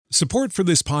Support for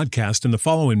this podcast and the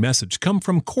following message come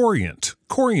from Corient.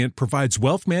 Corient provides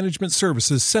wealth management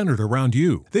services centered around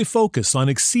you. They focus on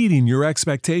exceeding your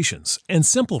expectations and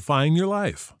simplifying your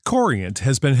life. Corient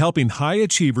has been helping high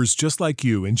achievers just like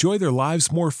you enjoy their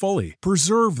lives more fully,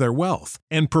 preserve their wealth,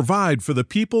 and provide for the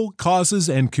people, causes,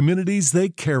 and communities they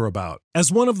care about. As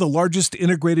one of the largest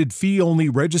integrated fee-only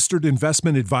registered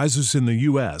investment advisors in the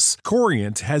U.S.,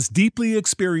 Corient has deeply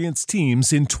experienced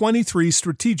teams in 23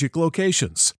 strategic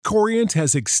locations. Corient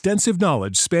has extensive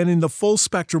knowledge spanning the full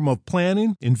spectrum of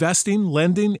planning, investing,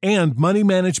 lending, and money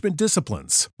management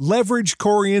disciplines. Leverage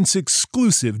Corient's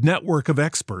exclusive network of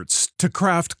experts to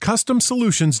craft custom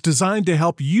solutions designed to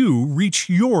help you reach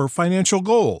your financial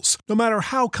goals, no matter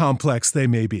how complex they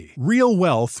may be. Real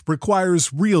wealth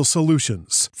requires real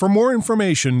solutions. For more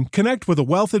information, connect with a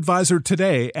wealth advisor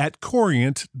today at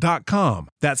Corient.com.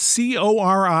 That's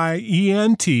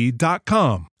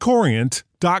Corient.com.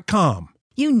 Corient.com.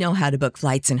 You know how to book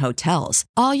flights and hotels.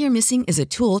 All you're missing is a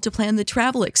tool to plan the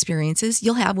travel experiences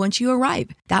you'll have once you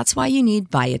arrive. That's why you need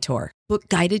Viator. Book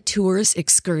guided tours,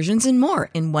 excursions, and more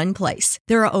in one place.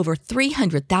 There are over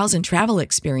 300,000 travel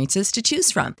experiences to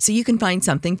choose from, so you can find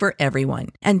something for everyone.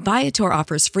 And Viator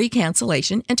offers free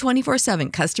cancellation and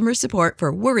 24/7 customer support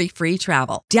for worry-free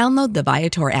travel. Download the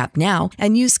Viator app now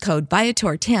and use code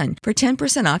Viator10 for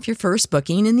 10% off your first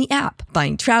booking in the app.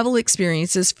 Find travel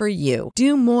experiences for you.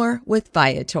 Do more with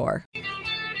Viator.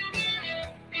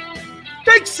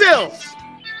 Big Sills!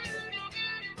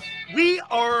 We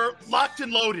are locked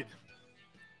and loaded.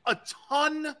 A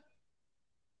ton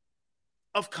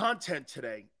of content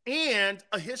today and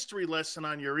a history lesson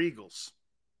on your Eagles.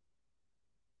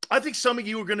 I think some of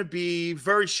you are going to be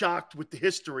very shocked with the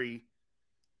history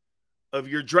of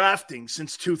your drafting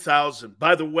since 2000.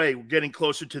 By the way, we're getting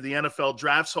closer to the NFL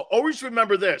draft, so always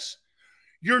remember this.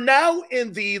 You're now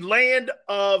in the land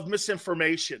of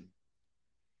misinformation.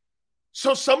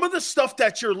 So some of the stuff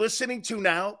that you're listening to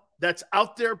now that's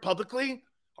out there publicly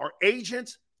are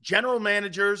agents, general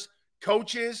managers,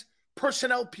 coaches,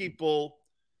 personnel people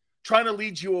trying to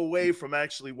lead you away from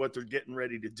actually what they're getting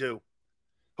ready to do.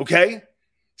 Okay?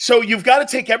 So you've got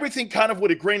to take everything kind of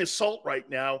with a grain of salt right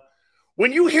now.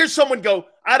 When you hear someone go,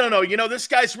 I don't know, this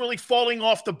guy's really falling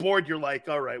off the board, you're like,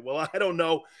 all right, well, I don't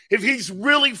know if he's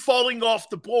really falling off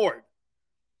the board.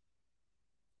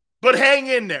 But hang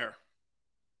in there.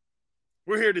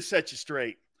 We're here to set you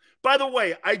straight. By the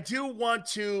way, I do want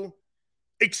to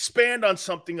expand on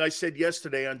something I said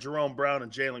yesterday on Jerome Brown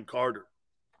and Jalen Carter.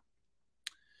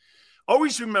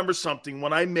 Always remember something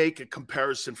when I make a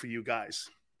comparison for you guys.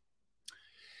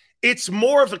 It's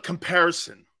more of a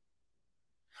comparison.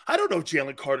 I don't know if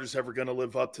Jalen Carter's ever going to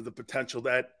live up to the potential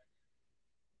that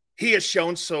he has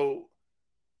shown so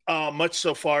much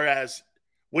so far as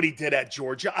what he did at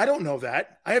Georgia. I don't know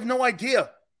that. I have no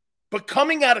idea. But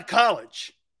coming out of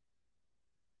college,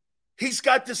 he's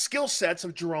got the skill sets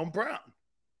of Jerome Brown.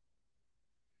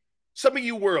 Some of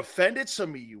you were offended.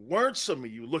 Some of you weren't. Some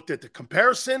of you looked at the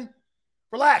comparison.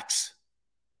 Relax.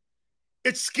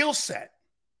 It's skill set.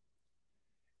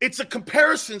 It's a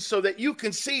comparison so that you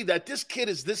can see that this kid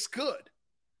is this good.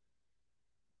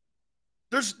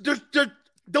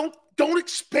 Don't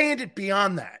expand it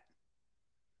beyond that.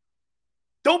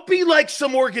 Don't be like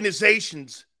some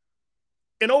organizations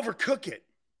and overcook it.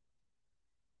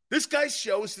 This guy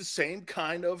shows the same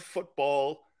kind of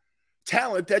football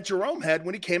talent that Jerome had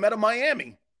when he came out of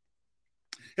Miami.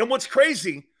 And what's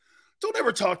crazy, don't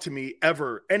ever talk to me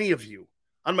ever, any of you,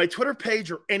 on my Twitter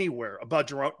page or anywhere about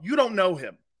Jerome. You don't know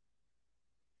him.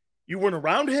 You weren't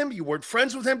around him. You weren't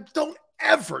friends with him. Don't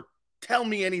ever tell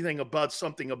me anything about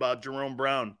something about Jerome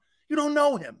Brown. You don't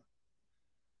know him.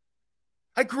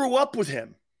 I grew up with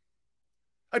him.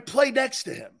 I played next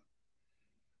to him.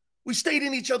 We stayed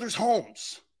in each other's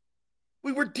homes.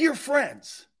 We were dear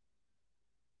friends.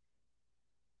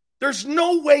 There's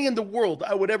no way in the world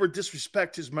I would ever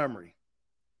disrespect his memory.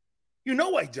 You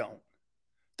know I don't.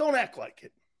 Don't act like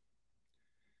it.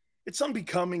 It's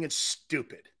unbecoming and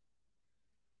stupid.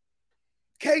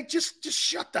 Okay, just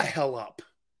shut the hell up.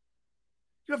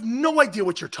 You have no idea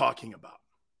what you're talking about.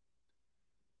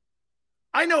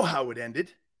 I know how it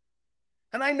ended,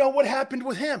 and I know what happened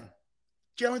with him.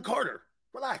 Jalen Carter,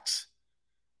 relax.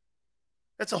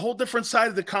 That's a whole different side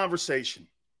of the conversation.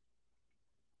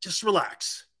 Just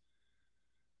relax.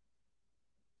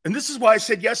 And this is why I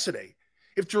said yesterday,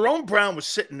 if Jerome Brown was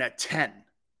sitting at 10,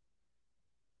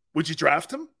 would you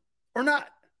draft him or not?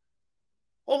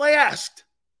 All I asked,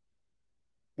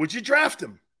 would you draft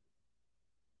him?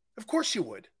 Of course you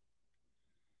would.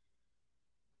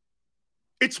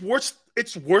 It's worth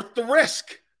the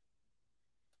risk.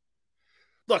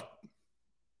 Look,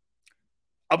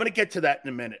 I'm going to get to that in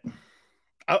a minute.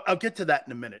 I'll get to that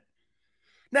in a minute.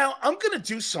 Now, I'm going to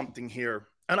do something here,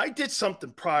 and I did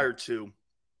something prior to.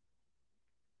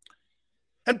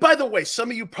 And by the way,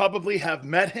 some of you probably have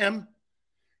met him.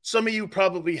 Some of you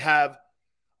probably have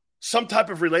some type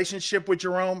of relationship with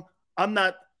Jerome. I'm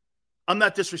not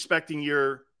disrespecting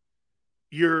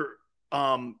your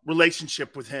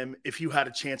relationship with him if you had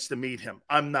a chance to meet him.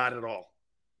 I'm not at all.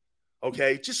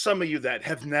 Okay? Just some of you that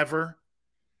have never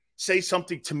say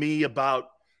something to me about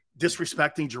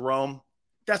disrespecting Jerome.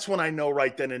 That's when I know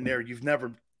right then and there you've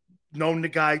never known the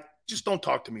guy. Just don't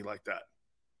talk to me like that.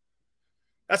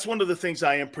 That's one of the things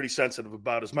I am pretty sensitive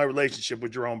about is my relationship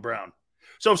with Jerome Brown.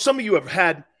 So if some of you have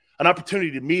had an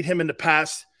opportunity to meet him in the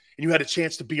past and you had a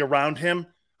chance to be around him,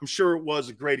 I'm sure it was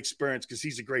a great experience because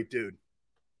he's a great dude.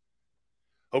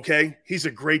 Okay? He's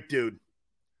a great dude.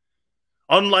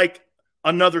 Unlike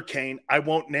another Kane I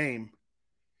won't name,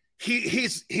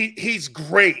 he's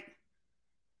great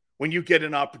when you get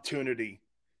an opportunity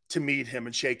to meet him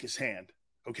and shake his hand.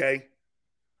 Okay?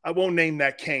 I won't name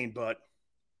that Kane, but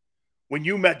when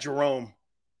you met Jerome,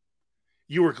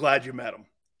 you were glad you met him.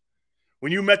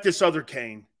 When you met this other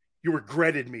Kane, you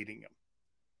regretted meeting him.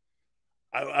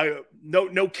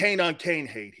 No Kane on Kane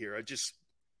hate here. I just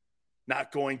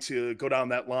not going to go down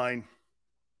that line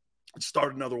and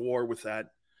start another war with that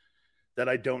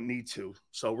I don't need to.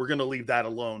 So we're going to leave that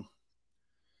alone.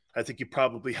 I think you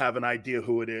probably have an idea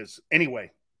who it is.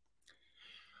 Anyway,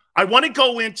 I want to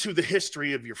go into the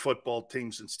history of your football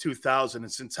team since 2000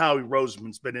 and since Howie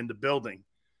Roseman's been in the building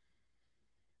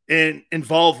and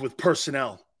involved with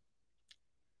personnel.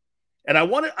 And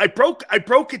I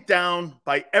broke it down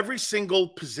by every single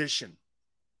position.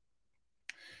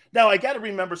 Now I got to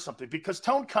remember something because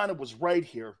Tone kind of was right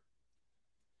here.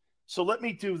 So let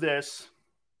me do this.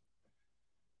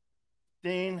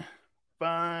 15,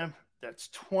 5, that's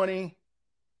 20.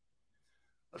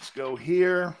 Let's go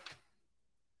here.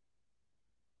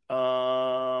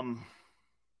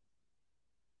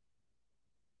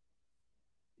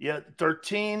 Yeah,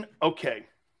 13. Okay.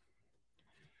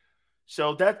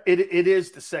 So that it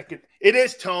is the second. It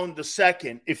is Tone the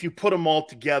second if you put them all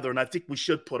together, and I think we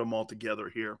should put them all together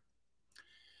here.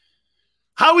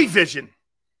 Howie Vision.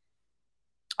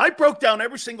 I broke down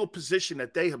every single position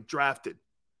that they have drafted.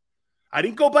 I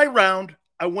didn't go by round.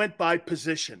 I went by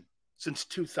position since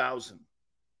 2000.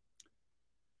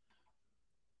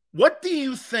 What do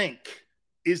you think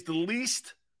is the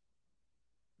least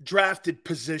drafted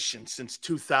position since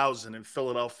 2000 in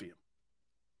Philadelphia?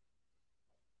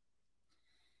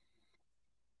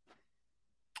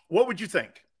 What would you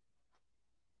think?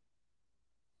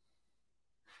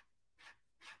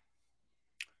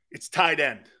 It's tight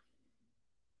end.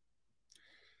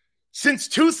 Since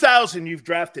 2000, you've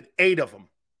drafted 8 of them.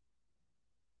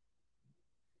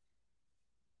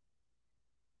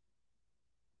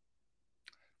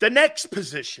 The next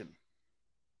position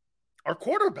are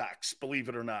quarterbacks, believe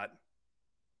it or not.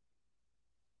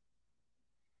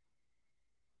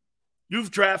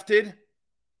 You've drafted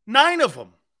 9 of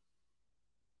them.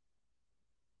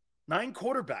 9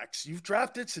 quarterbacks you've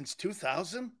drafted since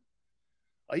 2000.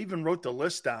 I even wrote the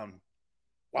list down.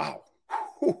 Wow.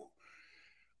 Whew.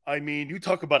 I mean, you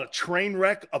talk about a train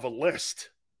wreck of a list.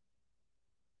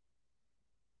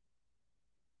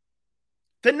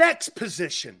 The next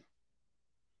position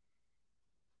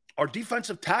are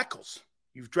defensive tackles.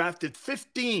 You've drafted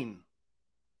 15.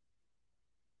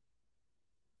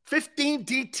 15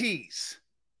 DTs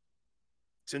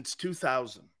since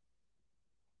 2000.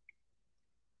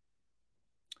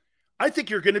 I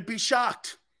think you're going to be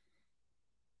shocked.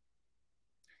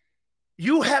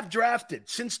 You have drafted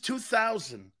since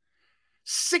 2000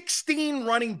 16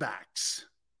 running backs.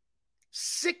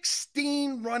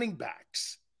 16 running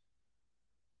backs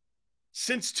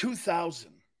since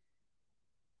 2000.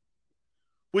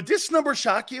 Would this number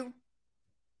shock you?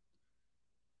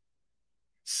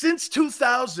 Since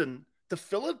 2000, the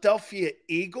Philadelphia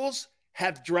Eagles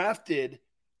have drafted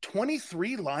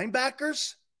 23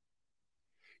 linebackers.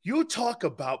 You talk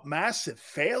about massive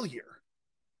failure.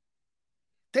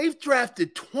 They've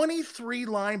drafted 23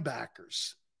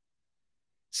 linebackers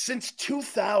since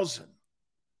 2000.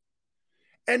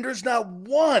 And there's not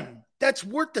one that's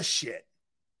worth a shit.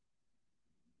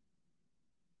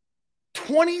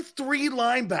 23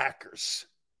 linebackers.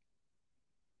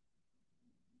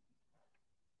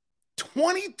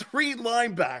 23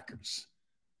 linebackers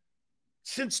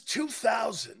since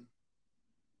 2000.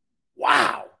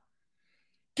 Wow.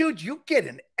 Dude, you get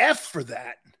an F for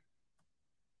that.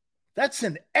 That's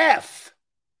an F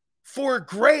for a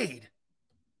grade.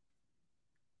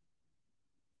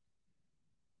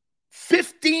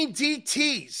 15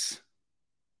 DTs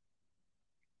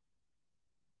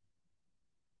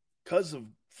because of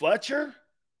Fletcher?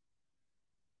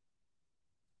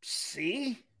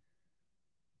 C.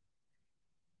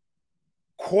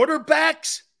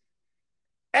 Quarterbacks?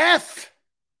 F.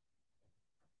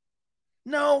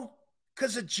 No,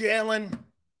 because of Jalen.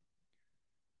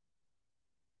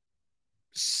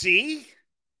 C.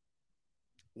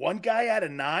 One guy out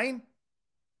of 9?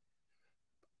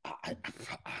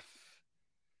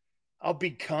 I'll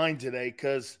be kind today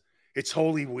because it's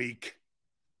Holy Week.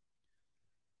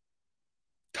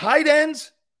 Tight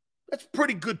ends? That's a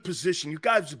pretty good position. You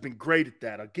guys have been great at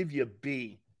that. I'll give you a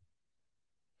B.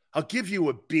 I'll give you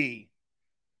a B.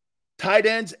 Tight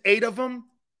ends, 8 of them.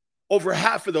 Over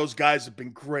half of those guys have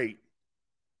been great.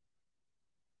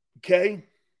 Okay?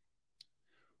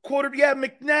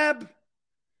 McNabb.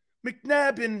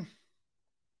 McNabb and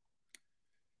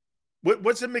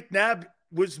what's it? McNabb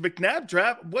was McNabb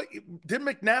draft? What did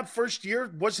McNabb first year?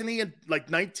 Wasn't he in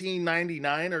like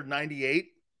 1999 or 98?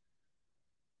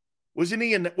 Wasn't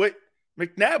he in what?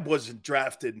 McNabb wasn't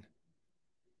drafted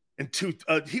in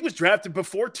he was drafted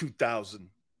before 2000.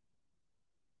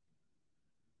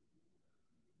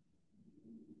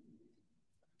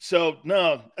 So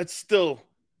no, it's still,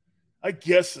 I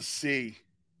guess, a C.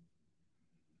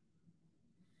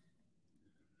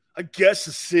 I guess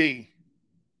a C.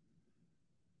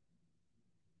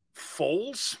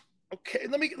 Foles? Okay,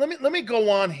 let me go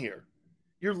on here.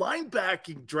 Your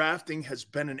linebacking drafting has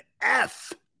been an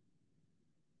F.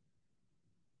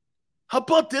 How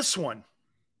about this one?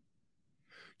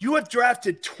 You have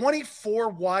drafted 24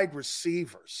 wide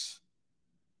receivers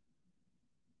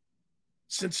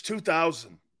since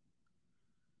 2000.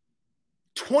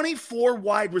 24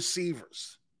 wide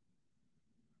receivers.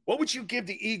 What would you give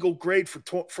the Eagle grade for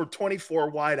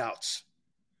 24 wideouts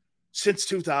since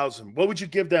 2000? What would you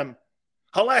give them?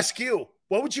 I'll ask you.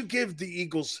 What would you give the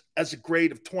Eagles as a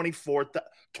grade of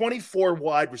 24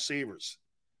 wide receivers?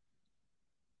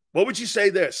 What would you say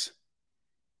this?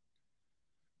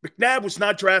 McNabb was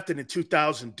not drafted in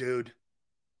 2000, dude.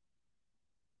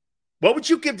 What would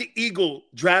you give the Eagle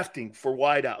drafting for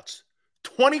wideouts?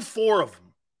 24 of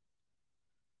them.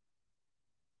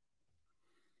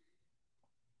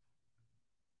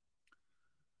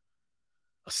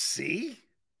 A C?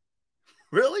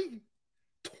 Really?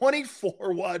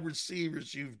 24 wide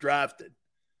receivers you've drafted.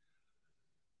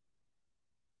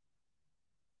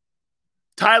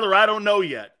 Tyler, I don't know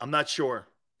yet. I'm not sure.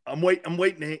 I'm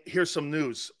waiting to hear some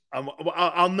news.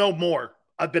 I'll know more.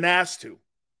 I've been asked to.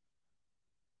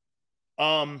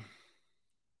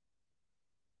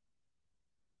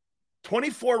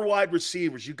 24 wide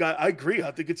receivers. I agree.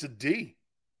 I think it's a D.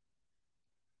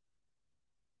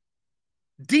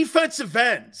 Defensive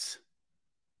ends.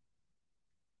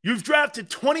 You've drafted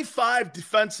 25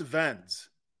 defensive ends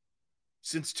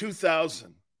since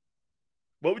 2000.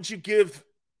 What would you give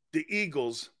the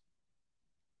Eagles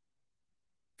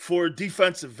for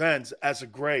defensive ends as a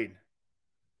grade?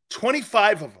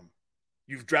 25 of them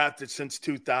you've drafted since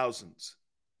 2000s.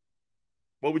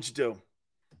 What would you do?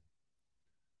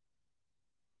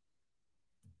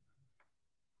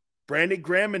 Brandon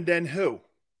Graham and then who?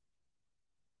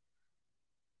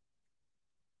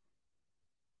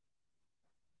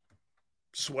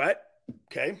 Sweat.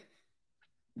 Okay.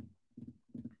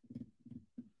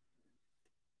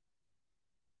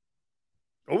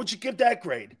 What would you give that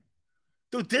grade?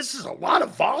 Dude, this is a lot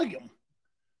of volume.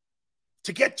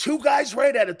 To get 2 guys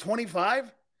right out of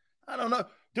 25? I don't know.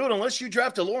 Dude, unless you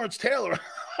drafted Lawrence Taylor,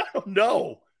 I don't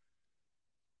know.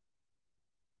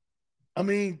 I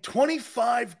mean,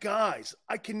 25 guys.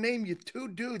 I can name you 2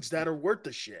 dudes that are worth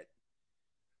the shit.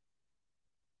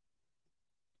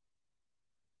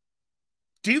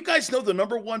 Do you guys know the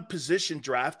number 1 position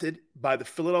drafted by the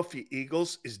Philadelphia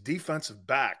Eagles is defensive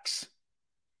backs?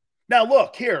 Now,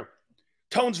 look, here.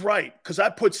 Tone's right, because I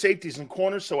put safeties and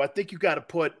corners, so I think you got to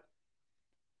put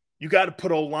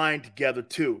O-line together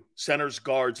too. Centers,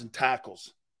 guards, and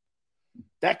tackles.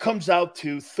 That comes out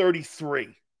to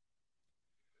 33.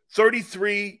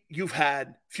 33, you've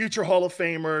had future Hall of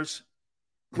Famers,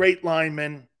 great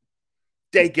linemen.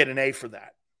 They get an A for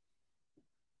that.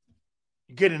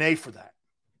 You get an A for that.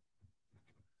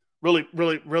 Really,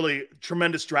 really, really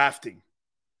tremendous drafting.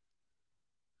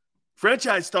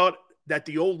 Franchise thought that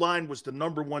the O-line was the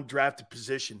number 1 drafted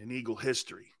position in Eagle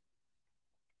history.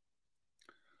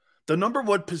 The number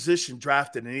 1 position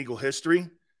drafted in Eagle history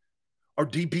are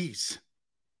DBs.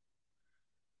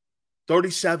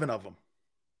 37 of them.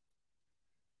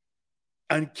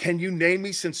 And can you name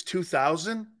me since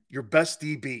 2000 your best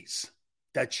DBs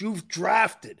that you've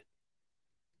drafted?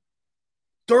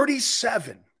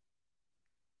 37.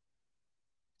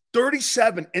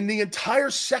 37, and the entire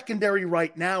secondary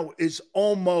right now is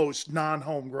almost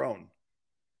non-homegrown.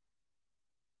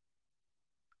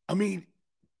 I mean,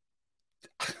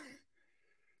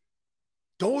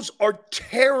 those are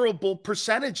terrible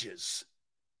percentages.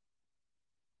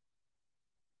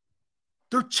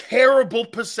 They're terrible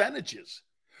percentages.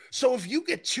 So if you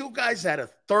get two guys out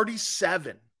of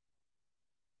 37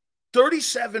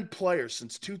 players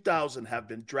since 2000 have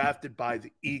been drafted by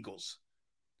the Eagles.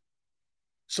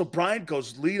 So Brian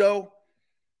goes Lito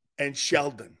and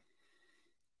Sheldon.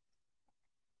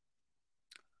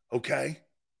 Okay?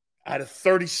 Out of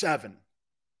 37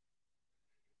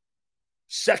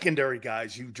 secondary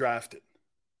guys you drafted.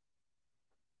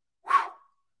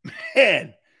 Whew.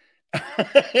 Man.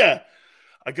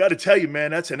 I got to tell you,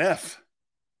 man, that's an F.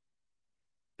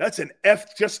 That's an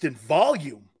F just in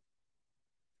volume.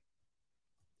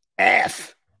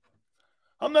 F.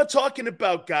 I'm not talking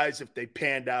about guys if they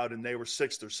panned out and they were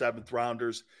 6th or 7th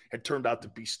rounders and turned out to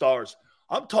be stars.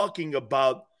 I'm talking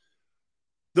about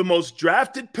the most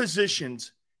drafted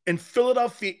positions in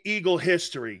Philadelphia Eagle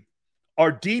history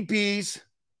are DBs,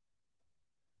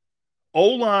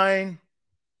 O-line,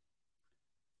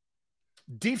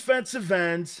 defensive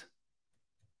ends,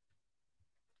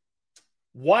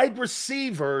 wide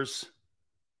receivers,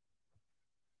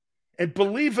 and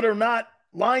believe it or not,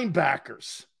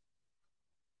 linebackers.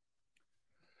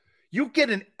 You get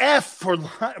an F for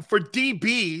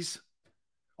DBs,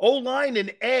 O-line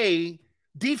and A,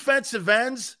 defensive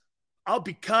ends, I'll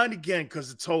be kind again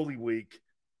because it's Holy Week.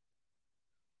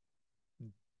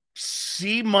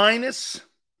 C-,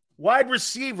 wide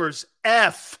receivers,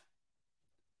 F.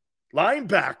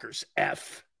 Linebackers,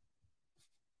 F.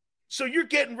 So you're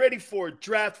getting ready for a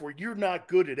draft where you're not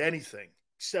good at anything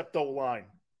except O-line.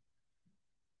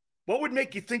 What would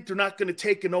make you think they're not going to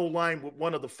take an O-line with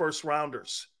one of the first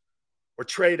rounders or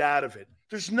trade out of it?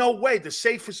 There's no way. The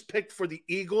safest pick for the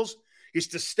Eagles is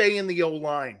to stay in the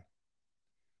O-line.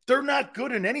 They're not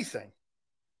good in anything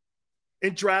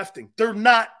in drafting. They're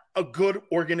not a good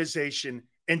organization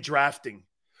in drafting.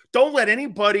 Don't let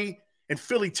anybody in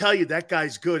Philly tell you that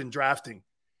guy's good in drafting.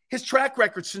 His track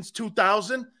record since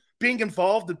 2000, being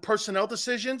involved in personnel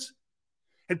decisions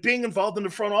and being involved in the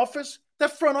front office,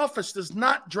 that front office does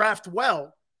not draft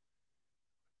well.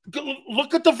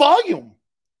 Look at the volume.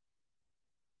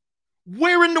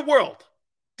 Where in the world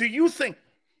do you think?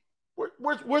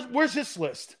 Where's this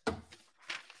list?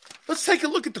 Let's take a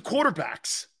look at the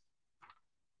quarterbacks.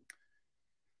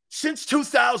 Since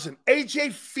 2000, A.J.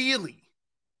 Feely,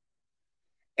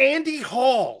 Andy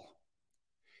Hall,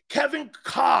 Kevin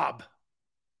Cobb,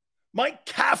 Mike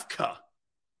Kafka,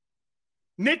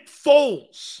 Nick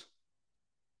Foles,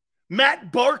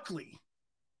 Matt Barkley,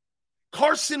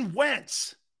 Carson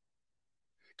Wentz,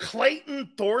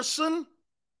 Clayton Thorson.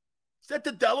 Is that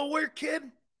the Delaware kid?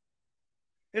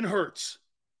 And Hurts.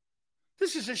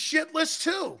 This is a shit list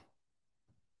too.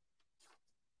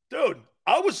 Dude,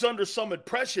 I was under some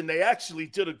impression they actually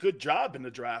did a good job in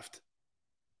the draft.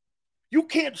 You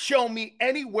can't show me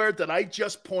anywhere that I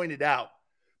just pointed out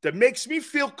that makes me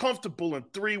feel comfortable in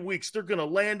 3 weeks they're going to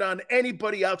land on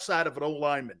anybody outside of an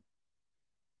O-lineman.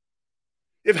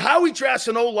 If Howie drafts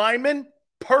an O-lineman,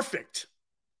 perfect.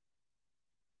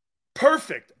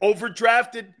 Perfect.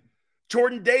 Overdrafted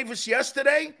Jordan Davis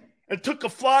yesterday and took a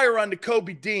flyer on to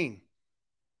Kobe Dean.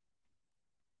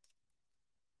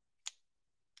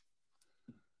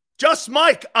 Just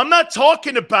Mike, I'm not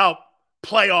talking about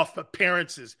playoff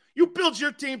appearances. You build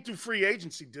your team through free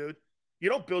agency, dude. You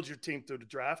don't build your team through the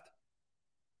draft.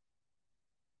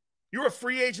 You're a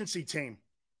free agency team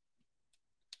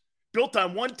built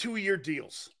on 1-2-year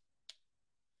deals.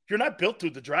 You're not built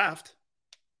through the draft.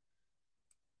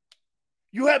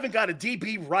 You haven't got a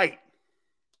DB right.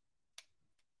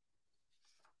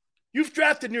 You've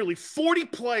drafted nearly 40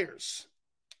 players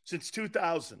since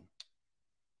 2000,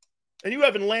 and you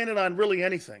haven't landed on really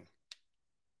anything.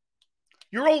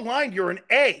 Your O-line, you're an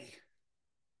A.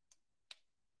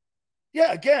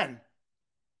 Yeah, again,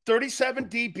 37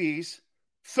 DBs,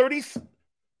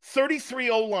 33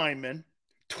 O-linemen,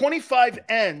 25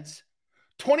 ends,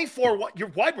 24. Your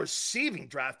wide receiving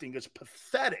drafting is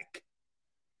pathetic.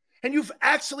 And you've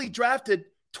actually drafted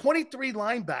 23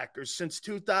 linebackers since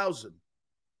 2000.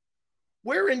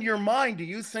 Where in your mind do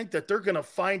you think that they're going to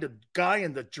find a guy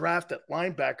in the draft at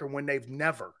linebacker when they've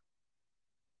never?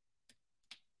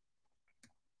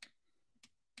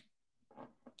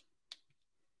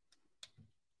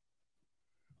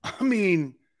 I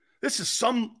mean, this is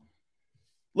some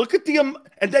 – look at the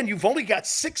and then you've only got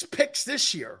 6 picks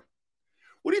this year.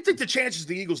 What do you think the chances of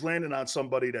the Eagles landing on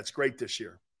somebody that's great this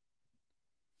year?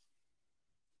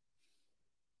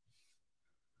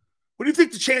 What do you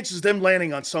think the chances of them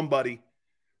landing on somebody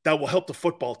that will help the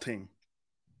football team?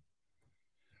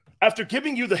 After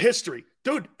giving you the history,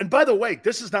 dude, and by the way,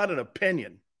 this is not an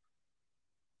opinion.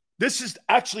 This is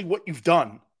actually what you've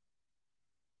done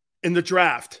in the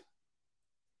draft.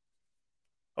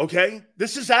 Okay?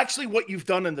 This is actually what you've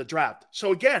done in the draft.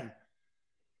 So again,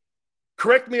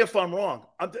 correct me if I'm wrong.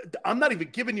 I'm not even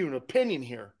giving you an opinion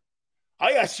here.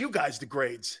 I asked you guys the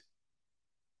grades.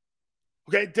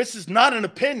 Okay? This is not an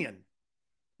opinion.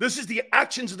 This is the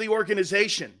actions of the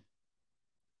organization.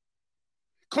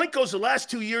 Clint goes, the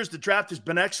last 2 years, the draft has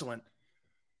been excellent.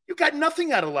 You got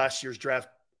nothing out of last year's draft,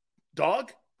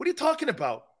 dog. What are you talking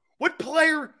about? What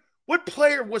player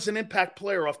was an impact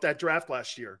player off that draft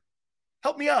last year?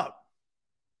 Help me out.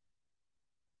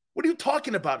 What are you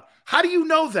talking about? How do you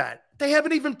know that? They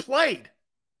haven't even played.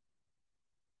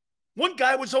 One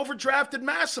guy was overdrafted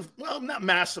well, not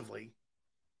massively.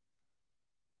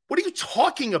 What are you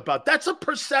talking about? That's a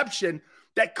perception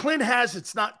that Clint has.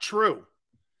 It's not true.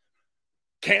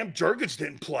 Cam Jurgens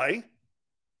didn't play.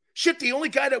 Shit, the only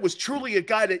guy that was truly a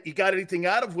guy that you got anything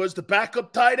out of was the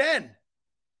backup tight end.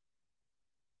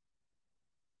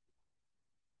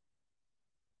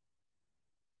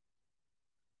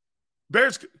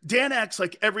 Bears, Dan acts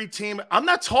like every team. I'm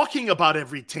not talking about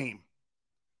every team.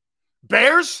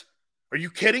 Bears? Are you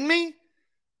kidding me?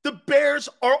 The Bears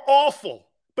are awful,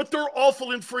 but they're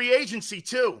awful in free agency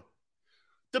too.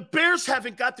 The Bears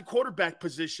haven't got the quarterback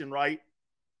position right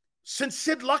since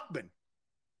Sid Luckman.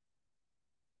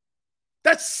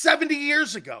 That's 70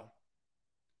 years ago.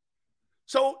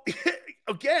 So,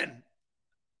 again,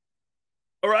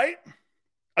 all right?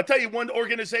 I'll tell you one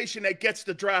organization that gets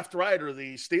the draft right are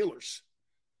the Steelers.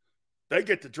 They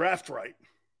get the draft right.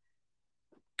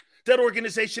 That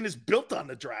organization is built on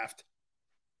the draft.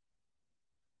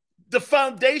 The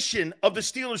foundation of the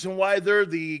Steelers and why they're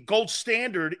the gold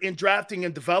standard in drafting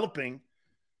and developing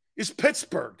is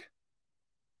Pittsburgh.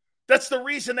 That's the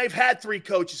reason they've had 3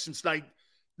 coaches since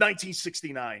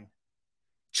 1969.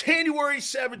 January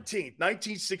 17th,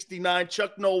 1969,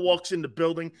 Chuck Noll walks in the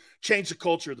building, changed the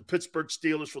culture of the Pittsburgh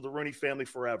Steelers for the Rooney family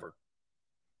forever.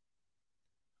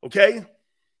 Okay?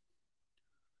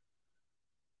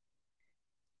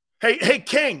 Hey,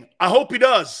 King, I hope he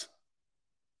does.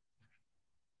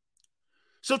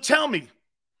 So tell me.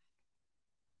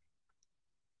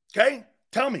 Okay?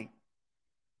 Tell me.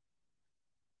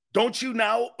 Don't you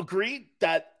now agree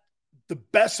that the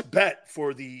best bet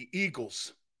for the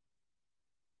Eagles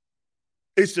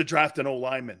is to draft an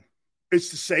O-lineman? It's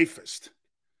the safest.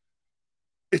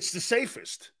 It's the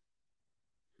safest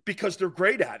because they're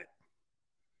great at it.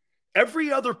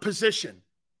 Every other position,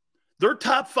 their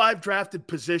top 5 drafted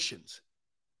positions,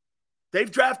 they've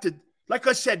drafted, like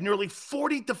I said, nearly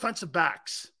 40 defensive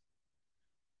backs.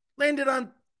 Landed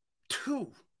on 2.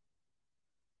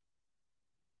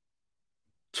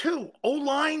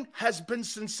 O-line has been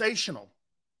sensational.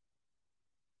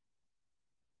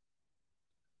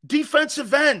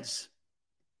 Defensive ends,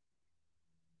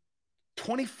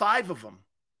 25 of them.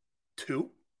 2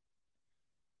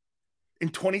 in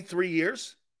 23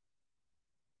 years.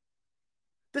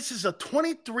 This is a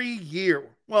 23-year,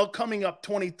 well, coming up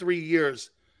 23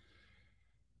 years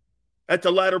at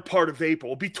the latter part of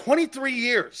April. It'll be 23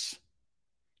 years.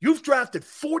 You've drafted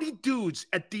 40 dudes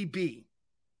at DB.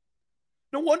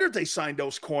 No wonder they signed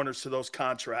those corners to those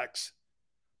contracts.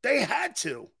 They had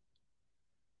to.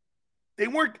 They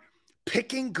weren't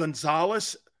picking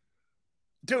Gonzalez.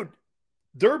 Dude,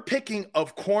 their picking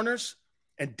of corners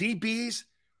and DBs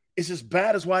is as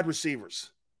bad as wide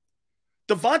receivers.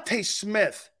 Devontae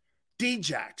Smith,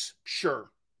 D-Jacks,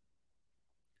 sure.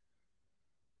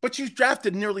 But you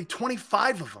drafted nearly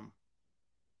 25 of them.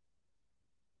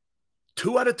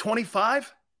 2 out of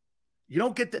 25? You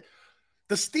don't get that.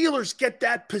 The Steelers get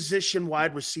that position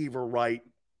wide receiver right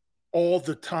all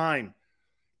the time.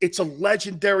 It's a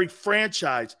legendary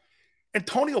franchise.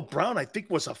 Antonio Brown, I think,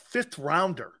 was a 5th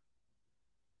rounder.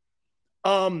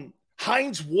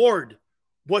 Hines Ward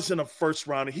wasn't a 1st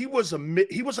rounder. He was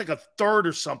like a 3rd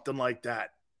or something like that.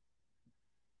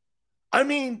 I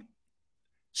mean,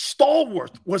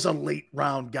 Stallworth was a late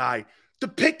round guy. The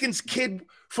Pickens kid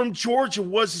from Georgia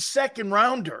was a 2nd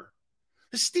rounder.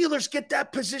 The Steelers get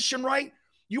that position right.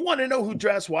 You want to know who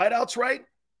drafts wideouts right?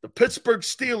 The Pittsburgh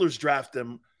Steelers draft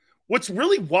them. What's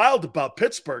really wild about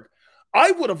Pittsburgh,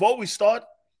 I would have always thought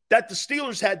that the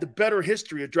Steelers had the better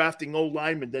history of drafting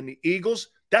O-linemen than the Eagles.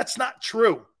 That's not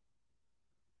true.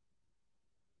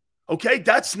 Okay,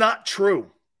 that's not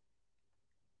true.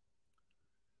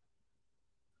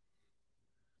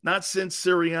 Not since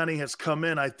Sirianni has come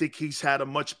in. I think he's had a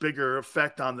much bigger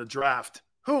effect on the draft.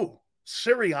 Who?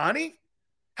 Sirianni?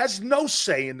 has no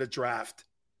say in the draft.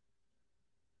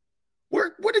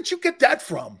 Where did you get that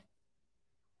from?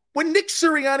 When Nick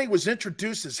Sirianni was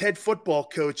introduced as head football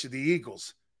coach of the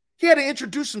Eagles, he had to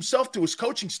introduce himself to his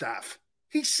coaching staff.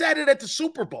 He said it at the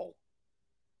Super Bowl.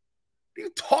 What are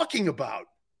you talking about?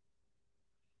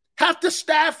 Half the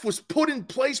staff was put in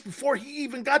place before he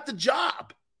even got the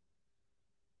job.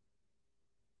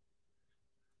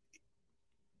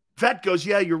 Vet goes,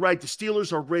 yeah, you're right. The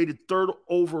Steelers are rated third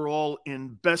overall in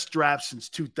best draft since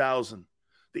 2000.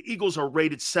 The Eagles are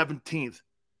rated 17th.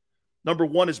 Number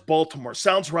one is Baltimore.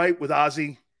 Sounds right with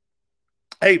Ozzie.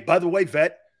 Hey, by the way,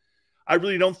 Vet, I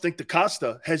really don't think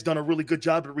DaCosta has done a really good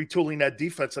job at retooling that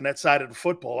defense on that side of the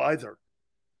football either.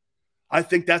 I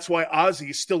think that's why Ozzie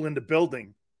is still in the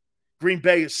building. Green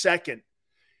Bay is second.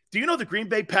 Do you know the Green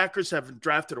Bay Packers haven't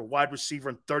drafted a wide receiver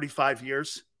in 35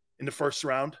 years in the first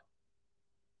round?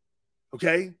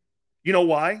 Okay? You know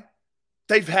why?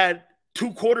 They've had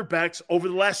two quarterbacks over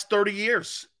the last 30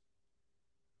 years.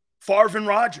 Favre and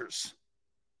Rodgers.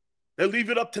 They leave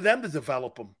it up to them to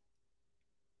develop them.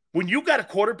 When you got a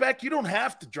quarterback, you don't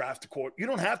have to draft you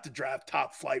don't have to draft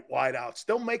top flight wideouts.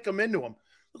 They'll make them into them.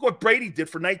 Look what Brady did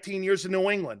for 19 years in New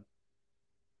England.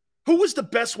 Who was the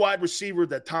best wide receiver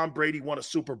that Tom Brady won a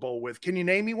Super Bowl with? Can you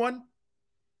name me one?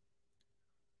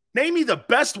 Name me the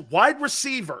best wide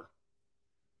receiver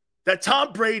that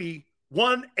Tom Brady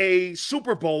won a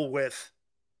Super Bowl with.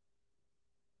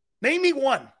 Name me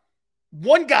one.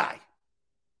 One guy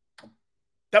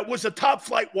that was a top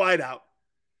flight wideout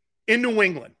in New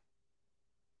England.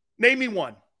 Name me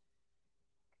one.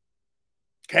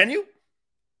 Can you?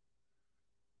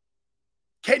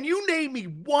 Can you name me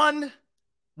one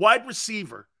wide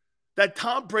receiver that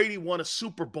Tom Brady won a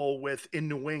Super Bowl with in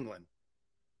New England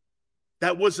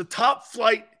that was a top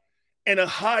flight and a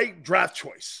high draft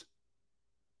choice?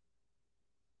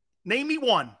 Name me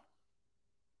one.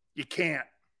 You can't.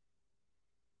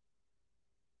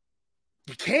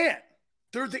 You can't.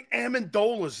 They're the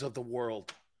Amendolas of the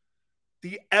world,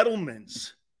 the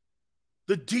Edelmans,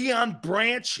 the Deion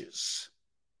Branches,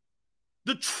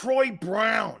 the Troy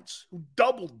Browns, who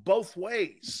doubled both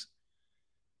ways.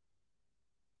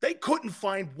 They couldn't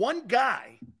find one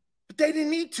guy, but they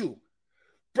didn't need to.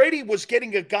 Brady was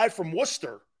getting a guy from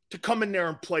Worcester to come in there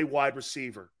and play wide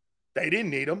receiver. They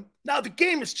didn't need him. Now the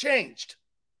game has changed.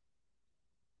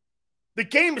 The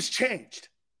game has changed.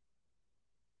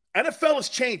 NFL has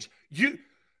changed.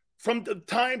 From the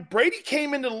time Brady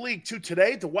came into the league to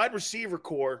today, the wide receiver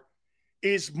core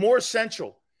is more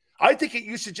essential. I think it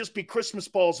used to just be Christmas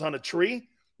balls on a tree.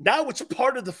 Now it's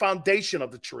part of the foundation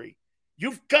of the tree.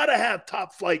 You've got to have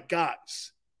top flight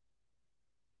guys.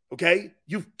 Okay?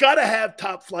 You've got to have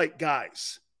top flight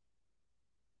guys.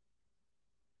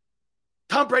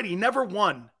 Tom Brady never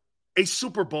won a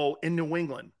Super Bowl in New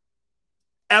England,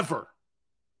 ever,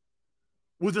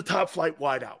 with a top flight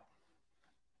wideout.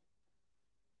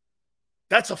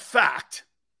 That's a fact.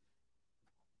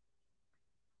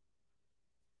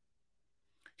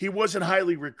 He wasn't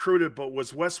highly recruited, but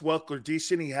was Wes Welker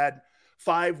decent? He had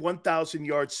 5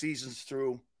 1,000-yard seasons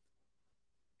through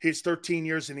his 13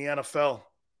 years in the NFL.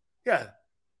 Yeah.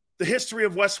 The history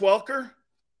of Wes Welker,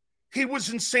 he was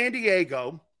in San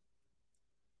Diego,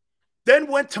 then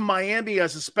went to Miami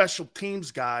as a special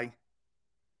teams guy.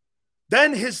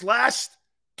 Then his last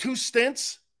 2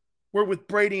 stints were with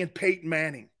Brady and Peyton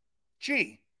Manning.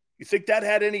 Gee, you think that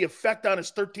had any effect on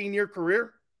his 13-year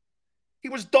career? He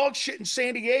was dog shit in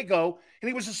San Diego, and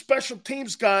he was a special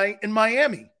teams guy in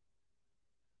Miami.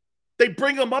 They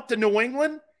bring him up to New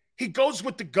England. He goes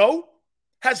with the GOAT,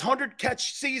 has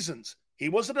 100-catch seasons. He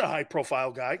wasn't a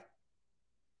high-profile guy.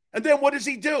 And then what does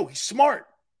he do? He's smart.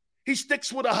 He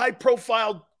sticks with a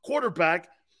high-profile quarterback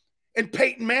and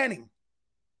Peyton Manning.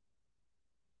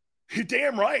 You're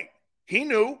damn right. He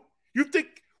knew. You think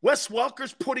Wes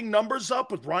Welker's putting numbers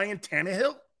up with Ryan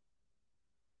Tannehill?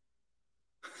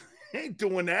 He ain't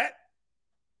doing that.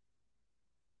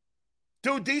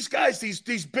 Dude, these guys,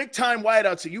 these big-time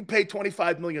wideouts that you pay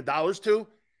 $25 million to,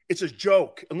 it's a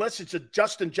joke, unless it's a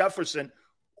Justin Jefferson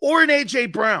or an A.J.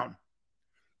 Brown.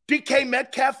 DK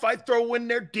Metcalf, I throw in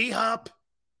there, D-Hop.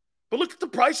 But look at the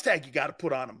price tag you got to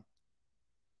put on him.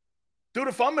 Dude,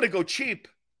 if I'm going to go cheap,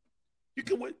 you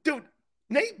can win. Dude,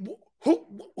 Nate, who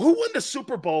won the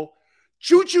Super Bowl?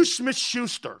 Juju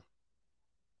Smith-Schuster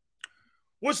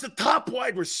was the top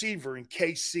wide receiver in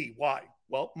KC. Why?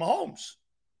 Well, Mahomes.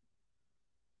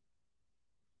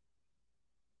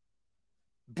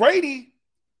 Brady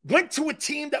went to a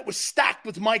team that was stacked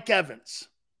with Mike Evans.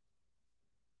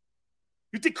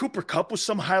 You think Cooper Kupp was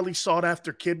some highly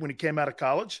sought-after kid when he came out of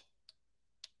college?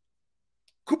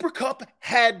 Cooper Kupp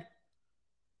had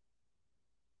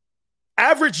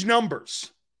average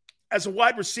numbers as a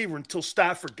wide receiver until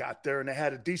Stafford got there and they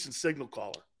had a decent signal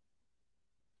caller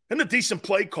and a decent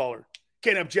play caller.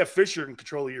 Can't have Jeff Fisher in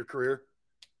control of your career.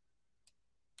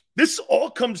 This all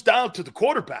comes down to the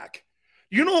quarterback.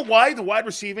 You know why the wide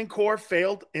receiving core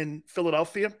failed in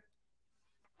Philadelphia?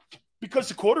 Because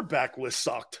the quarterback list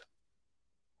sucked.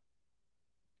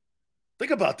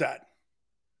 Think about that.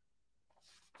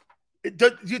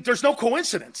 There's no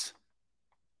coincidence.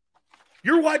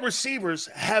 Your wide receivers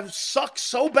have sucked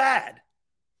so bad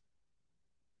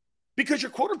because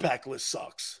your quarterback list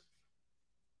sucks.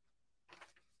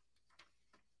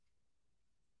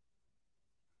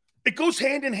 It goes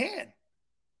hand in hand.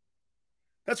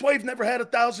 That's why you've never had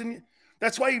 1,000.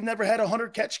 That's why you've never had a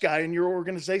 100-catch guy in your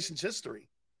organization's history.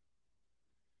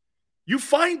 You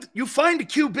find a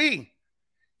QB.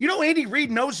 You know, Andy Reid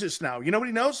knows this now. You know what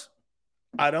he knows?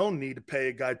 I don't need to pay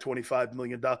a guy $25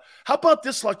 million. How about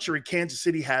this luxury Kansas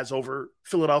City has over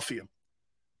Philadelphia?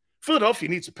 Philadelphia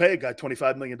needs to pay a guy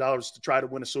 $25 million to try to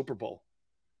win a Super Bowl,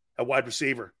 a wide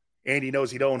receiver. Andy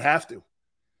knows he don't have to.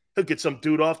 He'll get some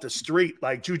dude off the street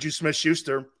like Juju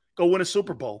Smith-Schuster, go win a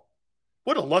Super Bowl.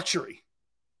 What a luxury.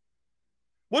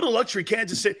 What a luxury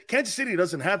Kansas City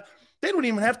doesn't have. They don't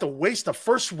even have to waste a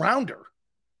first rounder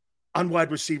on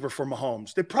wide receiver for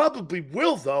Mahomes. They probably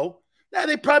will, though. Now,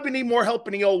 they probably need more help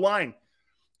in the O-line.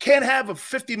 Can't have a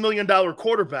 $50 million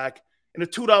quarterback and a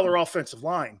 $2 offensive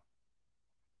line.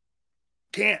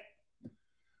 Can't.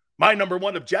 My number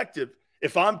one objective,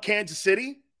 if I'm Kansas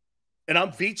City and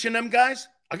I'm Veaching them guys,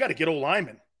 I got to get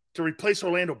O-linemen to replace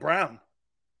Orlando Brown.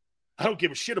 I don't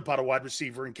give a shit about a wide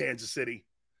receiver in Kansas City.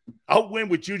 I'll win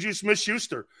with Juju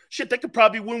Smith-Schuster. Shit, they could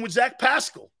probably win with Zach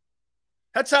Pascal.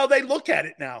 That's how they look at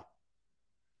it now.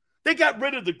 They got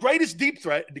rid of the greatest deep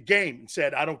threat in the game and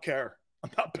said, I don't care.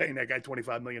 I'm not paying that guy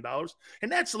 $25 million.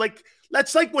 And that's like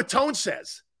what Tone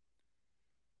says.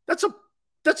 That's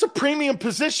a premium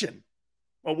position.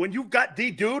 Well, when you've got the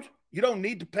dude, you don't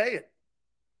need to pay it.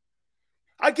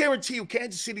 I guarantee you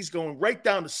Kansas City's going right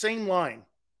down the same line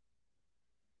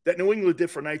that New England did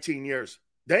for 19 years.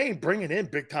 They ain't bringing in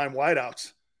big-time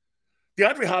wideouts.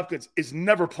 DeAndre Hopkins is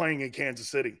never playing in Kansas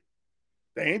City.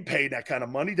 They ain't paying that kind of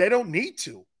money. They don't need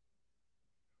to.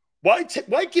 Why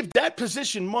give that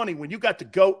position money when you got the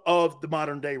GOAT of the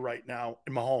modern day right now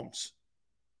in Mahomes?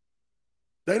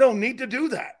 They don't need to do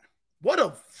that. What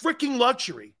a freaking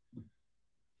luxury.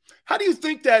 How do you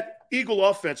think that Eagle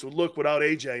offense would look without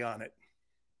AJ on it?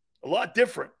 A lot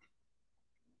different.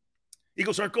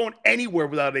 Eagles aren't going anywhere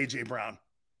without AJ Brown.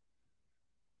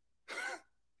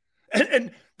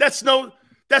 and that's no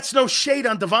shade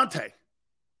on Devontae.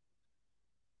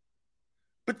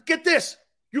 But get this.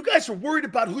 You guys are worried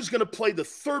about who's going to play the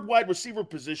third wide receiver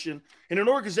position in an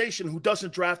organization who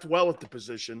doesn't draft well at the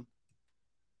position.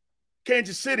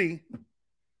 Kansas City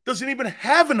doesn't even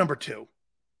have a number 2.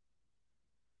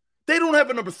 They don't have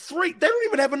a number 3. They don't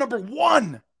even have a number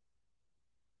 1.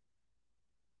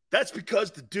 That's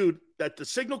because the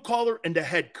signal caller and the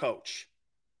head coach,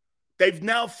 they've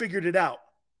now figured it out.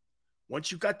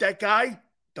 Once you got that guy,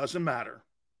 doesn't matter.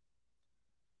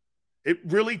 It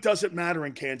really doesn't matter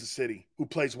in Kansas City who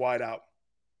plays wide out.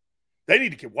 They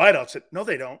need to get wideouts. No,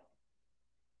 they don't.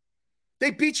 They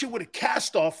beat you with a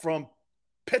cast-off from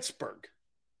Pittsburgh,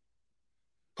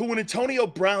 who when Antonio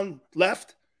Brown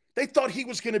left, they thought he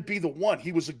was going to be the one.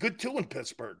 He was a good 2 in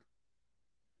Pittsburgh.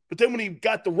 But then when he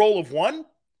got the role of 1,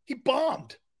 he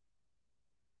bombed.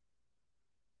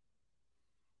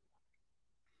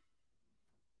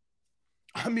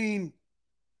 I mean,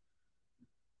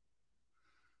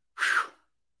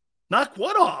 knock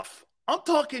what off? I'm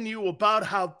talking to you about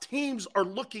how teams are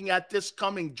looking at this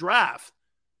coming draft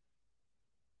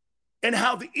and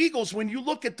how the Eagles, when you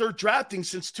look at their drafting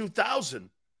since 2000,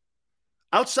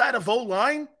 outside of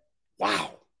O-line,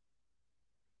 wow.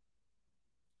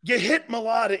 You hit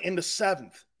Mulata in the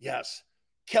 7th. Yes.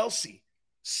 Kelsey,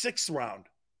 6th round.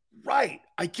 Right.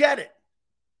 I get it.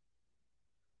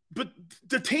 But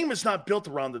the team is not built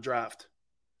around the draft.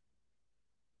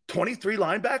 23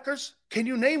 linebackers? Can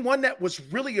you name one that was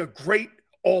really a great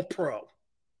all-pro?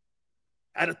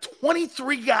 Out of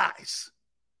 23 guys.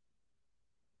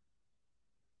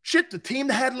 Shit, the team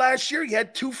that had last year, you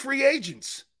had 2 free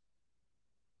agents.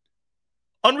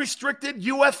 Unrestricted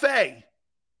UFA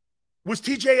was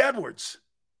TJ Edwards,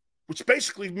 which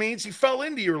basically means he fell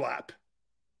into your lap.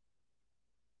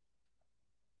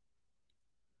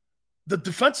 The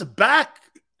defensive back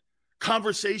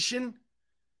conversation,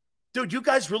 dude, you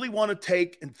guys really want to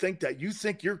take and think that you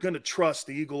think you're going to trust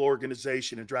the Eagle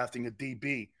organization in drafting a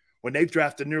DB when they've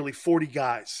drafted nearly 40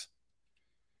 guys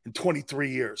in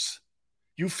 23 years.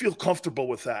 You feel comfortable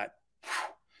with that.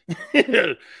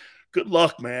 Good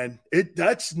luck, man.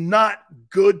 That's not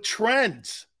good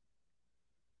trends.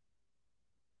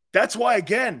 That's why,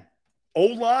 again,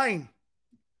 O-line,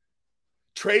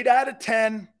 trade out of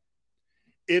 10.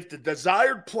 If the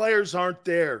desired players aren't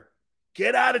there,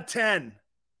 get out of 10.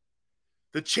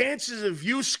 The chances of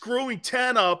you screwing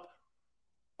 10 up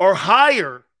are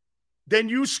higher than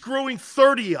you screwing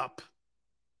 30 up.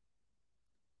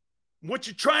 What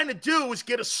you're trying to do is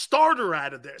get a starter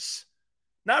out of this,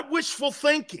 not wishful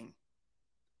thinking.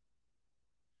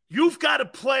 You've got to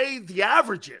play the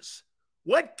averages.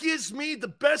 What gives me the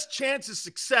best chance of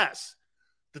success?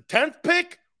 The 10th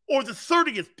pick or the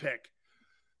 30th pick?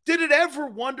 Did it ever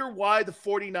wonder why the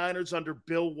 49ers under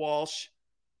Bill Walsh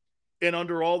and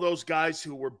under all those guys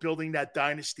who were building that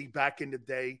dynasty back in the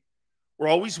day were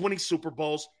always winning Super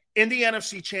Bowls in the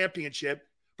NFC Championship,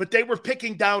 but they were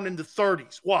picking down in the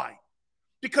 30s? Why?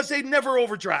 Because they never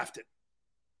overdrafted.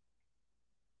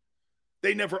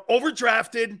 They never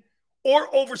overdrafted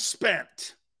or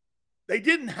overspent. They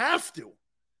didn't have to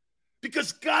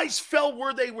because guys fell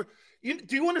where they were.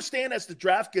 Do you understand as the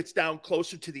draft gets down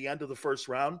closer to the end of the first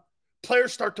round,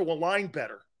 players start to align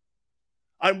better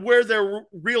on where their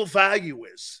real value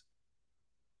is?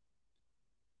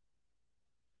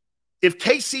 If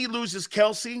KC loses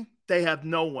Kelsey, they have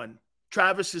no one.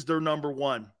 Travis is their number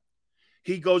one.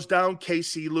 He goes down,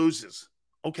 KC loses.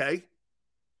 Okay.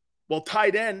 Well,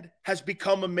 tight end has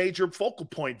become a major focal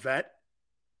point, Vet.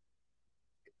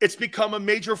 It's become a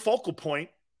major focal point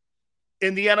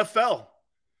in the NFL.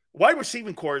 Wide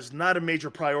receiving core is not a major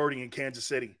priority in Kansas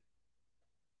City.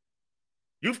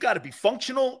 You've got to be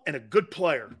functional and a good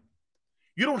player.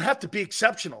 You don't have to be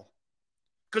exceptional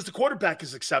because the quarterback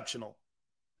is exceptional.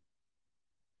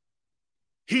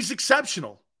 He's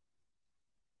exceptional.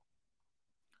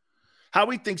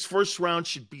 Howie thinks first round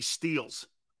should be steals.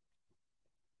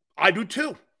 I do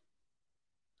too.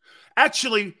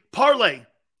 Actually, parlay.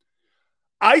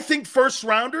 I think first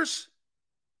rounders,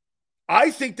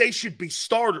 I think they should be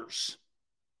starters.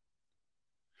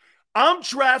 I'm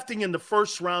drafting in the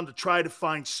first round to try to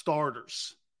find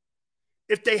starters.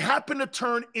 If they happen to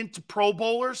turn into Pro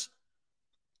Bowlers,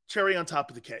 cherry on top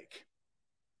of the cake.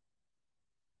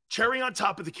 Cherry on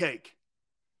top of the cake.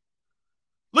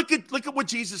 Look at what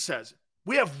Jesus says.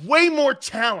 We have way more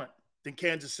talent than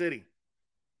Kansas City.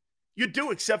 You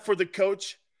do, except for the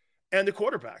coach and the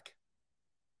quarterback.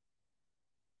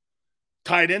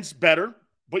 Tight end's better,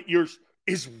 but yours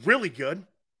is really good.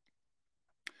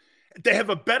 They have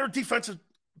a better defensive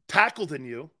tackle than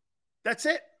you. That's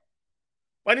it.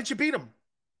 Why didn't you beat them?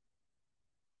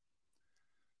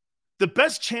 The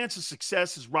best chance of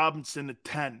success is Robinson at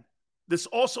 10. This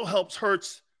also helps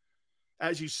Hurts,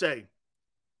 as you say.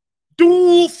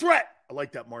 Dual threat. I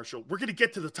like that, Marshall. We're going to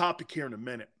get to the topic here in a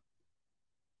minute.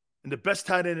 And the best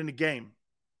tight end in the game.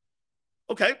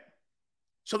 Okay.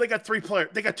 So they got 3 players.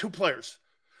 They got 2 players.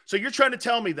 So you're trying to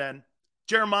tell me then,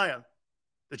 Jeremiah,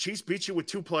 the Chiefs beat you with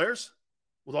 2 players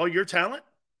with all your talent?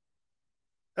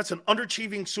 That's an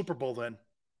underachieving Super Bowl then.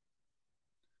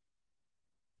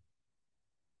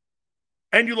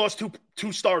 And you lost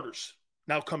two starters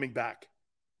now coming back.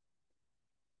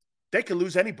 They can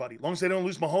lose anybody. As long as they don't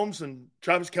lose Mahomes and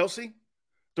Travis Kelce,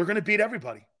 they're going to beat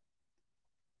everybody.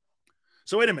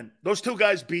 So wait a minute. Those 2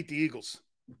 guys beat the Eagles.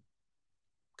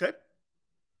 Okay?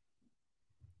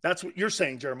 That's what you're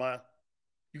saying, Jeremiah.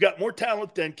 You got more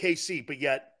talent than KC, but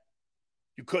yet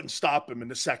you couldn't stop him in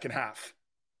the second half.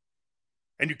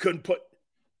 And you couldn't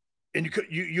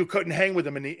you couldn't hang with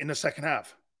him in the second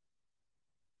half.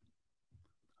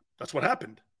 That's what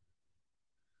happened.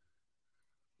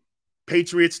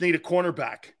 Patriots need a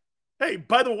cornerback. Hey,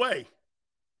 by the way,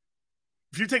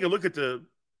 if you take a look at the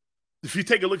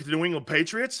New England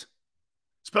Patriots,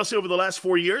 especially over the last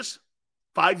 4 years,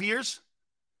 5 years,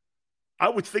 I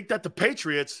would think that the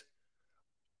Patriots,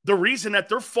 the reason that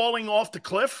they're falling off the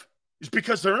cliff is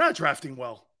because they're not drafting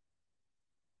well.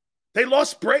 They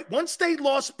lost Brady. Once they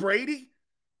lost Brady,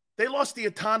 they lost the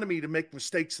autonomy to make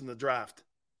mistakes in the draft.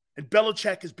 And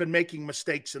Belichick has been making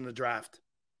mistakes in the draft.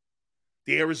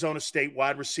 The Arizona State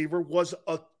wide receiver was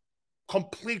a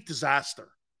complete disaster.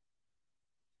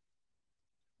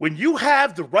 When you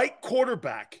have the right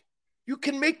quarterback, you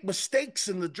can make mistakes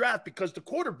in the draft because the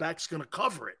quarterback's going to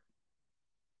cover it.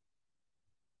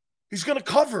 He's going to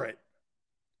cover it.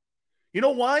 You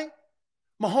know why?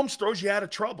 Mahomes throws you out of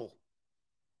trouble.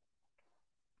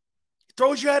 He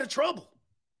throws you out of trouble.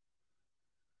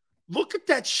 Look at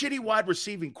that shitty wide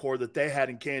receiving core that they had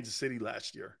in Kansas City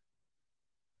last year.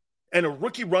 And a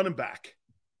rookie running back.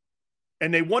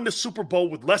 And they won the Super Bowl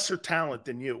with lesser talent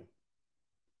than you.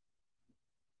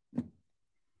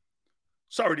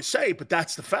 Sorry to say, but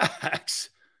that's the facts.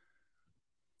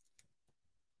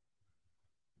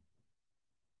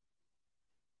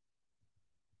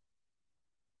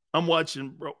 I'm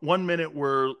watching 1 minute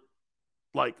where,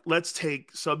 like, let's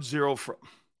take Sub-Zero from.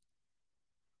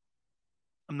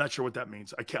 I'm not sure what that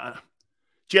means. I can't.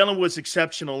 Jalen was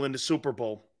exceptional in the Super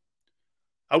Bowl.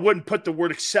 I wouldn't put the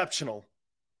word exceptional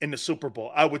in the Super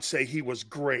Bowl. I would say he was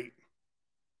great.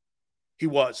 He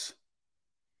was.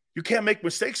 You can't make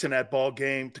mistakes in that ball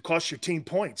game to cost your team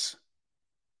points.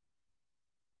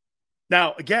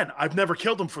 Now, again, I've never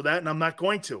killed him for that, and I'm not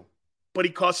going to. But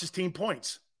he cost his team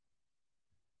points.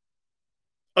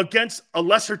 Against a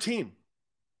lesser team,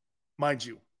 mind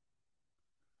you.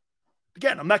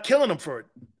 Again, I'm not killing him for it.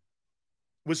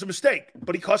 It was a mistake,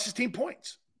 but he cost his team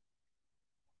points.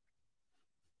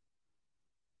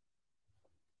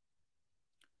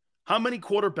 How many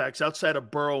quarterbacks outside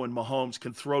of Burrow and Mahomes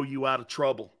can throw you out of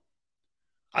trouble?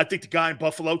 I think the guy in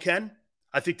Buffalo can.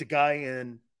 I think the guy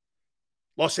in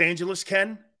Los Angeles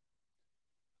can.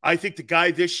 I think the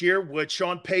guy this year with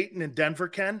Sean Payton in Denver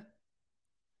can.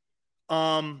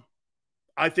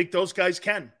 I think those guys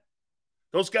can.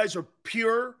 Those guys are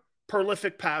pure,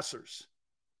 prolific passers.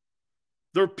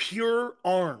 They're pure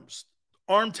arms,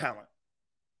 arm talent.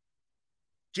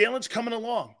 Jalen's coming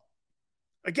along.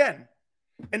 Again,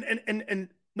 and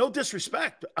no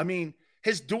disrespect. I mean,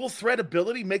 his dual threat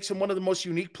ability makes him one of the most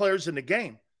unique players in the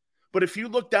game. But if you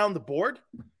look down the board,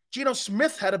 Geno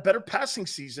Smith had a better passing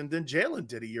season than Jalen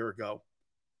did a year ago.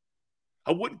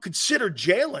 I wouldn't consider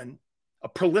Jalen a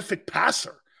prolific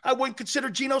passer. I wouldn't consider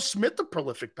Geno Smith a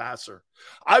prolific passer.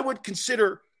 I would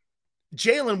consider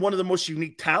Jalen one of the most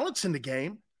unique talents in the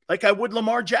game, like I would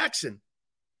Lamar Jackson.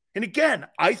 And again,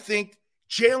 I think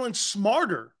Jalen's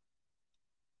smarter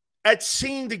at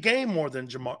seeing the game more than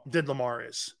Lamar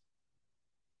is.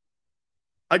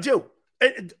 I do.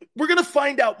 And we're going to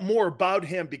find out more about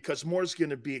him because more is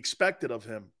going to be expected of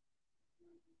him.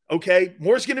 Okay?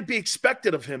 More is going to be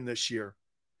expected of him this year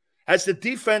as the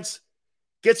defense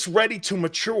gets ready to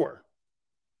mature.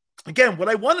 Again, what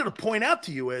I wanted to point out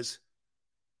to you is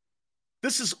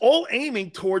this is all aiming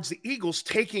towards the Eagles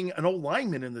taking an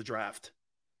O-lineman in the draft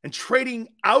and trading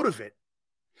out of it.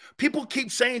 People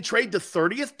keep saying trade the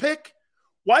 30th pick.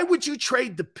 Why would you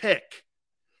trade the pick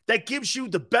that gives you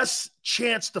the best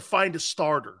chance to find a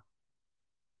starter?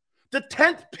 The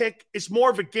 10th pick is more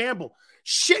of a gamble.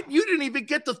 Shit, you didn't even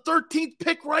get the 13th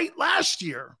pick right last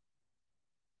year.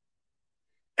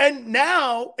 And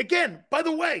now, again, by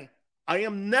the way,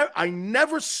 I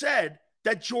never said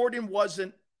that Jordan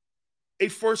wasn't a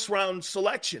first-round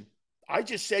selection. I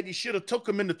just said you should have took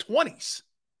him in the 20s.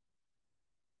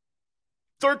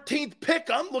 13th pick,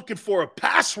 I'm looking for a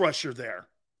pass rusher there.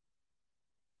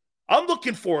 I'm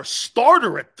looking for a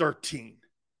starter at 13.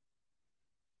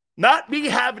 Not me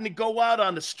having to go out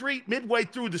on the street midway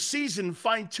through the season and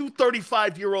find two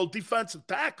 35-year-old defensive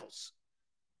tackles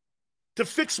to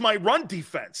fix my run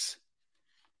defense.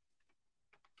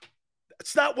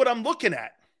 That's not what I'm looking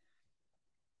at.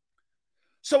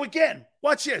 So again,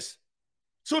 watch this.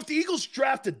 So if the Eagles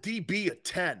draft a DB at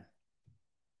 10,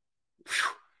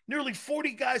 nearly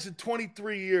 40 guys in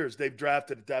 23 years they've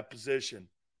drafted at that position.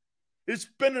 It's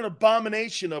been an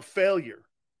abomination of failure.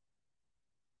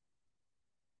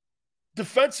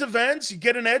 Defensive ends, you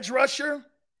get an edge rusher.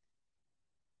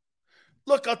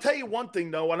 Look, I'll tell you one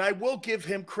thing, though, and I will give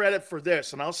him credit for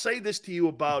this, and I'll say this to you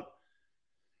about,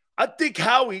 I think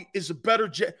Howie is a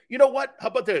better, you know what? How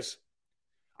about this?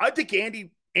 I think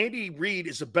Andy Reid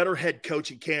is a better head coach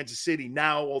in Kansas City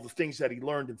now, all the things that he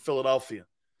learned in Philadelphia.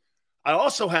 I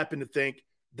also happen to think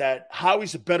that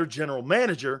Howie's a better general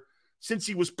manager since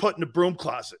he was put in the broom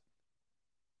closet.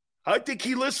 I think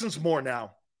he listens more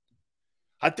now.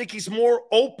 I think he's more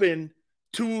open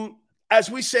to, as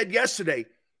we said yesterday,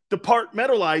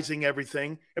 departmentalizing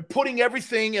everything and putting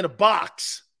everything in a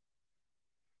box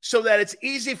so that it's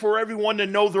easy for everyone to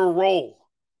know their role.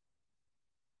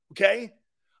 Okay?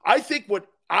 I think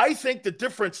the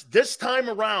difference this time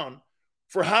around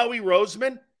for Howie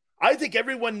Roseman, I think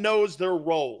everyone knows their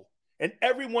role, and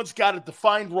everyone's got a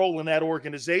defined role in that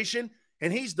organization,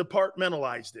 and he's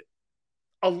departmentalized it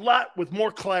a lot with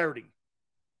more clarity.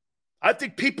 I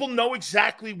think people know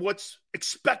exactly what's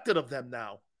expected of them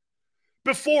now.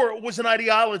 Before, it was an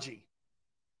ideology.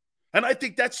 And I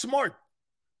think that's smart.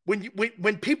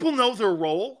 When people know their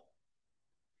role,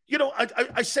 you know,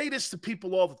 I say this to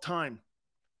people all the time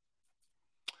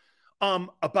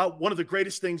about one of the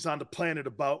greatest things on the planet,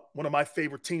 about one of my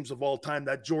favorite teams of all time,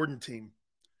 that Jordan team.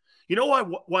 You know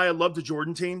why I love the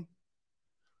Jordan team?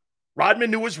 Rodman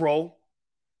knew his role.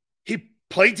 He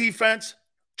played defense,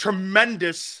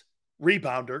 tremendous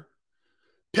rebounder.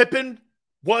 Pippen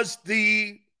was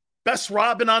the best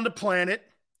Robin on the planet.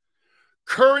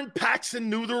 Kerr and Paxson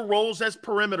knew their roles as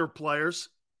perimeter players.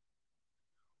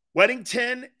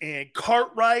 Weddington and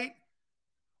Cartwright,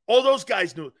 all those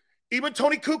guys knew. Even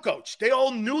Tony Kukoc, they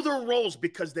all knew their roles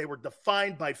because they were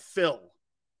defined by Phil.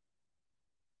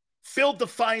 Phil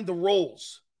defined the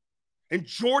roles, and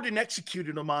Jordan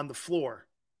executed them on the floor.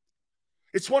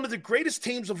 It's one of the greatest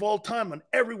teams of all time on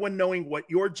everyone knowing what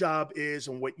your job is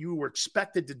and what you were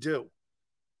expected to do.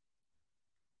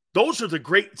 Those are the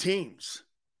great teams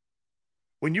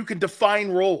when you can define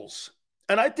roles.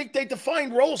 And I think they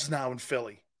define roles now in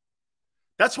Philly.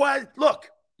 That's why, look,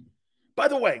 by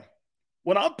the way,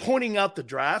 when I'm pointing out the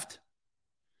draft,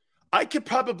 I could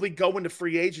probably go into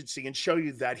free agency and show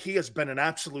you that he has been an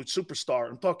absolute superstar.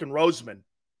 I'm talking Roseman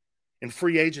in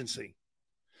free agency.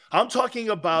 I'm talking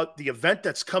about the event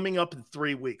that's coming up in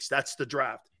 3 weeks. That's the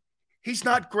draft. He's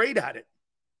not great at it.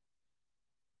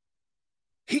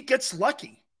 He gets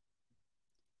lucky.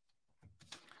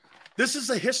 This is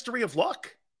a history of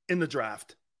luck in the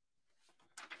draft.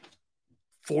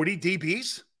 40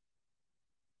 DBs.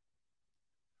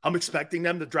 I'm expecting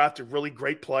them to draft a really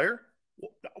great player.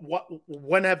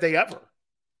 When have they ever?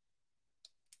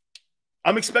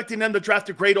 I'm expecting them to draft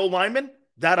a great old lineman.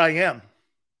 That I am.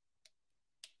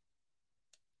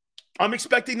 I'm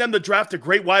expecting them to draft a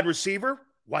great wide receiver.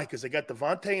 Why? Because they got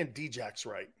Devontae and Djax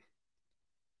right.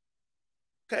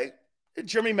 Okay. And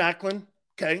Jimmy Macklin.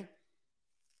 Okay.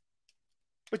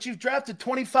 But you've drafted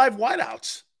 25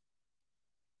 wideouts.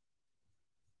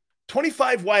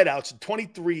 25 wideouts in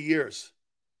 23 years.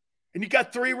 And you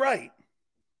got 3 right.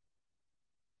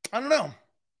 I don't know.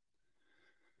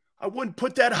 I wouldn't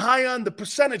put that high on the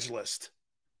percentage list.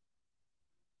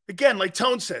 Again, like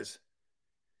Tone says,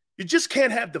 you just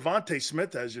can't have Devontae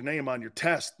Smith as your name on your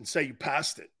test and say you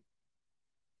passed it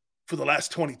for the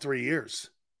last 23 years.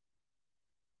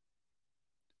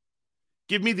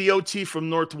 Give me the OT from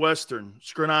Northwestern,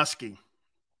 Skrinoski.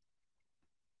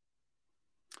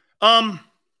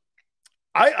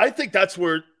 I think that's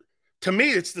where, to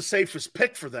me, it's the safest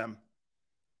pick for them.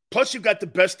 Plus, you've got the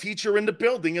best teacher in the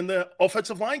building and the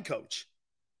offensive line coach.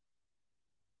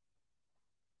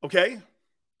 Okay?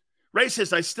 Ray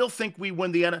says, I still think we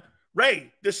win the NFL.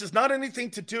 Ray, this is not anything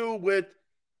to do with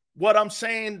what I'm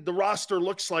saying the roster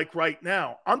looks like right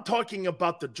now. I'm talking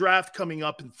about the draft coming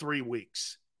up in 3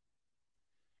 weeks.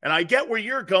 And I get where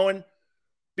you're going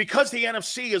because the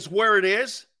NFC is where it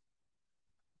is.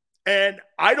 And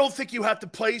I don't think you have to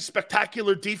play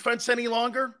spectacular defense any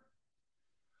longer.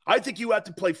 I think you have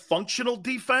to play functional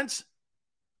defense.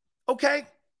 Okay.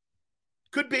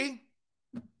 Could be.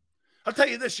 I'll tell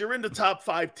you this, you're in the top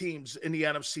 5 teams in the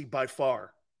NFC by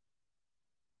far.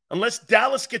 Unless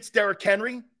Dallas gets Derrick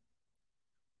Henry,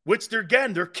 which they're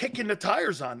kicking the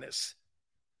tires on this.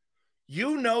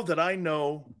 You know that I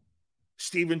know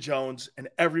Stephen Jones and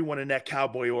everyone in that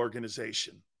Cowboy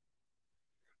organization.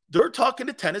 They're talking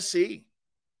to Tennessee.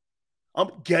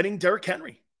 I'm getting Derrick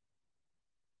Henry.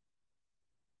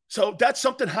 So that's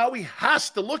something Howie has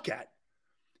to look at.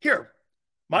 Here,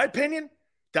 my opinion,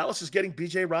 Dallas is getting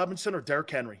B.J. Robinson or Derrick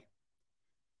Henry.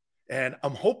 And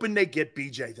I'm hoping they get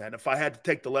B.J. then, if I had to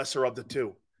take the lesser of the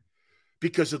two.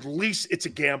 Because at least it's a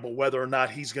gamble whether or not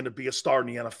he's going to be a star in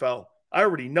the NFL. I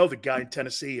already know the guy in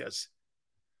Tennessee is.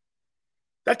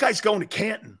 That guy's going to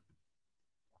Canton.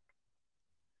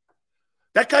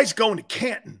 That guy's going to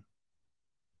Canton.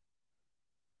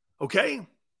 Okay?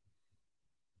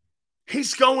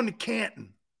 He's going to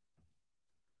Canton.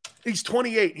 He's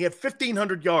 28. He had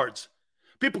 1,500 yards.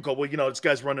 People go, well, this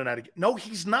guy's running out of... No,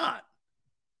 he's not.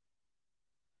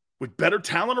 With better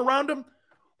talent around him?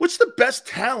 What's the best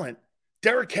talent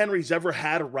Derrick Henry's ever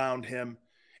had around him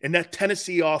in that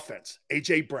Tennessee offense?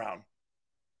 A.J. Brown.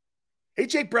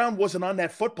 A.J. Brown wasn't on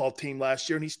that football team last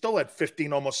year, and he still had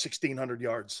 15, almost 1,600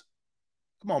 yards.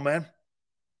 Come on, man.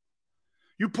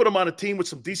 You put him on a team with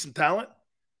some decent talent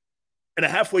and a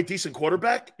halfway decent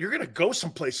quarterback, you're going to go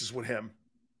some places with him.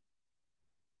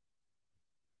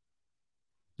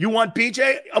 You want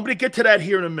BJ? I'm going to get to that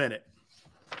here in a minute.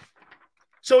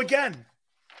 So again,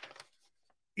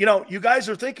 you guys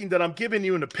are thinking that I'm giving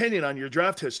you an opinion on your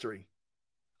draft history.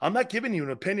 I'm not giving you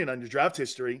an opinion on your draft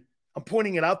history. I'm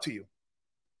pointing it out to you.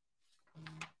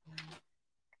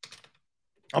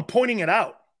 I'm pointing it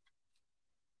out.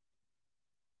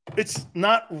 It's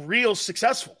not real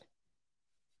successful.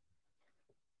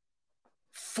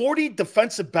 40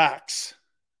 defensive backs.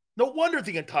 No wonder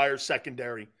the entire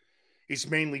secondary is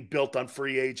mainly built on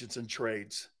free agents and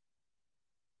trades.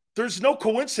 There's no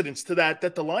coincidence to that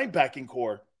the linebacking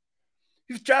core.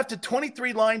 You've drafted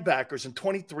 23 linebackers in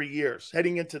 23 years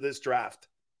heading into this draft.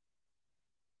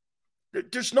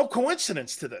 There's no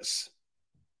coincidence to this.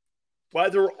 Why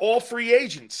they're all free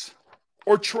agents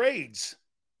or trades.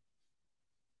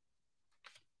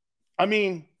 I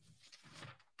mean,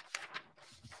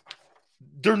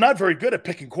 they're not very good at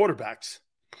picking quarterbacks.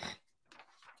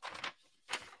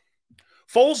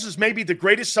 Foles is maybe the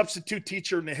greatest substitute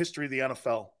teacher in the history of the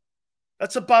NFL.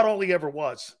 That's about all he ever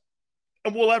was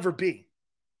and will ever be.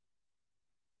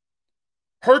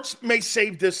 Hurts may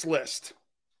save this list.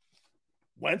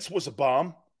 Wentz was a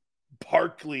bomb.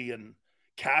 Barkley and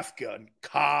Kafka and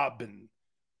Cobb and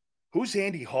who's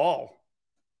Andy Hall?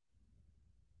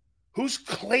 Who's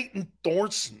Clayton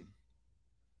Thorson?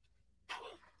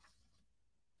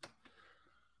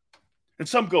 And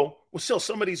some go, well, still,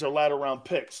 some of these are latter round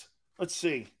picks. Let's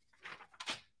see.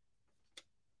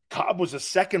 Cobb was a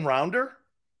second rounder.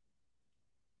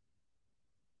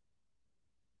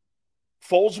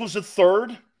 Foles was a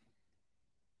third.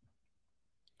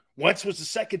 Wentz was the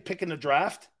second pick in the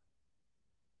draft.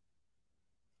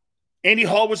 Andy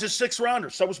Hall was a sixth rounder.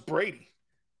 So was Brady.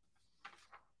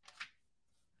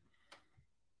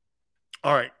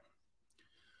 All right.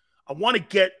 I want to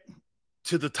get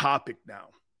to the topic now.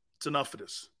 It's enough of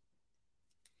this.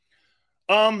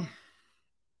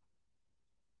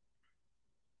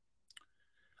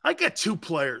 I got two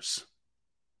players.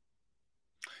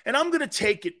 And I'm going to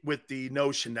take it with the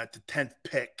notion that the 10th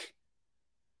pick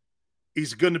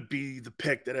is going to be the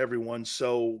pick that everyone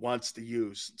so wants to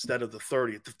use instead of the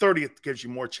 30th. The 30th gives you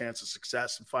more chance of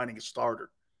success in finding a starter.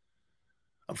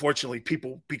 Unfortunately,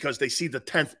 people, because they see the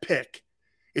 10th pick,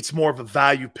 it's more of a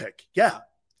value pick. Yeah,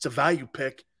 it's a value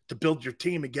pick to build your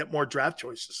team and get more draft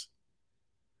choices.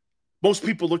 Most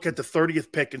people look at the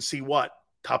 30th pick and see what?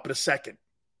 Top of the second.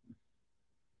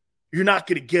 You're not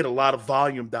going to get a lot of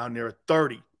volume down there at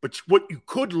 30. But what you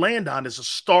could land on is a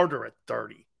starter at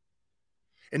 30.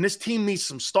 And this team needs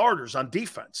some starters on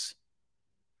defense.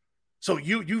 So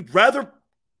you'd rather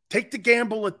take the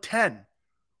gamble at 10,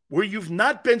 where you've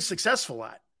not been successful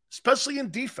at, especially in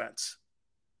defense.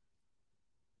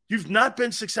 You've not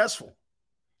been successful.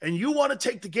 And you want to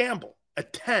take the gamble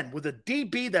at 10 with a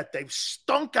DB that they've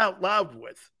stunk out loud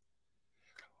with,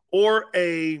 or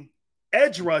a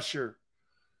edge rusher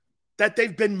that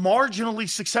they've been marginally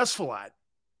successful at.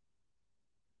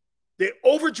 They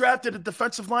overdrafted a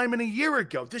defensive lineman a year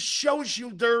ago. This shows you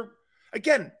their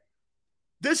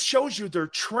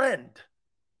trend.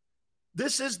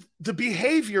 This is the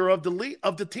behavior of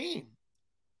the team.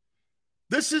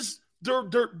 This is their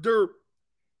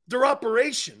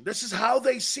operation. This is how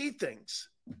they see things.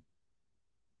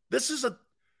 This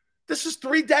is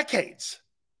 3 decades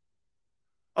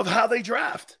of how they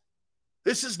draft.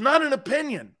 This is not an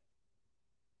opinion.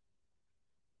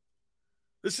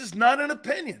 This is not an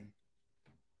opinion.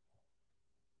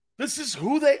 This is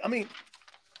who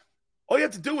all you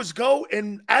have to do is go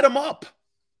and add them up.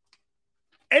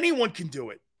 Anyone can do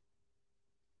it.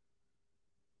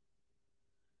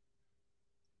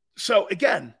 So,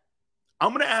 again, I'm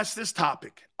going to ask this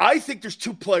topic. I think there's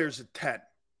 2 players at 10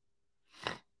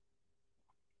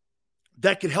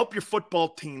 that can help your football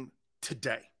team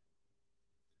today.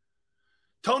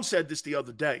 Tone said this the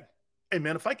other day. Hey,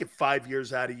 man, if I get 5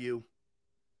 years out of you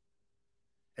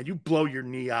and you blow your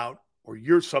knee out,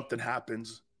 or something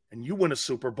happens and you win a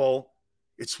Super Bowl,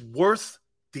 it's worth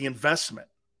the investment.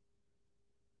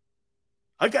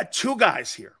 I got 2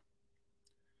 guys here.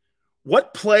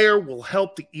 What player will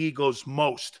help the Eagles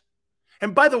most?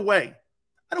 And by the way,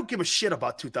 I don't give a shit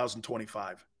about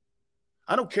 2025.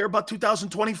 I don't care about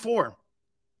 2024.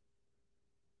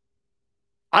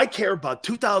 I care about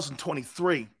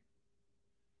 2023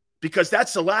 because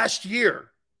that's the last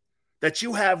year that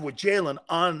you have with Jalen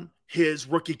on his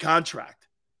rookie contract.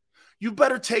 You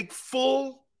better take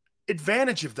full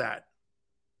advantage of that.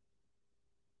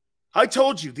 I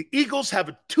told you, the Eagles have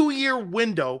a 2-year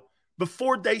window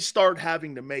before they start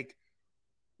having to make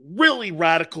really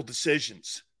radical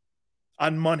decisions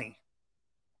on money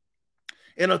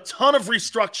and a ton of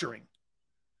restructuring.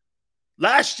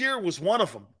 Last year was one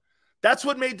of them. That's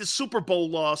what made the Super Bowl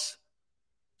loss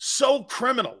so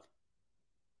criminal,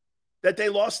 that they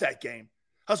lost that game.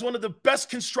 Has one of the best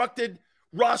constructed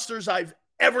rosters I've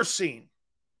ever seen.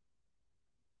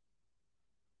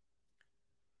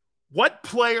 What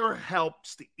player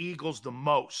helps the Eagles the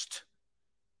most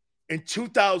in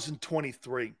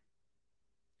 2023?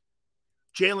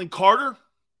 Jalen Carter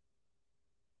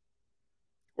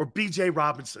or B.J.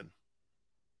 Robinson?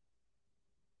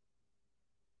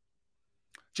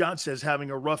 John says,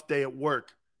 having a rough day at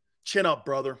work. Chin up,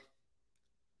 brother.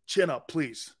 Chin up,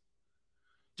 please.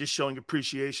 Just showing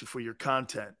appreciation for your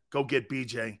content. Go get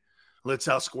BJ. Let's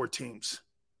outscore teams.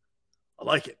 I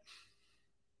like it.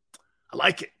 I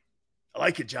like it. I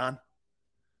like it, John.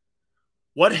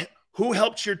 Who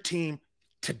helped your team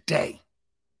today?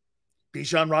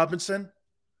 Bijan Robinson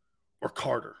or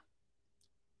Carter?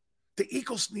 The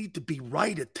Eagles need to be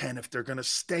right at 10 if they're going to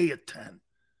stay at 10.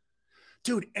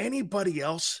 Dude, anybody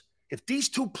else, if these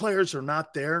two players are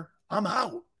not there, I'm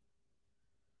out.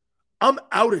 I'm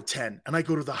out at 10, and I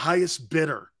go to the highest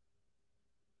bidder.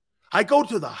 I go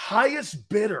to the highest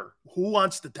bidder. Who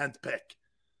wants the 10th pick?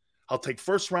 I'll take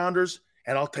first rounders,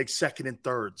 and I'll take second and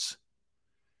thirds.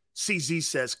 CZ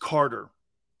says Carter.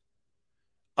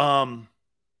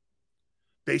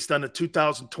 Based on the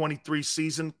 2023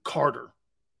 season, Carter.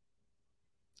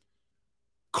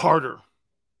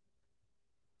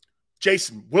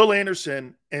 Jason, Will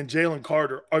Anderson and Jalen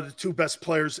Carter are the two best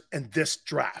players in this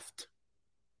draft.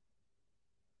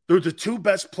 They're the two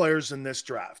best players in this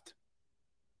draft.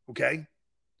 Okay?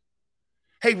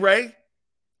 Hey, Ray,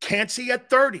 Cansey at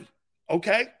 30.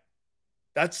 Okay?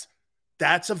 That's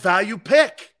a value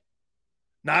pick.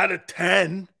 Not a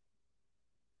 10.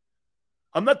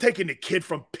 I'm not taking the kid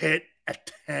from Pitt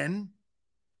at 10.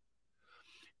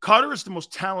 Carter is the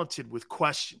most talented with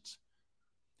questions.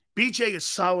 BJ is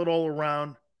solid all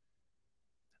around.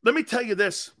 Let me tell you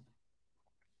this.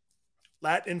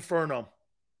 Lat Inferno.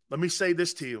 Let me say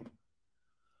this to you.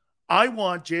 I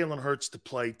want Jalen Hurts to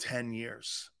play 10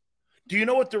 years. Do you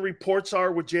know what the reports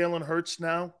are with Jalen Hurts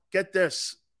now? Get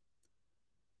this.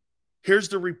 Here's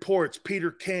the reports.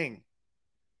 Peter King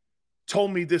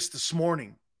told me this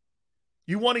morning.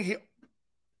 You want to hear?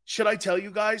 Should I tell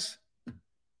you guys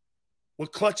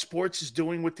what Clutch Sports is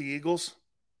doing with the Eagles?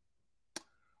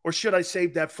 Or should I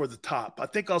save that for the top? I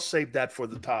think I'll save that for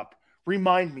the top.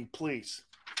 Remind me, please.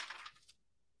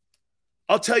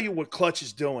 I'll tell you what Clutch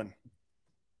is doing.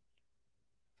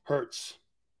 Hurts.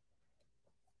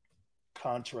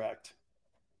 Contract.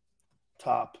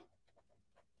 Top.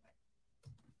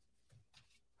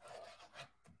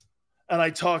 And I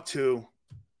talked to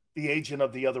the agent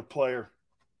of the other player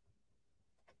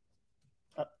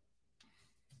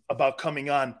about coming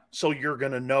on, so you're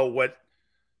going to know what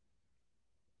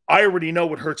 – I already know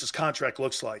what Hurts' contract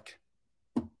looks like.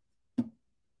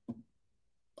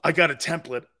 I got a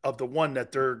template of the one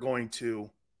that they're going to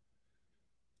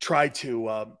try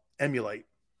to emulate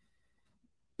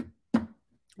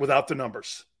without the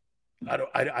numbers.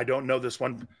 I don't know this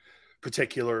one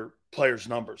particular player's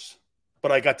numbers,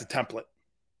 but I got the template.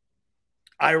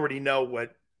 I already know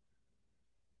what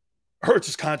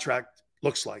Hurts' contract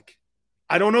looks like.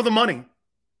 I don't know the money.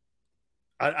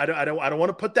 I don't want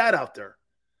to put that out there,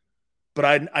 but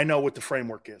I know what the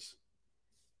framework is.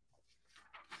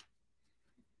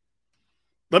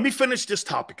 Let me finish this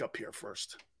topic up here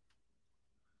first.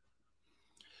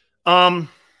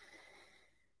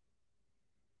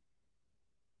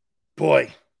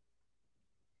 Boy,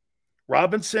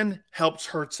 Robinson helps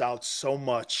Hurts out so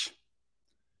much.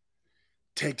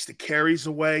 Takes the carries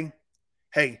away.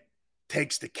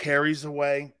 Takes the carries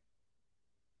away.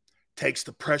 Takes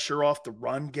the pressure off the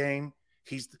run game.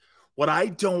 What I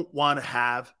don't want to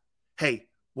have.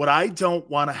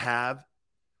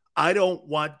 I don't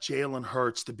want Jalen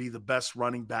Hurts to be the best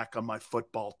running back on my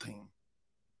football team.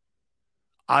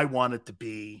 I want it to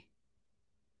be,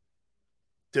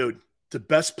 dude, the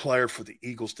best player for the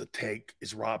Eagles to take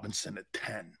is Robinson at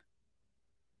 10.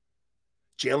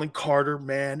 Jalen Carter,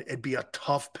 man, it'd be a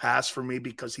tough pass for me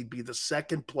because he'd be the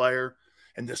second player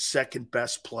and the second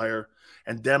best player.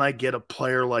 And then I get a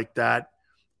player like that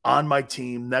on my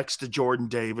team next to Jordan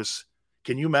Davis.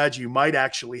 Can you imagine? You might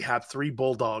actually have 3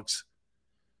 Bulldogs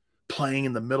playing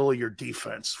in the middle of your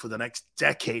defense for the next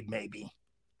decade, maybe.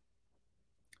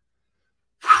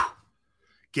 Whew.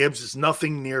 Gibbs is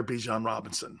nothing near Bijan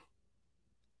Robinson.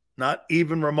 Not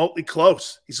even remotely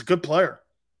close. He's a good player.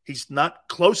 He's not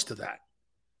close to that.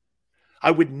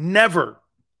 I would never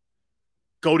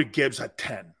go to Gibbs at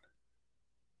 10.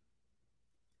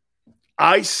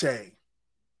 I say,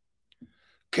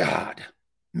 God,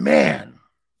 man,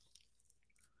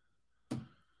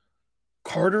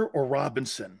 Carter or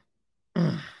Robinson?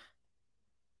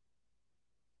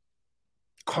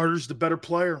 Carter's the better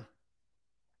player.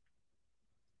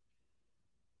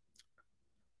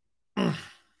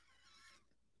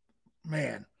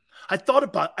 Man, I thought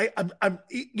about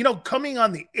I'm coming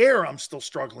on the air, I'm still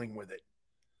struggling with it.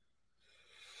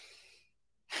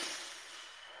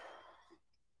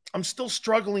 I'm still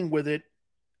struggling with it.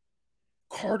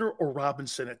 Carter or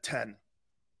Robinson at 10?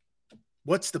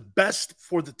 What's the best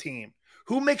for the team?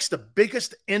 Who makes the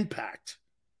biggest impact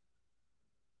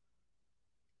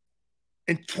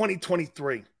in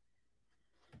 2023?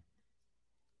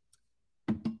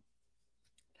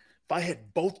 if I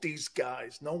had both these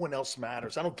guys, no one else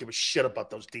matters. I don't give a shit about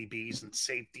those DBs and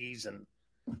safeties and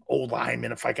old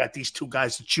linemen. If I got these two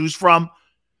guys to choose from,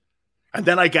 and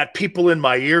then I got people in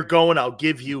my ear going, I'll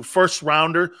give you first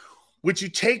rounder. Would you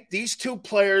take these two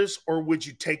players or would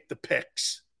you take the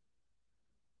picks?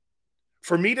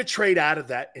 For me to trade out of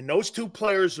that, and those two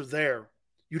players are there,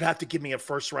 you'd have to give me a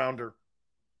first rounder.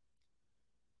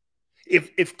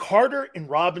 If Carter and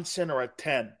Robinson are at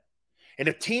 10, and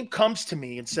a team comes to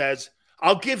me and says,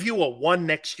 I'll give you a 1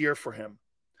 next year for him,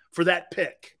 for that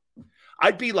pick,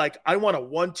 I'd be like, I want a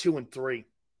 1, 2, and 3.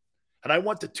 And I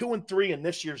want the 2 and 3 in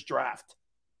this year's draft.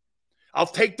 I'll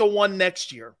take the 1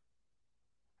 next year.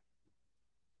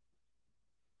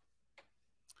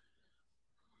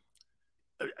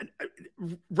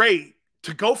 Ray,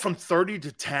 to go from 30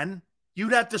 to 10,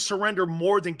 you'd have to surrender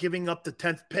more than giving up the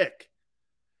 10th pick.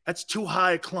 That's too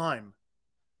high a climb.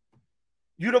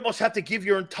 You'd almost have to give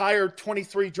your entire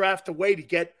 23 draft away to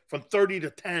get from 30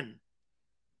 to 10.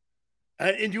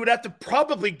 And you would have to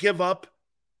probably give up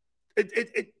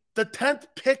the 10th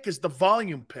pick is the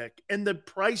volume pick and the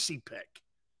pricey pick.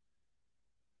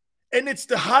 And it's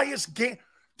the highest game.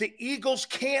 The Eagles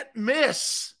can't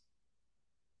miss.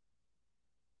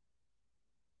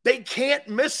 They can't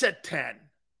miss at 10.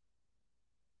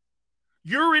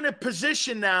 You're in a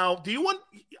position now.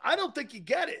 I don't think you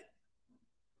get it.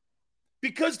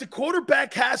 Because the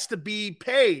quarterback has to be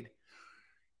paid.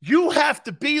 You have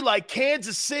to be like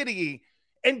Kansas City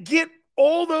and get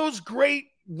all those great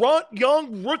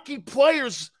young rookie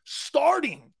players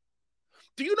starting.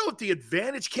 Do you know what the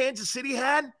advantage Kansas City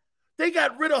had? They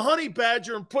got rid of Honey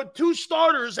Badger and put 2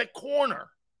 starters at corner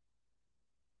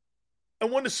and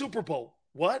won the Super Bowl.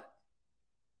 What?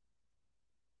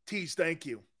 Tease, thank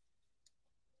you.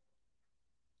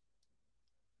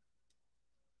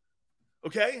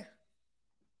 Okay?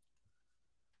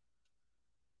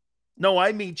 No,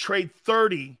 I mean trade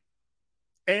 30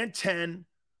 and 10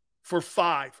 for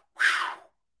 5. Whew.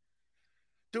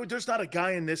 Dude, there's not a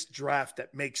guy in this draft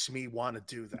that makes me want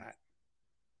to do that.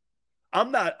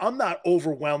 I'm not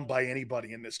overwhelmed by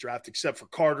anybody in this draft except for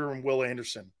Carter and Will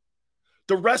Anderson.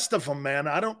 The rest of them, man,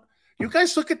 you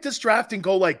guys look at this draft and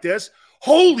go like this.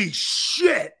 Holy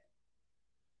shit.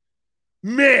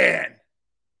 Man,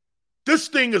 this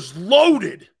thing is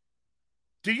loaded.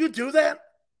 Do you do that?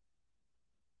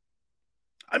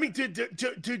 I mean,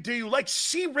 do you like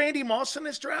see Randy Moss in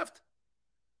this draft?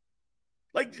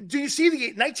 Like, do you see the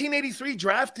 1983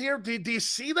 draft here? Do you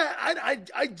see that?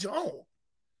 I don't.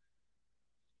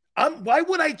 Why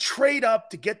would I trade up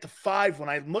to get to 5 when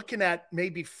I'm looking at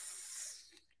maybe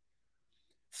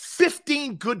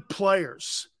 15 good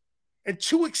players and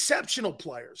 2 exceptional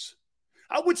players?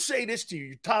 I would say this to you,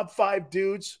 your top 5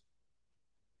 dudes,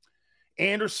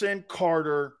 Anderson,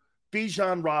 Carter,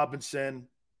 Bijan Robinson,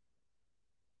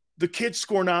 the kid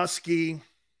Skornowski,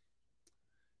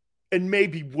 and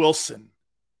maybe Wilson,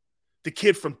 the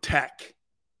kid from Tech.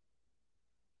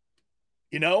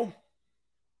 You know?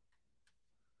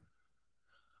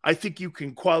 I think you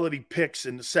can quality picks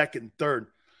in the second and third.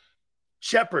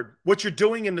 Shepard, what you're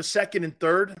doing in the second and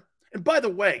third, and by the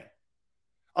way,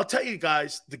 I'll tell you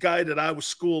guys, the guy that I was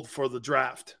schooled for the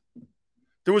draft,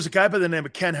 there was a guy by the name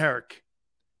of Ken Herrick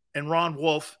and Ron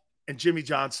Wolf and Jimmy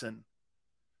Johnson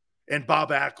and Bob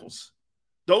Ackles.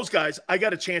 Those guys, I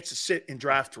got a chance to sit in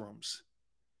draft rooms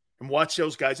and watch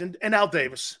those guys, and Al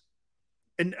Davis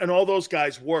and all those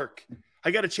guys work.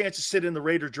 I got a chance to sit in the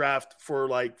Raider draft for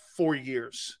like 4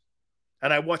 years.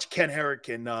 And I watched Ken Herrick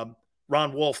and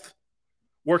Ron Wolf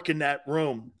work in that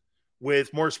room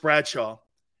with Morris Bradshaw.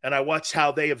 And I watched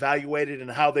how they evaluated and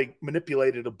how they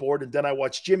manipulated a board. And then I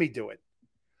watched Jimmy do it.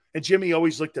 And Jimmy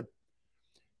always looked at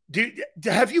 –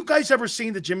 have you guys ever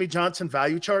seen the Jimmy Johnson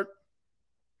value chart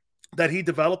that he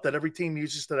developed that every team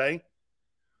uses today?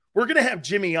 We're going to have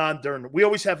Jimmy on we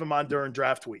always have him on during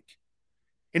draft week.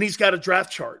 And he's got a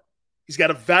draft chart. He's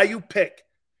got a value pick.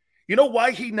 You know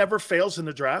why he never fails in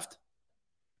the draft?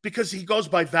 Because he goes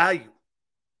by value.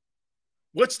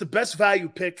 What's the best value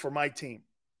pick for my team?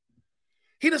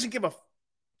 He doesn't give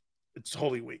it's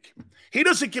Holy Week. He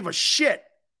doesn't give a shit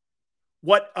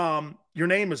what your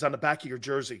name is on the back of your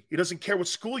jersey. He doesn't care what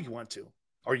school you went to.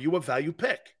 Are you a value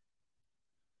pick?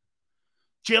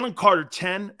 Jalen Carter,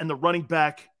 10, and the running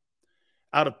back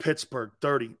out of Pittsburgh,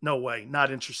 30. No way.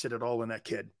 Not interested at all in that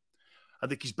kid. I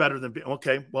think he's better than –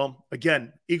 okay, well,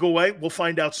 again, Eagle Way, we'll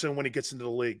find out soon when he gets into the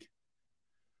league.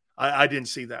 I didn't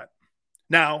see that.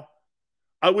 Now,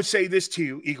 I would say this to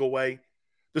you, Eagle Way.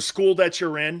 The school that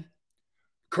you're in,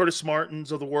 Curtis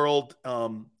Martins of the world,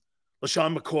 LaShawn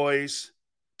McCoys,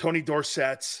 Tony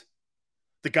Dorsett's,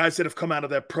 the guys that have come out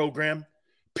of that program,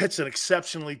 Pitt's an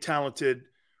exceptionally talented,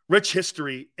 rich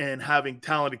history in having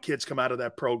talented kids come out of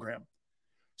that program.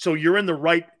 So you're in the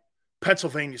right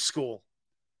Pennsylvania school.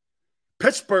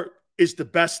 Pittsburgh is the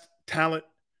best talent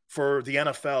for the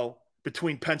NFL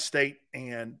between Penn State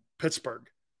and Pittsburgh.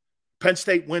 Penn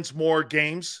State wins more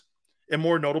games and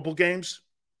more notable games,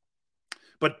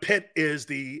 but Pitt is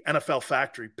the NFL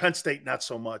factory. Penn State, not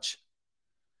so much.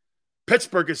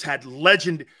 Pittsburgh has had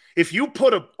legend. If you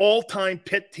put an all-time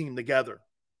Pitt team together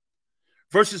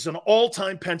versus an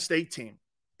all-time Penn State team,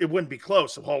 it wouldn't be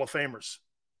close of Hall of Famers.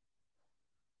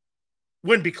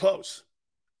 Wouldn't be close.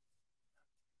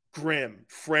 Grimm,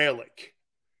 Freilich,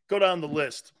 go down the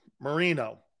list.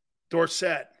 Marino,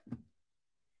 Dorsett,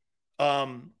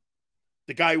 the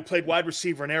guy who played wide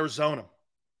receiver in Arizona,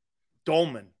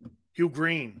 Dolman, Hugh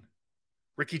Green,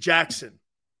 Ricky Jackson,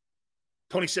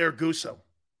 Tony Saraguso.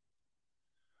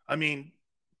 I mean,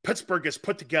 Pittsburgh has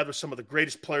put together some of the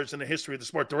greatest players in the history of the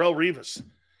sport. Darrelle Revis,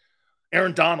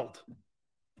 Aaron Donald.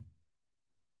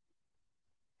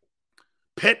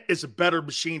 Pitt is a better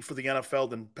machine for the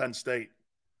NFL than Penn State.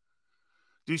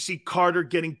 Do you see Carter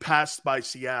getting passed by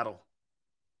Seattle?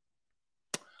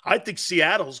 I think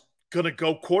Seattle's going to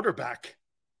go quarterback.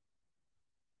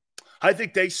 I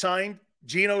think they signed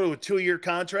Geno to a 2-year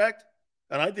contract,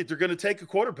 and I think they're going to take a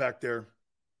quarterback there.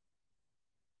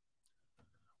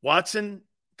 Watson,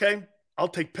 okay, I'll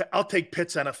take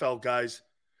Pitt's NFL guys.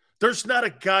 There's not a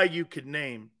guy you could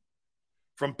name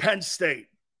from Penn State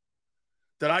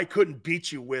that I couldn't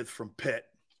beat you with from Pitt.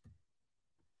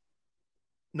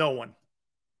 No one.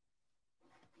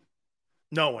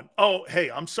 No one. Oh,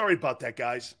 hey, I'm sorry about that,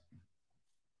 guys.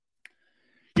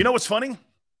 You know what's funny?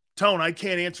 Tone, I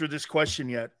can't answer this question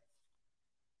yet.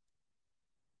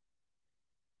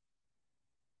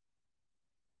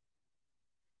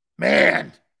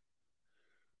 Man,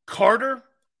 Carter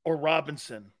or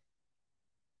Robinson?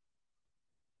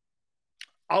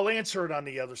 I'll answer it on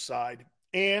the other side.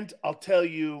 And I'll tell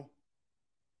you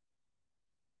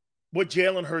what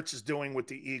Jalen Hurts is doing with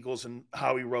the Eagles and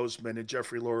Howie Roseman and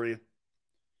Jeffrey Lurie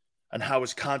and how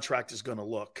his contract is going to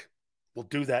look. We'll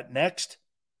do that next.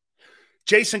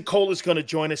 Jason Cole is going to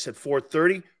join us at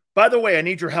 4:30. By the way, I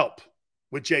need your help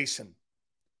with Jason.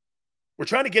 We're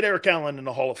trying to get Eric Allen in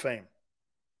the Hall of Fame.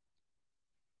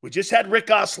 We just had Rick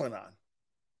Gosselin on.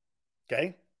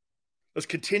 Okay? Let's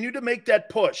continue to make that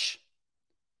push.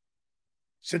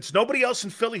 Since nobody else in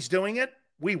Philly's doing it,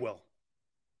 we will.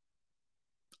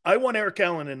 I want Eric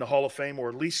Allen in the Hall of Fame, or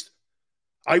at least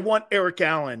I want Eric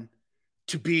Allen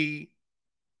to be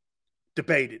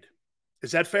debated.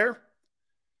 Is that fair?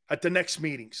 At the next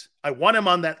meetings. I want him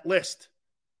on that list.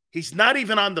 He's not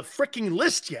even on the freaking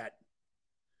list yet.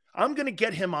 I'm going to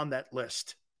get him on that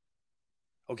list.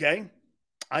 Okay?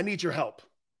 I need your help.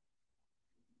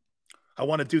 I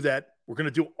want to do that. We're going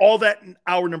to do all that in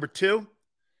hour number 2.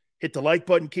 Hit the like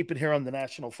button. Keep it here on the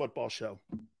National Football Show.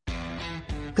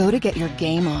 Go to get your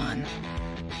game on.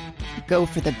 Go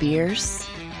for the beers.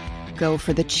 Go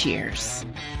for the cheers.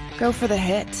 Go for the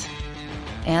hit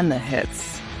and the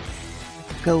hits.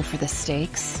 Go for the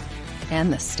stakes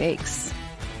and the stakes.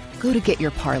 Go to get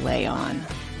your parlay on.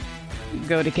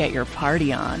 Go to get your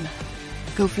party on.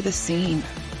 Go for the scene.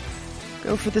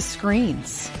 Go for the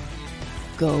screens.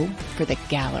 Go for the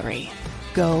gallery.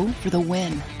 Go for the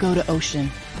win. Go to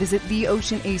Ocean. Visit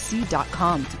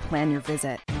theoceanac.com to plan your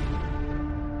visit.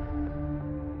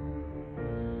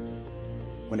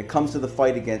 When it comes to the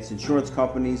fight against insurance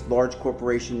companies, large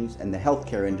corporations, and the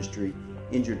healthcare industry,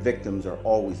 injured victims are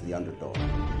always the underdog.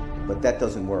 But that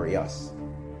doesn't worry us.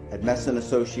 At Messa &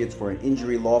 Associates, we're an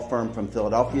injury law firm from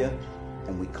Philadelphia,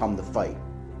 and we come to fight.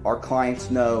 Our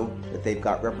clients know that they've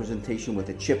got representation with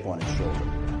a chip on its shoulder,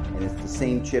 and it's the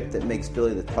same chip that makes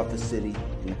Philly the toughest city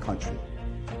in the country.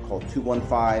 Call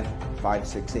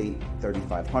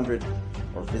 215-568-3500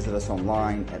 or visit us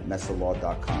online at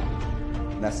messalaw.com.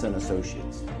 Messa &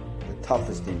 Associates, the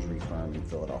toughest injury firm in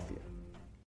Philadelphia.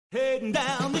 Heading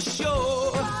down the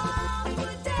shore,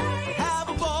 have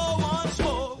a ball once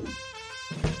more.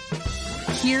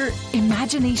 Here,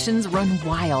 imaginations run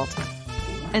wild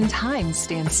and time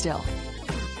stands still.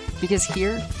 Because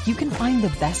here, you can find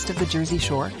the best of the Jersey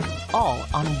Shore, all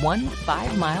on one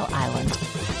 5-mile island.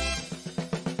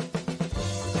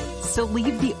 So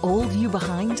leave the old you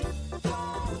behind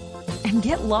and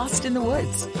get lost in the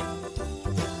woods.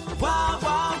 Wild,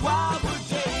 wild, wildwood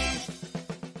days.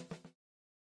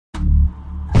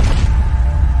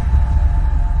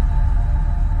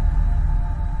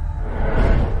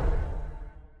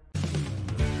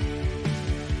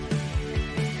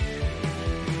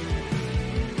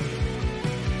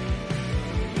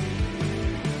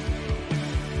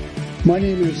 My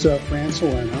name is Fran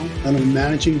Salerno, and I'm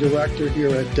Managing Director here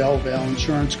at Del Valle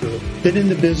Insurance Group. Been in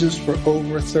the business for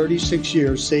over 36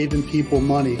 years, saving people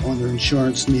money on their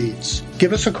insurance needs.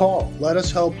 Give us a call. Let us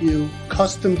help you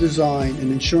custom design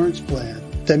an insurance plan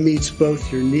that meets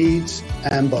both your needs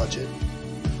and budget.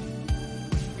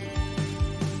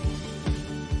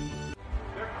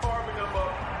 They're carving them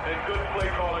up and good play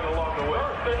calling along the way.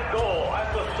 First and goal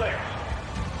at the 6.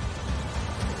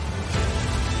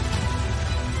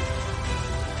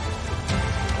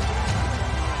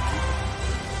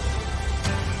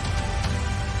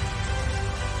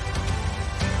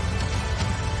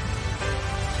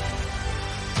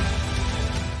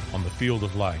 On the field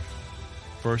of life,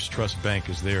 First Trust Bank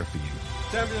is there for you.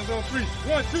 Champions on 3.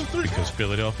 1, 2, 3. Because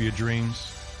Philadelphia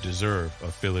dreams deserve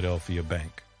a Philadelphia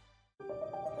bank.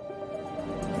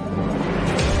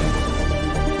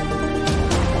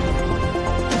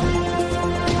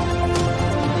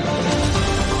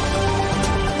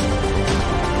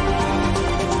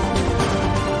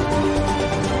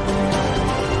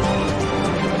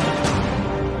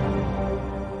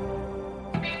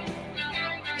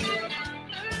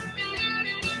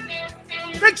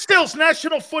 Big Stills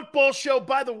National Football Show.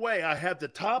 By the way, I have the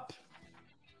top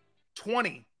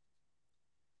 20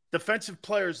 defensive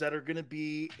players that are going to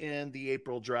be in the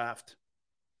April draft.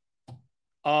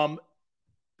 Some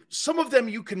of them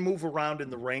you can move around in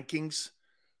the rankings,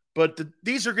 but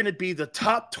these are going to be the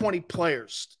top 20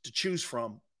 players to choose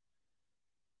from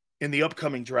in the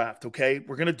upcoming draft, okay?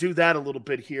 We're going to do that a little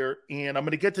bit here, and I'm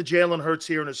going to get to Jalen Hurts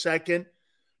here in a second.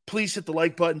 Please hit the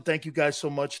like button. Thank you guys so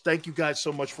much. Thank you guys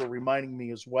so much for reminding me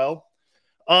as well.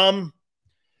 Boy,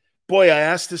 I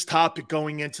asked this topic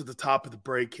going into the top of the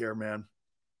break here, man.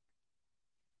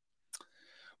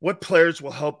 What players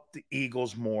will help the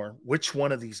Eagles more? Which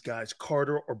one of these guys,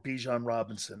 Carter or Bijan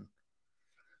Robinson?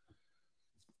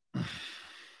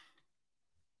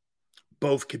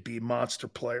 Both could be monster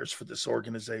players for this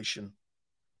organization.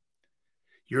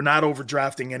 You're not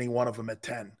overdrafting any one of them at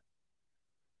 10.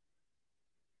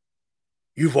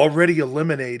 You've already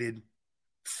eliminated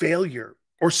failure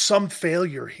or some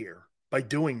failure here by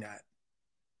doing that.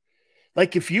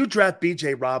 Like if you draft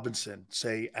B.J. Robinson,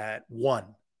 say at 1,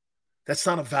 that's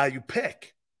not a value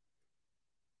pick.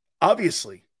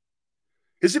 Obviously.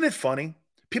 Isn't it funny?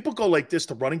 People go like this,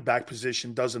 the running back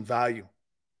position doesn't value.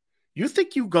 You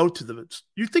think you go to an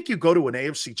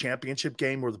AFC championship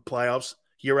game or the playoffs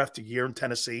year after year in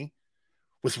Tennessee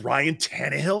with Ryan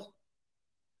Tannehill?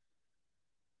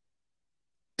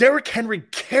 Derrick Henry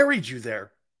carried you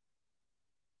there.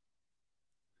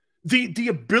 The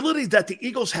ability that the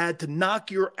Eagles had to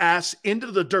knock your ass into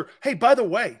the dirt. Hey, by the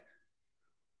way,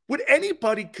 would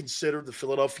anybody consider the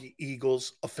Philadelphia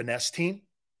Eagles a finesse team?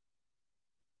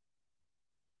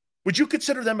 Would you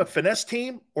consider them a finesse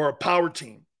team or a power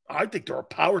team? I think they're a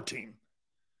power team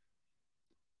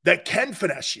that can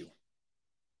finesse you.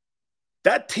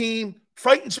 That team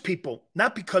frightens people,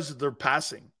 not because of their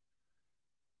passing.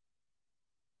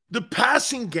 The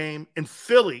passing game in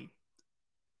Philly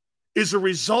is a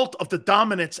result of the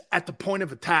dominance at the point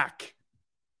of attack.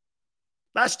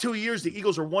 Last 2 years, the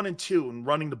Eagles are 1-2 in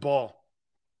running the ball.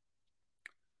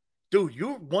 Dude,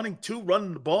 you're 1-2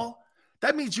 running the ball?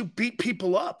 That means you beat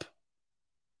people up.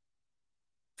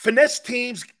 Finesse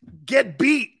teams get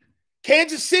beat.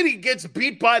 Kansas City gets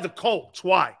beat by the Colts.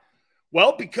 Why?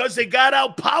 Well, because they got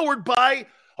outpowered by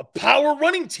a power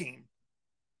running team.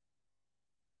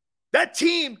 That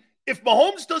team, if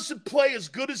Mahomes doesn't play as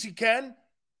good as he can,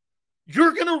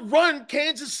 you're going to run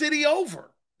Kansas City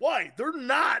over. Why? They're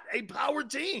not a power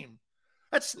team.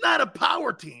 That's not a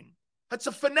power team. That's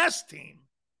a finesse team.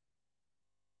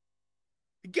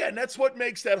 Again, that's what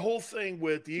makes that whole thing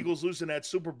with the Eagles losing that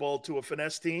Super Bowl to a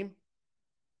finesse team.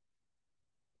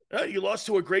 You lost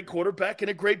to a great quarterback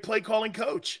and a great play-calling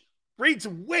coach. Reid's a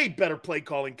way better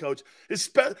play-calling coach.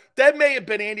 That may have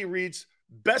been Andy Reid's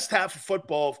best half of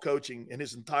football of coaching in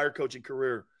his entire coaching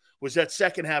career, was that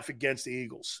second half against the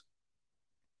Eagles.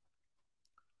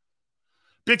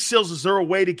 Big Sills, is there a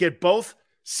way to get both?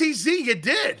 CZ, you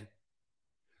did.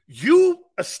 You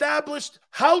established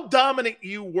how dominant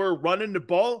you were running the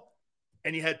ball,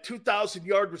 and you had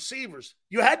 2,000-yard receivers.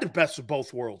 You had the best of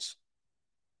both worlds.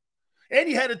 And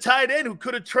you had a tight end who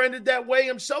could have trended that way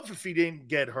himself if he didn't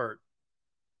get hurt.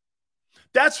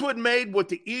 That's what made what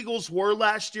the Eagles were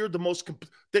last year the most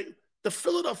complete. The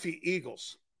Philadelphia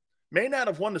Eagles may not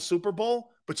have won the Super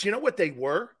Bowl, but you know what they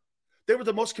were? They were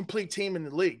the most complete team in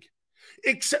the league.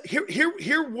 Except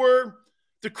here were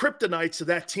the kryptonites of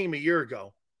that team a year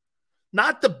ago.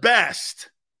 Not the best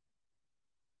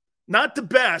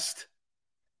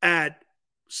at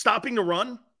stopping the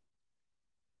run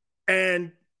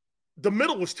and the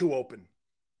middle was too open.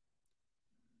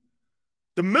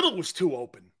 The middle was too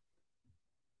open.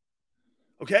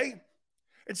 Okay?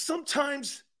 And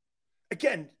sometimes,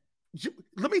 again,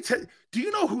 let me tell you, do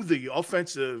you know who the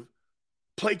offensive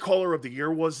play caller of the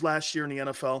year was last year in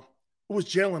the NFL? It was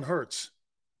Jalen Hurts.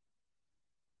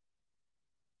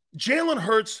 Jalen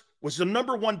Hurts was the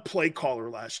number one play caller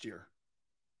last year.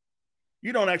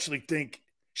 You don't actually think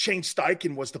Shane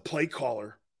Steichen was the play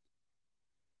caller.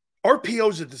 RPO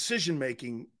is a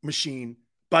decision-making machine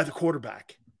by the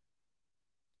quarterback.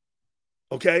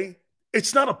 Okay?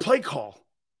 It's not a play call.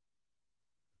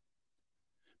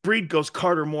 Breed goes,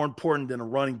 Carter more important than a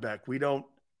running back. We don't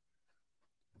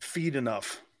feed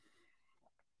enough.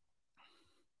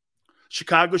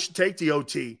 Chicago should take the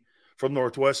OT from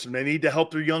Northwestern. They need to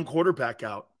help their young quarterback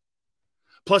out.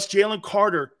 Plus, Jalen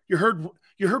Carter, you heard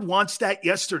Wannstedt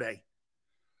yesterday.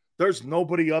 There's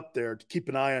nobody up there to keep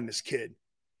an eye on this kid.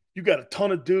 You got a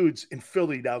ton of dudes in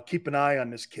Philly now. Keep an eye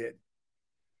on this kid.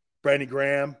 Brandon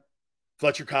Graham,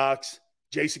 Fletcher Cox,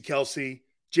 Jason Kelsey,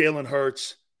 Jalen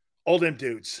Hurts, all them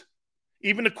dudes.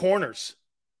 Even the corners.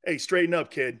 Hey, straighten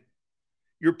up, kid.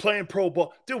 You're playing pro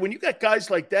ball. Dude, when you got guys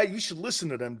like that, you should listen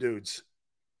to them dudes.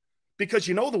 Because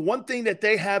you know the one thing that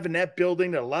they have in that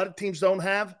building that a lot of teams don't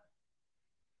have?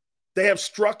 They have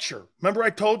structure. Remember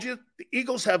I told you? The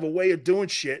Eagles have a way of doing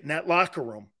shit in that locker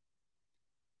room.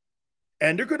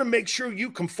 And they're going to make sure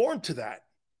you conform to that.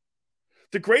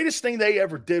 The greatest thing they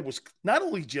ever did was not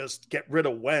only just get rid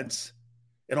of Wentz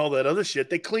and all that other shit,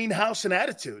 they cleaned house and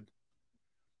attitude.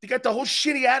 They got the whole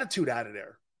shitty attitude out of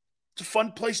there. It's a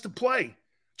fun place to play.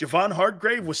 Javon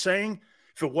Hargrave was saying,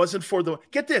 if it wasn't for the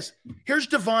 – get this. Here's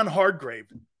Javon Hargrave.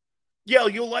 Yeah,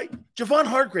 you'll like – Javon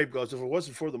Hargrave goes, if it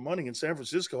wasn't for the money in San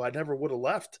Francisco, I never would have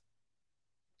left.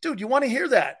 Dude, you want to hear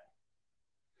that?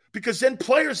 Because then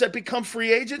players that become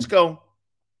free agents go,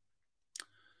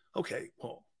 okay,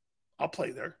 well, I'll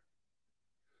play there.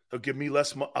 They'll give me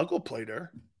less money. I'll go play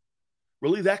there.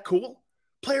 Really that cool?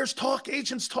 Players talk,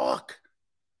 agents talk.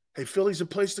 Hey, Philly's a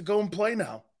place to go and play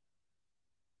now.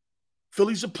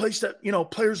 Philly's a place that, you know,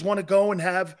 players want to go and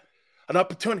have an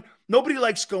opportunity. Nobody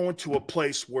likes going to a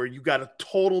place where you got a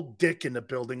total dick in the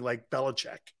building like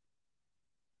Belichick.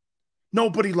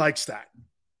 Nobody likes that.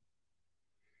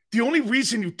 The only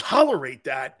reason you tolerate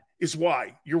that is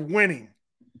why? You're winning.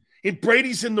 And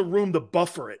Brady's in the room to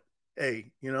buffer it.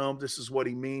 Hey, you know, this is what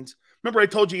he means. Remember I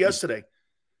told you yesterday,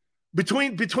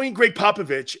 between Greg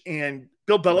Popovich and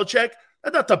Bill Belichick,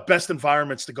 that's not the best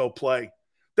environments to go play.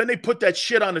 Then they put that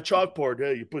shit on the chalkboard.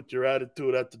 Hey, you put your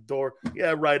attitude at the door.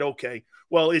 Yeah, right, okay.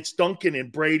 Well, it's Duncan and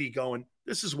Brady going,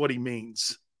 this is what he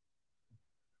means.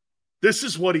 This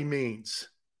is what he means.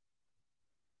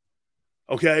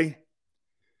 Okay?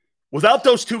 Without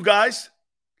those two guys,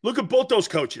 look at both those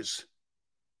coaches.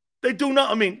 They do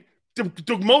not, I mean,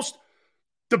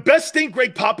 the best thing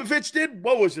Greg Popovich did,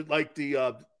 what was it, like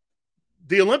the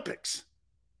Olympics?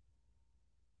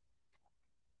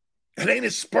 It ain't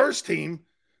his Spurs team.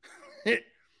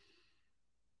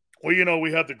 Well, you know,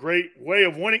 we have the great way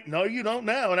of winning. No, you don't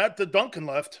now. And after Duncan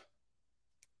left.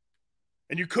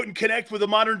 And you couldn't connect with a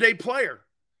modern-day player.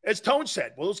 As Tone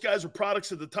said, well, those guys were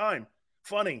products of the time.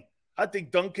 Funny. I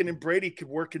think Duncan and Brady could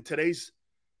work in today's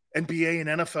NBA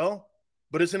and NFL.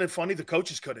 But isn't it funny? The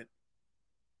coaches couldn't.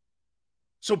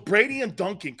 So Brady and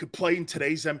Duncan could play in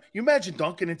today's NBA. You imagine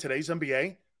Duncan in today's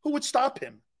NBA? Who would stop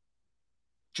him?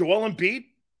 Joel Embiid?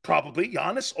 Probably.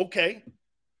 Giannis? Okay.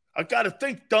 I got to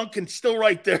think Duncan's still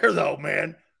right there, though,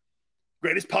 man.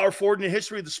 Greatest power forward in the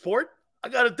history of the sport? I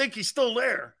got to think he's still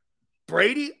there.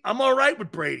 Brady? I'm all right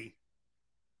with Brady.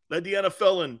 Led the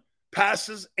NFL in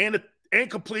passes and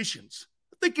completions.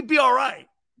 I think he'd be all right.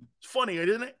 It's funny,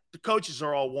 isn't it? The coaches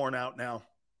are all worn out now.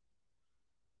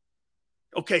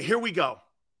 Okay, here we go.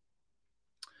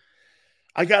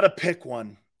 I got to pick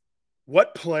one.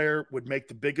 What player would make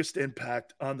the biggest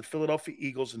impact on the Philadelphia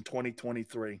Eagles in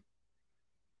 2023?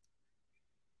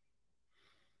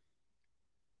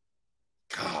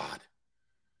 God.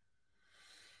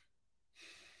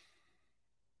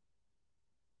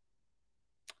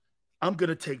 I'm going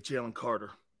to take Jalen Carter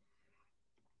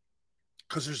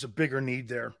because there's a bigger need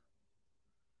there.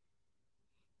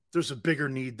 There's a bigger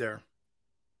need there.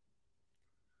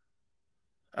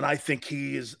 And I think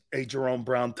he is a Jerome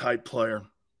Brown type player.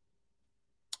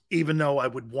 Even though I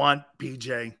would want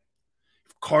BJ.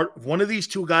 One of these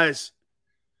two guys,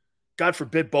 God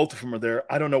forbid both of them are there.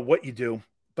 I don't know what you do.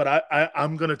 But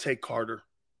I'm going to take Carter.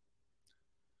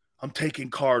 I'm taking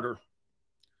Carter.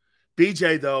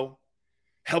 BJ, though,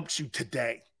 helps you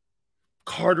today.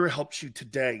 Carter helps you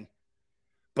today.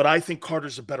 But I think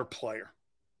Carter's a better player.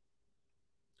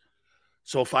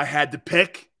 So if I had to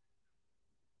pick,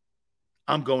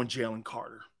 I'm going Jalen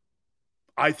Carter.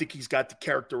 I think he's got the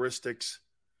characteristics,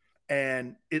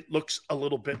 and it looks a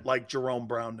little bit like Jerome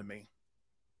Brown to me.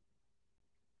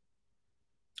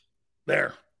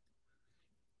 There.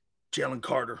 Jalen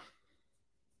Carter.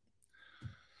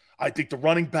 I think the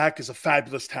running back is a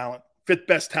fabulous talent, fifth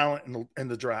best talent in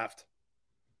the draft.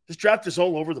 This draft is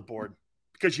all over the board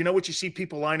because you know what you see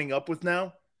people lining up with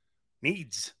now?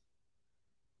 Needs.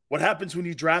 What happens when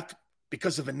you draft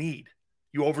because of a need?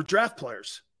 You overdraft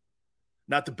players,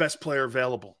 not the best player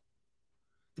available.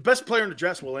 The best player in the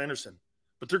draft is Will Anderson,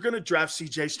 but they're going to draft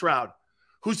C.J. Stroud,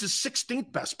 who's the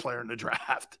 16th best player in the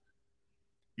draft.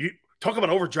 You talk about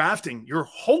overdrafting. You're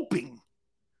hoping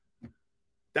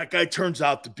that guy turns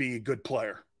out to be a good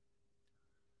player.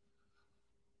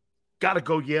 Got to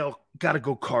go Yale. Got to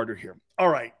go Carter here. All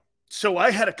right. So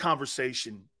I had a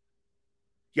conversation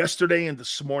yesterday and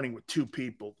this morning with two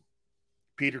people.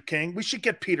 Peter King. We should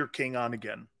get Peter King on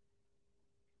again.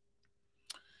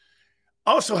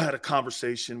 Also had a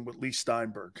conversation with Lee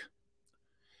Steinberg.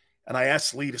 And I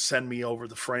asked Lee to send me over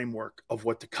the framework of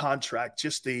what the contract,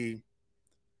 just the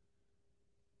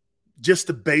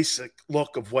basic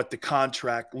look of what the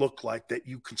contract looked like that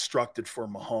you constructed for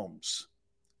Mahomes.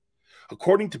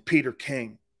 According to Peter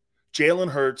King, Jalen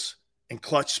Hurts and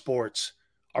Clutch Sports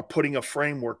are putting a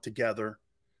framework together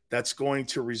that's going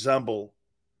to resemble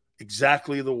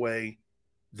exactly the way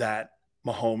that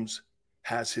Mahomes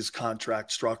has his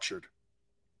contract structured.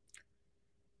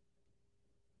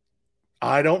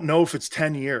 I don't know if it's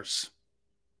 10 years,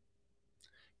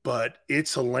 but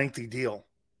it's a lengthy deal.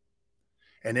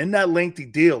 And in that lengthy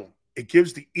deal, it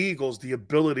gives the Eagles the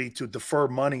ability to defer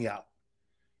money out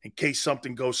in case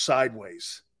something goes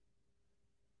sideways.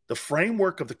 The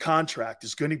framework of the contract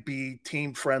is going to be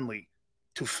team-friendly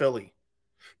to Philly.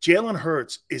 Jalen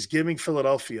Hurts is giving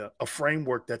Philadelphia a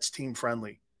framework that's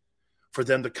team-friendly for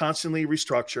them to constantly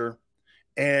restructure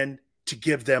and to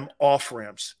give them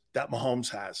off-ramps that Mahomes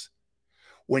has.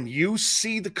 When you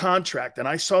see the contract, and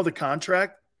I saw the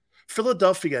contract,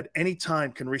 Philadelphia at any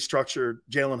time can restructure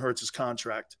Jalen Hurts'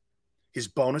 contract. His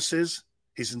bonuses,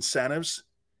 his incentives,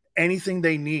 anything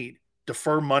they need,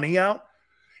 defer money out.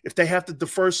 If they have to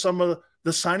defer some of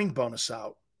the signing bonus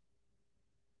out,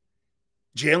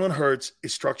 Jalen Hurts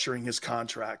is structuring his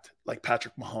contract like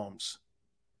Patrick Mahomes.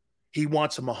 He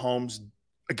wants a Mahomes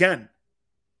again.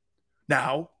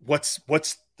 Now, what's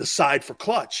the side for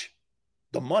Clutch?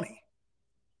 The money.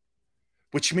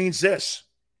 Which means this.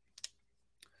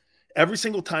 Every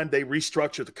single time they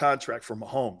restructure the contract for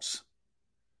Mahomes,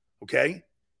 okay?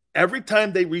 Every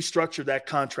time they restructure that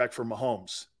contract for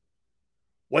Mahomes,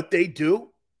 what they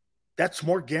do, that's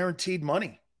more guaranteed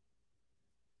money.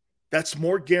 That's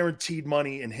more guaranteed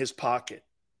money in his pocket.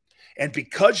 And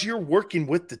because you're working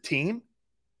with the team,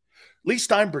 Lee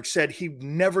Steinberg said he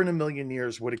never in a million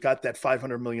years would have got that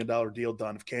 $500 million deal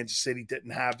done if Kansas City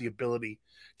didn't have the ability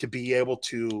to be able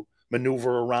to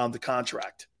maneuver around the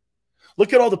contract.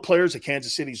 Look at all the players that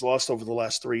Kansas City's lost over the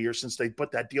last 3 years since they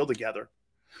put that deal together.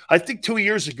 I think 2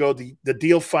 years ago, the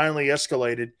deal finally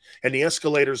escalated, and the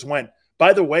escalators went.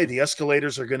 By the way, the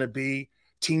escalators are going to be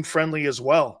team-friendly as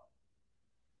well.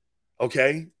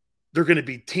 Okay? They're going to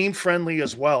be team-friendly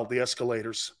as well, the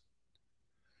escalators.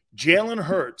 Jalen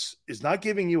Hurts is not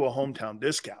giving you a hometown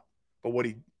discount, but what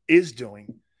he is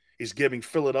doing is giving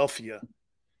Philadelphia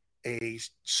a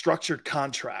structured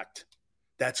contract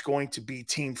that's going to be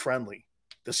team-friendly,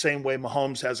 the same way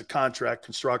Mahomes has a contract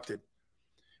constructed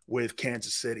with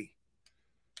Kansas City.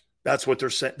 That's what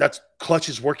they're saying. That's Clutch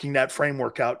is working that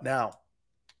framework out now.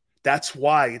 That's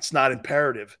why it's not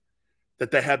imperative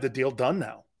that they have the deal done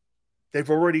now. They've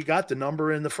already got the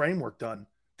number and the framework done.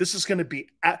 This is going to be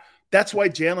that's why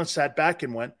Jalen sat back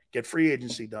and went, get free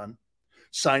agency done,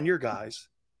 sign your guys,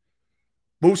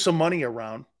 move some money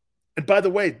around. And by the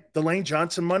way, the Lane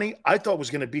Johnson money, I thought was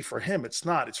going to be for him. It's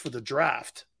not. It's for the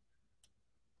draft.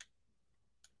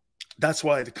 That's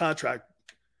why the contract,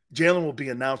 Jalen will be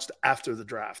announced after the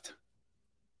draft.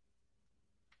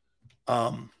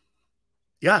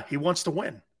 Yeah, he wants to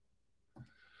win.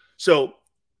 So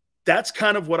that's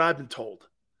kind of what I've been told.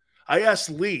 I asked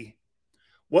Lee,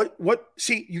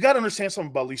 see, you got to understand something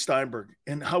about Lee Steinberg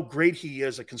and how great he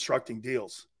is at constructing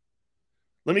deals.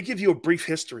 Let me give you a brief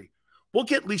history. We'll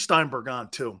get Lee Steinberg on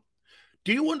too.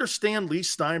 Do you understand Lee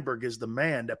Steinberg is the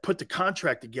man that put the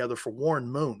contract together for Warren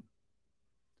Moon?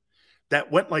 That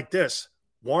went like this.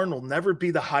 Warren will never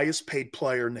be the highest paid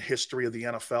player in the history of the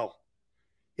NFL.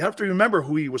 You have to remember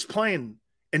who he was playing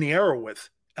in the era with.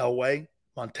 Elway,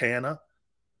 Montana,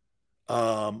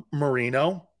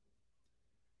 Marino.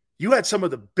 You had some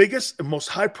of the biggest and most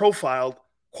high-profile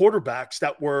quarterbacks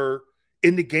that were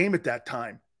in the game at that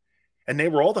time. And they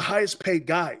were all the highest paid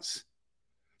guys.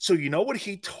 So you know what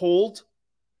he told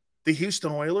the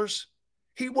Houston Oilers?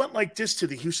 He went like this to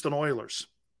the Houston Oilers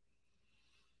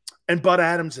and Bud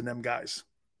Adams and them guys.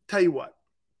 Tell you what.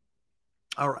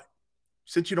 All right.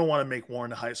 Since you don't want to make Warren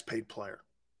the highest paid player,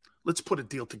 let's put a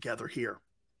deal together here.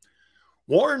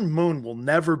 Warren Moon will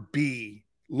never be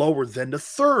lower than the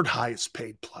third highest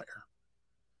paid player.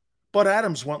 Bud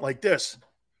Adams went like this.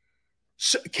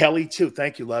 Kelly, too.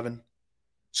 Thank you, Levin.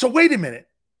 So wait a minute.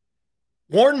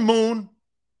 Warren Moon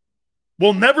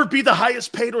will never be the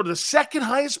highest paid or the second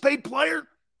highest paid player?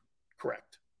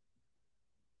 Correct.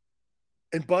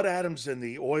 And Bud Adams and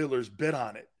the Oilers bid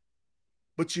on it.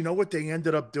 But you know what they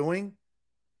ended up doing?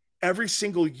 Every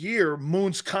single year,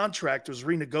 Moon's contract was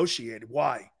renegotiated.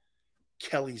 Why?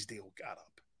 Kelly's deal got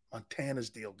up. Montana's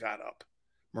deal got up.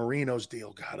 Marino's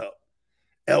deal got up.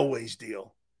 Elway's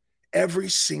deal. Every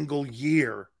single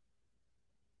year,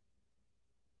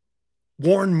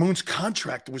 Warren Moon's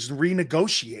contract was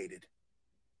renegotiated.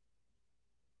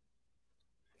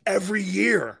 Every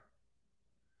year.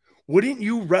 Wouldn't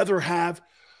you rather have,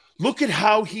 look at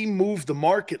how he moved the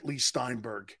market, Lee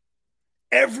Steinberg.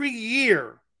 Every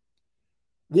year,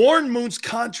 Warren Moon's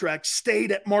contract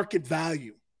stayed at market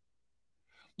value.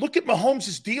 Look at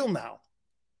Mahomes' deal now.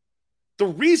 The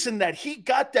reason that he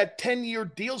got that 10-year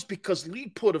deal is because Lee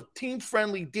put a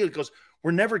team-friendly deal. He goes,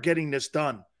 we're never getting this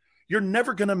done. You're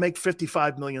never going to make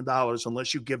 $55 million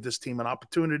unless you give this team an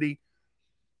opportunity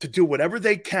to do whatever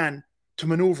they can to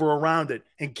maneuver around it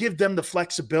and give them the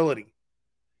flexibility.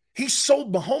 He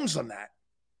sold Mahomes on that.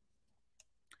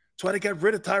 That's why they got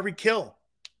rid of Tyreek Hill.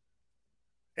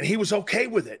 And he was okay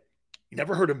with it. You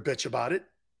never heard him bitch about it.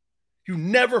 You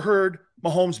never heard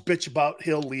Mahomes bitch about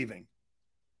Hill leaving.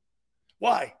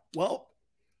 Why? Well,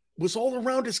 it was all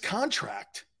around his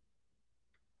contract.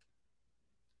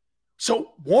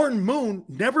 So Warren Moon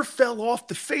never fell off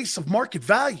the face of market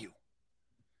value.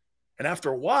 And after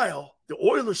a while, the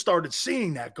Oilers started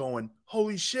seeing that going,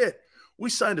 holy shit, we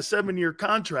signed a 7-year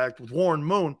contract with Warren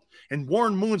Moon, and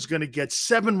Warren Moon's going to get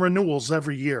 7 renewals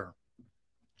every year.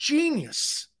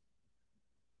 Genius.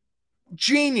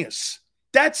 Genius.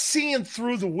 That's seeing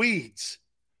through the weeds.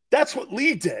 That's what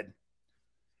Lee did.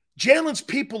 Jalen's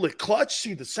people at Clutch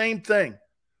see the same thing.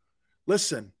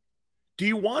 Listen, do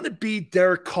you want to be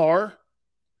Derek Carr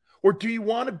or do you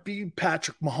want to be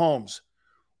Patrick Mahomes,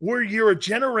 where you're a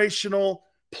generational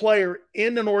player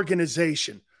in an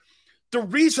organization? The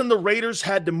reason the Raiders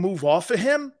had to move off of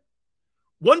him,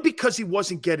 one, because he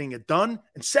wasn't getting it done,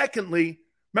 and secondly,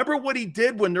 remember what he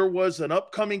did when there was an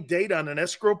upcoming date on an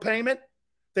escrow payment?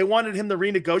 They wanted him to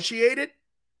renegotiate it.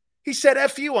 He said,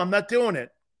 F you, I'm not doing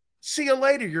it. See you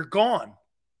later, you're gone.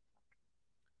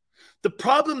 The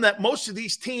problem that most of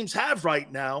these teams have right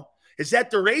now is that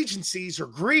their agencies are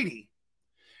greedy.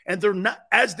 And they're not,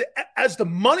 as the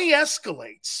money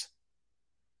escalates,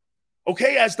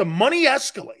 okay, as the money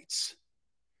escalates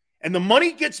and the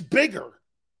money gets bigger,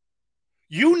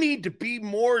 you need to be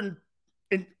more in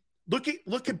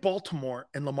look at Baltimore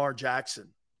and Lamar Jackson.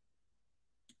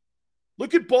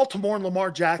 Look at Baltimore and Lamar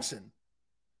Jackson.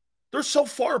 They're so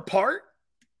far apart.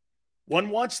 One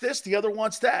wants this, the other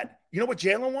wants that. You know what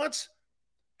Jalen wants?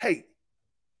 Hey,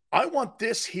 I want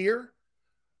this here,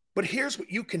 but here's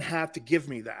what you can have to give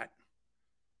me that.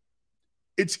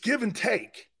 It's give and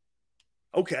take.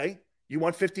 Okay, you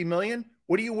want $50 million?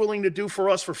 What are you willing to do for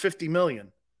us for $50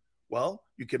 million? Well,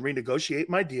 you can renegotiate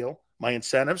my deal, my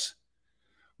incentives,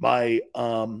 my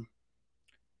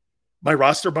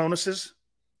roster bonuses.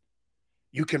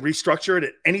 You can restructure it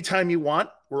at any time you want.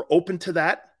 We're open to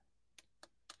that.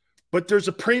 But there's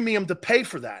a premium to pay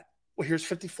for that. Well, here's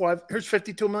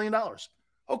 $52 million.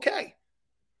 Okay.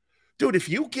 Dude, if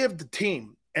you give the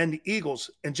team and the Eagles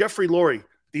and Jeffrey Lurie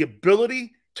the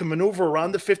ability to maneuver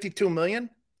around the $52 million,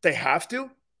 they have to.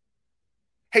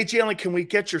 Hey, Jalen, can we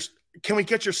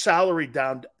get your salary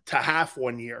down to half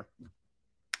 1 year?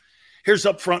 Here's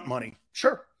upfront money.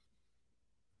 Sure.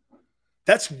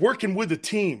 That's working with the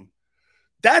team.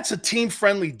 That's a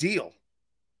team-friendly deal.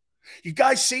 You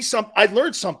guys see I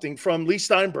learned something from Lee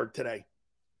Steinberg today.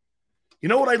 You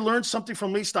know what I learned something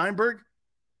from Lee Steinberg?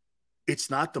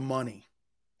 It's not the money.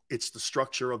 It's the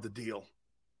structure of the deal.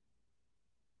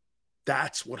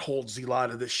 That's what holds a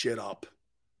lot of this shit up.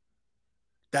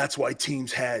 That's why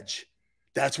teams hedge.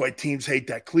 That's why teams hate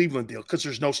that Cleveland deal, because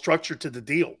there's no structure to the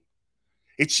deal.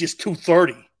 It's just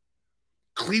 230.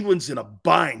 Cleveland's in a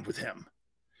bind with him.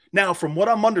 Now, from what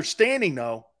I'm understanding,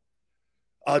 though,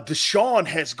 Deshaun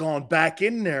has gone back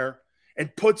in there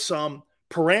and put some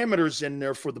parameters in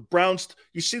there for the Browns.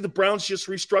 You see the Browns just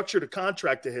restructured a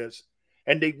contract of his,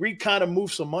 and they kind of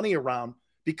moved some money around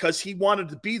because he wanted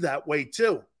to be that way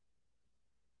too.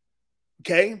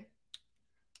 Okay?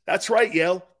 That's right,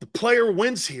 Yale. The player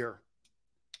wins here.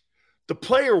 The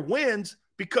player wins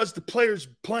because the player's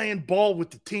playing ball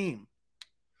with the team.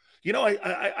 You know,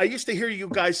 I used to hear you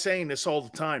guys saying this all the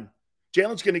time.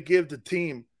 Jalen's going to give the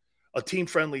team a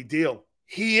team-friendly deal.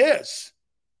 He is.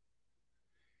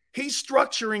 He's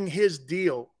structuring his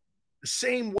deal the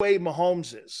same way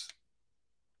Mahomes is.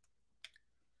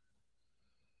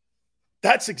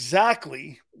 That's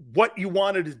exactly what you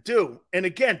wanted to do. And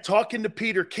again, talking to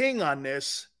Peter King on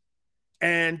this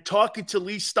and talking to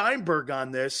Lee Steinberg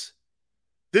on this,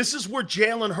 this is where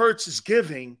Jalen Hurts is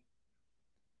giving.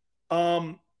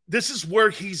 This is where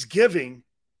he's giving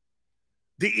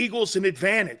the Eagles an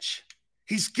advantage.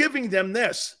 He's giving them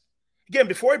this. Again,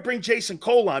 before I bring Jason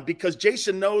Cole on, because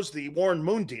Jason knows the Warren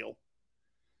Moon deal,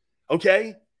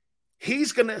 okay?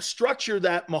 He's going to structure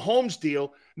that Mahomes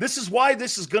deal. This is why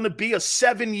this is going to be a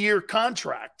 7-year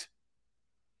contract,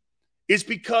 is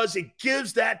because it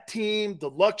gives that team the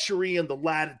luxury and the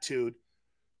latitude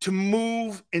to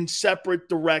move in separate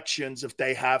directions if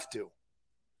they have to.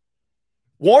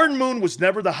 Warren Moon was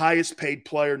never the highest paid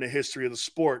player in the history of the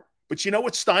sport. But you know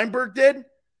what Steinberg did?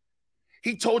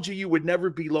 He told you would never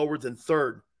be lower than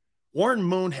third. Warren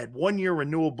Moon had 1-year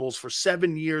renewables for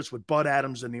 7 years with Bud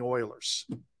Adams and the Oilers.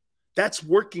 That's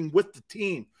working with the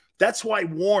team. That's why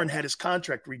Warren had his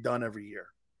contract redone every year.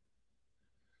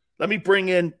 Let me bring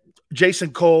in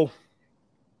Jason Cole.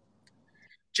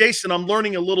 Jason, I'm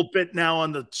learning a little bit now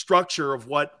on the structure of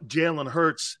what Jalen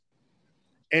Hurts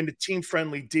and the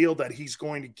team-friendly deal that he's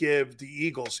going to give the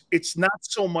Eagles. It's not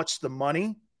so much the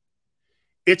money.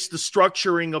 It's the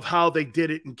structuring of how they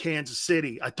did it in Kansas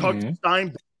City. I talked to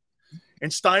Steinberg,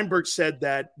 and Steinberg said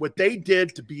that what they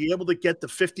did to be able to get the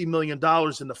 $50 million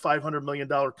and the $500 million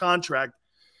contract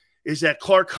is that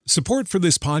Clark. Support for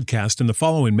this podcast and the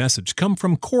following message come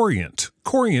from Corient.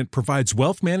 Corient provides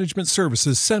wealth management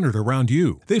services centered around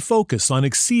you. They focus on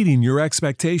exceeding your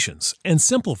expectations and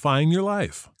simplifying your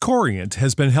life. Corient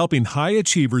has been helping high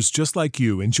achievers just like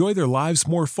you enjoy their lives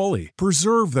more fully,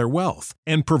 preserve their wealth,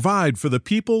 and provide for the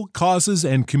people, causes,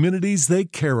 and communities they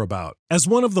care about. As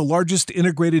one of the largest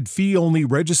integrated fee-only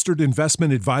registered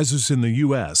investment advisors in the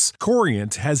U.S.,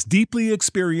 Corient has deeply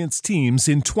experienced teams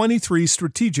in 23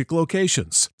 strategic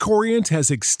locations. Corient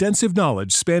has extensive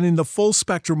knowledge spanning the full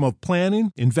spectrum of planning,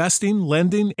 investing,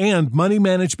 lending, and money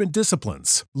management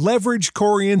disciplines. Leverage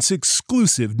Corient's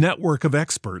exclusive network of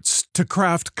experts to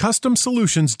craft custom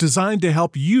solutions designed to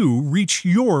help you reach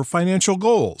your financial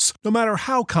goals, no matter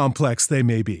how complex they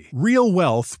may be. Real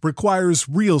wealth requires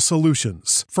real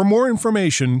solutions. For more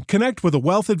information, connect with a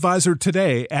wealth advisor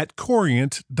today at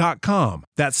Corient.com.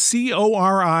 That's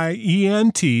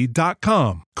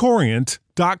Corient.com.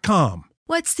 Corient.com.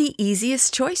 What's the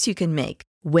easiest choice you can make?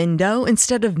 Window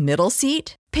instead of middle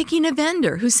seat? Picking a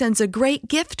vendor who sends a great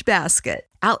gift basket?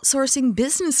 Outsourcing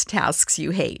business tasks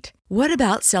you hate? What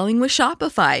about selling with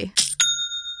Shopify?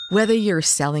 Whether you're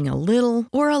selling a little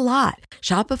or a lot,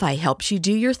 Shopify helps you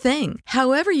do your thing,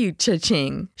 however you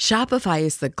cha-ching. Shopify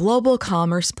is the global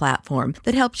commerce platform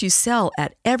that helps you sell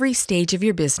at every stage of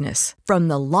your business. From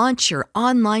the launch your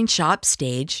online shop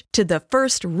stage to the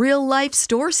first real-life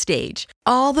store stage,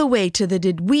 all the way to the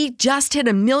did we just hit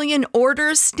 1 million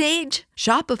orders stage.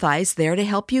 Shopify's there to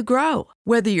help you grow.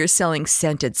 Whether you're selling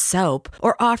scented soap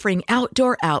or offering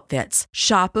outdoor outfits,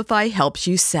 Shopify helps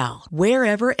you sell.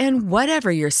 Wherever and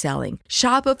whatever you're selling,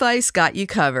 Shopify's got you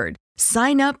covered.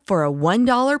 Sign up for a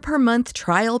 $1 per month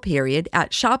trial period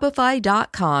at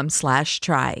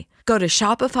shopify.com/try. Go to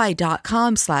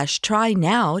shopify.com/try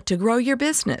now to grow your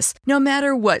business, no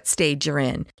matter what stage you're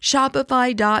in.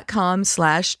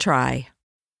 Shopify.com/try.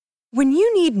 When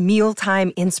you need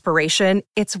mealtime inspiration,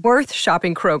 it's worth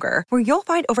shopping Kroger, where you'll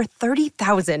find over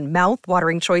 30,000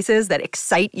 mouth-watering choices that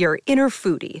excite your inner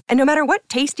foodie. And no matter what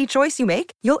tasty choice you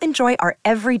make, you'll enjoy our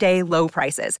everyday low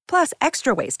prices, plus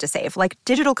extra ways to save, like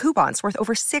digital coupons worth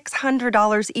over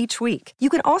 $600 each week. You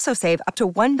can also save up to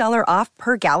 $1 off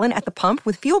per gallon at the pump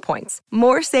with fuel points.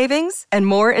 More savings and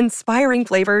more inspiring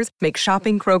flavors make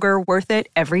shopping Kroger worth it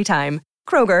every time.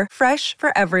 Kroger, fresh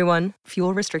for everyone.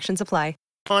 Fuel restrictions apply.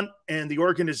 Hunt and the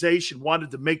organization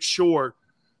wanted to make sure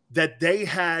that they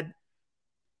had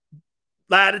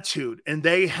latitude and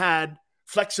they had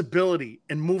flexibility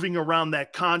in moving around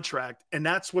that contract. And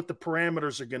that's what the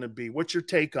parameters are going to be. What's your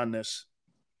take on this?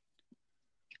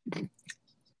 I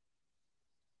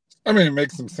mean, it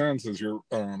makes some sense as you're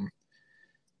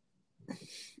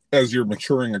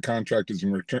maturing a contract, as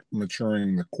you're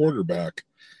maturing the quarterback.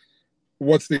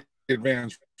 What's the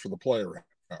advantage for the player,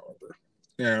 however?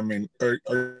 Yeah, I mean, are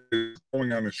you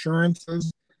going on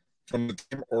assurances from the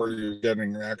team, or are you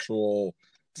getting an actual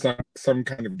some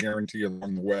kind of guarantee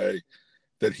along the way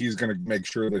that he's going to make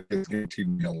sure that he's guaranteed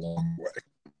me along the way?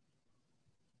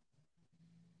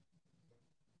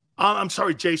 I'm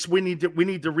sorry, Jason. We need to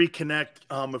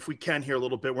reconnect if we can here a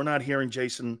little bit. We're not hearing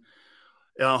Jason.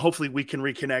 Hopefully, we can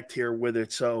reconnect here with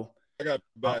it. So I got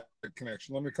bad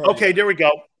connection. Let me call. Okay, there we go.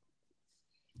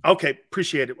 Okay,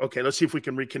 appreciate it. Okay, let's see if we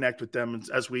can reconnect with them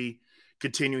as we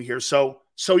continue here. So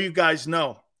you guys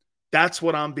know, that's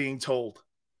what I'm being told,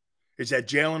 is that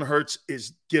Jalen Hurts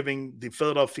is giving the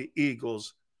Philadelphia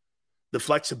Eagles the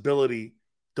flexibility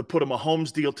to put a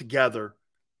Mahomes deal together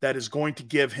that is going to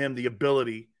give him the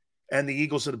ability and the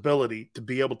Eagles an ability to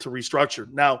be able to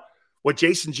restructure. Now, what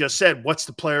Jason just said, what's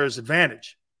the player's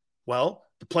advantage? Well,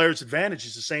 the player's advantage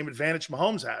is the same advantage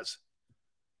Mahomes has.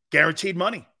 Guaranteed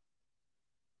money.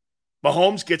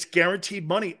 Mahomes gets guaranteed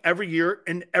money every year,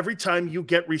 and every time you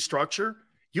get restructure,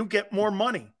 you get more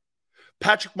money.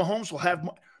 Patrick Mahomes will have,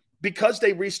 because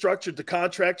they restructured the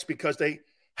contracts, because they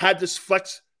had to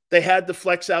flex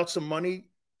out some money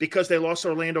because they lost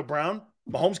Orlando Brown.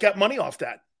 Mahomes got money off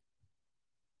that.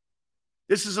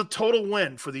 This is a total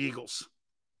win for the Eagles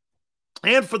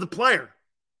and for the player.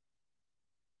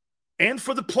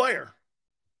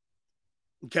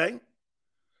 Okay?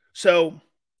 So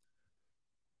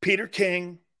Peter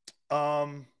King,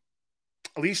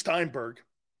 Lee Steinberg,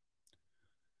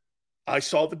 I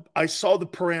saw the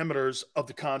parameters of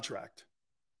the contract.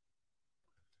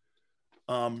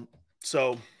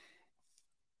 So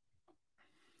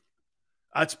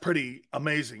that's pretty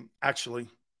amazing, actually.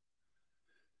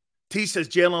 T says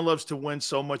Jalen loves to win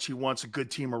so much he wants a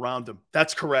good team around him.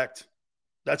 That's correct.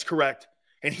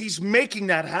 And he's making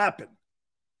that happen.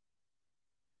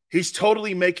 He's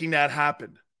totally making that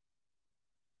happen.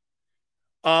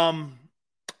 7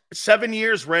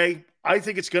 years, Ray. I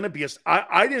think it's going to be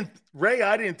I didn't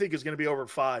think it's going to be over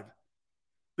 5.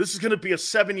 This is going to be a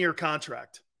 7-year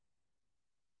contract.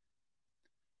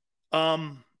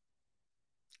 Jalen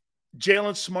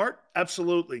Smart,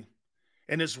 absolutely.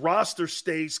 And his roster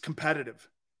stays competitive.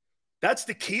 That's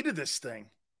the key to this thing.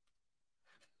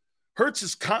 Hurts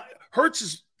is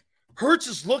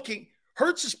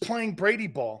playing Brady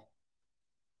ball.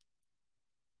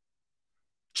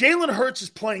 Jalen Hurts is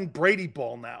playing Brady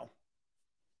ball now.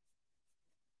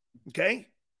 Okay?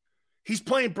 He's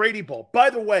playing Brady ball. By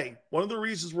the way, one of the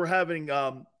reasons we're having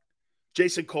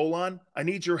Jason Cole on, I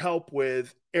need your help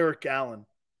with Eric Allen.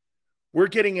 We're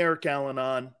getting Eric Allen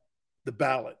on the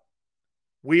ballot.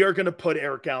 We are going to put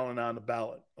Eric Allen on the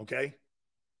ballot, okay?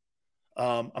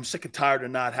 I'm sick and tired of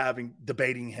not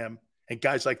debating him. And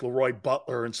guys like Leroy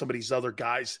Butler and some of these other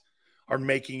guys are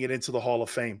making it into the Hall of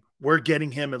Fame. We're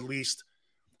getting him at least.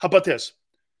 How about this?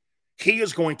 He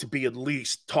is going to be at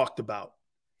least talked about.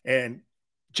 And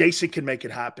Jason can make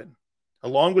it happen.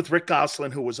 Along with Rick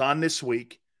Gosselin, who was on this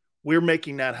week, we're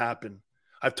making that happen.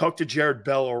 I've talked to Jared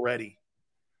Bell already.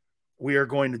 We are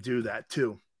going to do that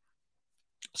too.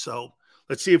 So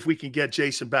let's see if we can get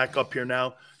Jason back up here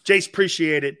now. Jace,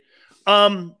 appreciate it.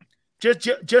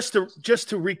 Just to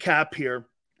recap here,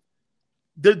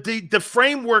 the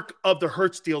framework of the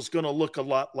Hurts deal is going to look a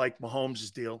lot like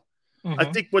Mahomes' deal. Mm-hmm. I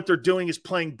think what they're doing is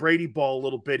playing Brady ball a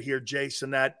little bit here, Jason,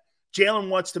 that Jalen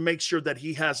wants to make sure that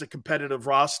he has a competitive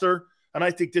roster. And I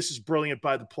think this is brilliant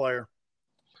by the player.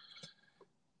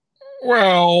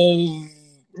 Well,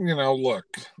 look,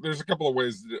 there's a couple of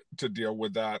ways to deal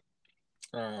with that.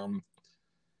 Look,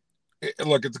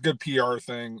 it's a good PR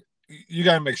thing. You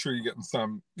got to make sure you're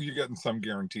getting some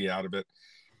guarantee out of it.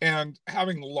 And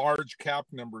having large cap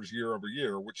numbers year over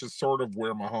year, which is sort of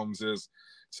where Mahomes is,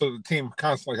 so the team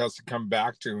constantly has to come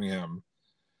back to him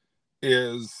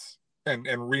and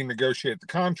renegotiate the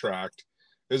contract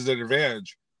is an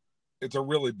advantage. It's a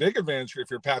really big advantage if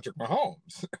you're Patrick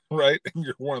Mahomes, right? And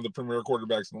you're one of the premier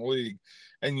quarterbacks in the league,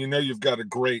 and you've got a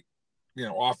great,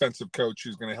 offensive coach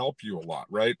who's going to help you a lot,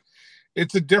 right?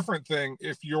 It's a different thing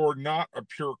if you're not a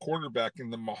pure quarterback in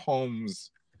the Mahomes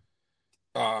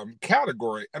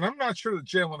category. And I'm not sure that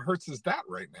Jalen Hurts is that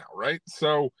right now, right?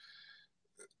 So,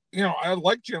 I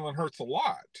like Jalen Hurts a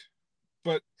lot,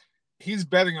 but he's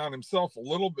betting on himself a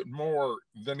little bit more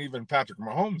than even Patrick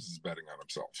Mahomes is betting on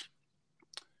himself.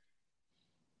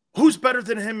 Who's better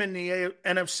than him in the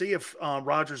NFC if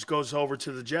Rodgers goes over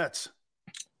to the Jets?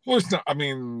 Well, it's not. I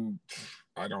mean,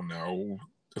 I don't know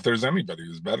if there's anybody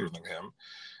who's better than him.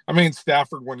 I mean,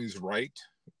 Stafford when he's right.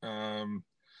 I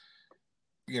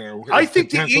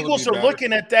think the Eagles are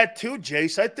looking at that too,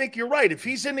 Jace. I think you're right. If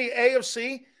he's in the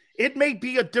AFC, it may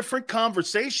be a different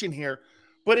conversation here.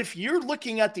 But if you're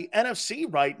looking at the NFC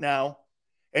right now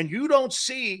and you don't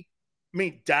see,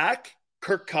 Dak,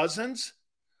 Kirk Cousins,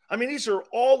 I mean, these are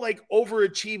all like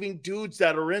overachieving dudes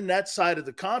that are in that side of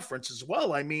the conference as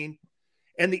well. I mean,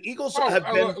 and the Eagles have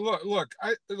been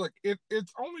it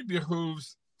only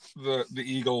behooves the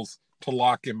Eagles to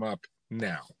lock him up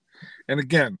now. And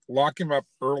again, lock him up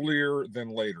earlier than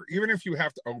later, even if you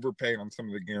have to overpay on some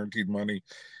of the guaranteed money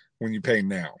when you pay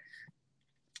now.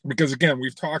 Because again,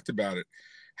 we've talked about it.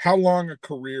 How long a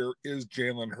career is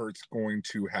Jalen Hurts going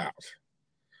to have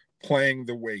playing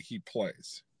the way he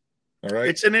plays? All right.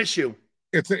 It's an issue.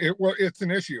 It's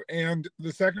an issue. And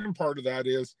the second part of that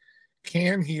is,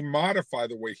 can he modify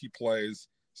the way he plays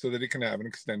so that he can have an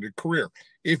extended career?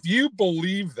 If you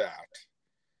believe that,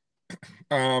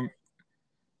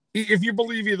 if you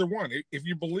believe either one, if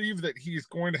you believe that he's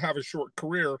going to have a short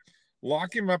career,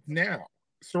 lock him up now.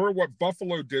 Sort of what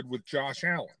Buffalo did with Josh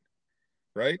Allen,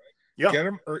 right? Yeah.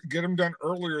 Get him done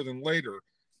earlier than later,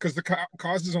 because the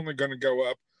cost is only going to go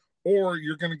up, or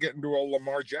you're going to get into a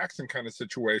Lamar Jackson kind of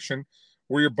situation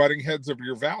where you're butting heads over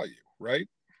your value, right?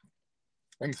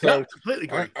 And so yeah, completely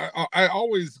agree. I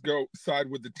always go side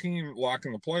with the team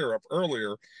locking the player up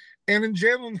earlier. And in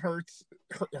Jalen Hurts'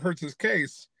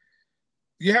 case,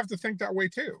 you have to think that way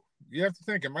too. You have to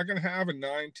think, am I going to have a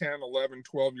 9, 10, 11,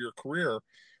 12-year career,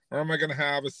 or am I going to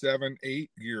have a 7,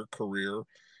 8-year career?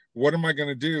 What am I going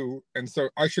to do? And so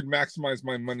I should maximize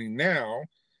my money now,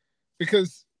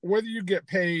 because whether you get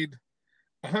paid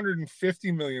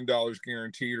 $150 million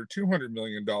guaranteed or $200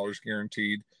 million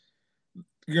guaranteed,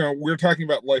 we're talking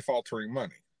about life-altering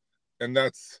money. And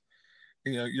that's,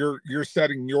 you're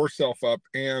setting yourself up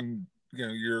and,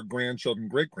 your grandchildren,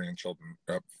 great-grandchildren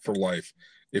up for life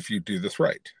if you do this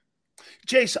right.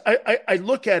 Jace, I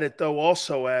look at it, though,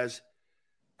 also as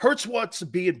Hurts wants to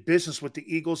be in business with the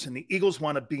Eagles, and the Eagles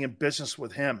want to be in business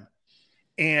with him.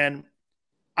 And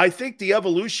I think the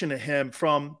evolution of him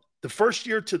from the first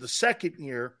year to the second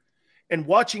year and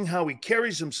watching how he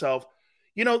carries himself,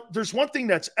 there's one thing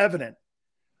that's evident.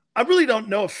 I really don't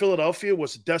know if Philadelphia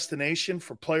was a destination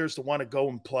for players to want to go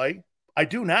and play. I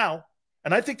do now.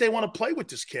 And I think they want to play with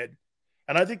this kid.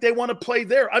 And I think they want to play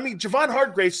there. I mean, Javon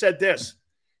Hargrave said this.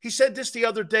 He said this the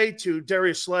other day to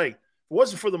Darius Slay. If it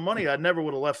wasn't for the money, I never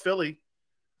would have left Philly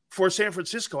for San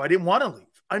Francisco. I didn't want to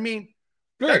leave. I mean,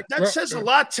 that says a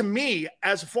lot to me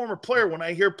as a former player when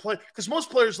I hear play. Because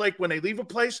most players, like when they leave a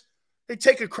place, they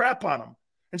take a crap on them.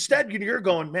 Instead, you're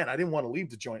going, man, I didn't want to leave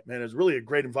the joint, man. It's really a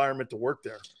great environment to work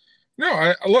there. No,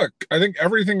 I think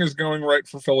everything is going right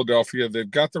for Philadelphia. They've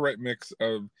got the right mix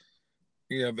of,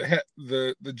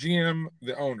 the GM,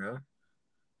 the owner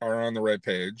are on the right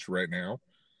page right now.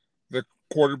 The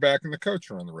quarterback and the coach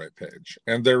are on the right page.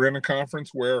 And they're in a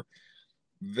conference where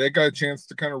they got a chance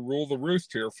to kind of rule the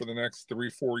roost here for the next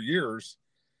 3-4 years,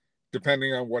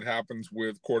 depending on what happens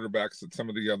with quarterbacks at some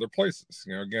of the other places.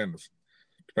 Again,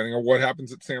 depending on what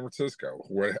happens at San Francisco,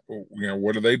 what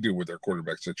do they do with their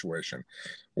quarterback situation?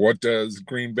 What does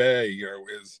Green Bay,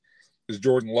 is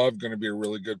Jordan Love going to be a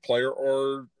really good player,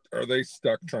 or are they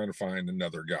stuck trying to find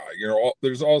another guy?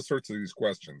 There's all sorts of these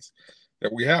questions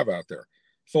that we have out there.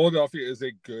 Philadelphia is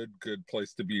a good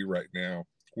place to be right now,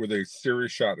 with a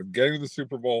serious shot of getting to the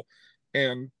Super Bowl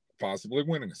and possibly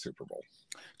winning a Super Bowl.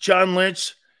 John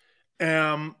Lynch,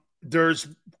 there's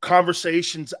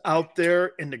conversations out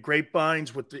there in the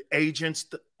grapevines with the agents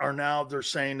that they're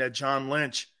saying that John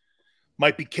Lynch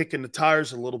might be kicking the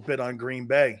tires a little bit on Green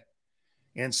Bay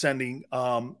and sending,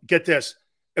 get this,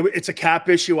 it's a cap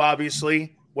issue,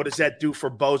 obviously. What does that do for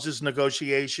Bose's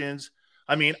negotiations?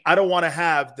 I mean, I don't want to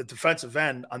have the defensive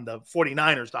end on the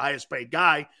 49ers, the highest paid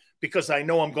guy, because I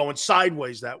know I'm going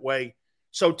sideways that way.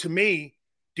 So to me,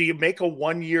 do you make a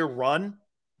 1-year run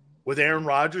with Aaron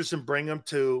Rodgers and bring him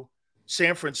to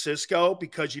San Francisco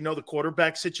because the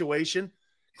quarterback situation?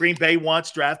 Green Bay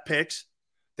wants draft picks.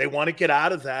 They want to get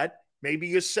out of that. Maybe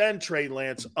you send Trey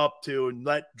Lance up to and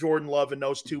let Jordan Love and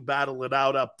those two battle it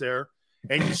out up there,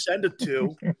 and you send it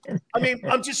to. I mean,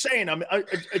 I'm just saying.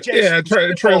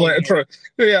 Trey Lance.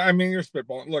 Yeah, I mean, you're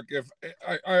spitballing. Look, if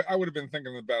I would have been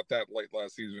thinking about that late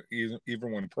last season,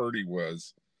 even when Purdy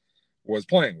was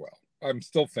playing well. I'm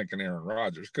still thinking Aaron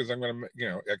Rodgers because I'm going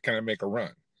to, kind of make a run.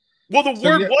 Well, the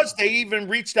word was they even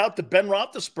reached out to Ben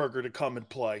Roethlisberger to come and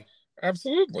play.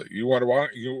 Absolutely. You want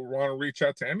to reach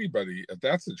out to anybody at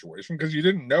that situation because you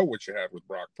didn't know what you had with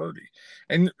Brock Purdy.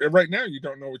 And right now you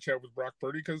don't know what you have with Brock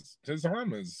Purdy because his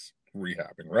arm is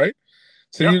rehabbing, right?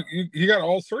 So you got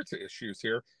all sorts of issues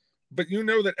here, but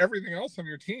that everything else on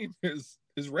your team is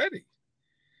ready.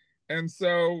 And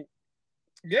so,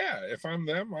 yeah, if I'm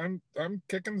them, I'm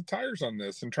kicking the tires on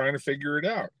this and trying to figure it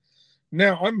out.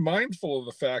 Now, I'm mindful of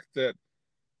the fact that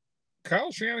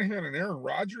Kyle Shanahan and Aaron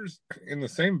Rodgers in the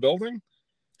same building,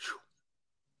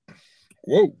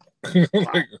 whoa.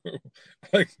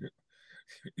 like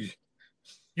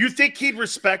you think he'd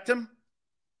respect him?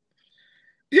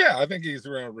 Yeah, I think he's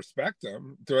going to respect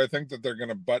him. Do I think that they're going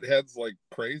to butt heads like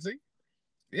crazy?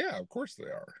 Yeah, of course they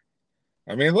are.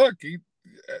 I mean, look,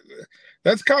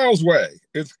 that's Kyle's way.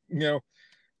 It's,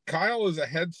 Kyle is a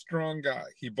headstrong guy.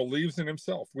 He believes in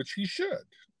himself, which he should.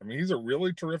 I mean, he's a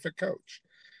really terrific coach,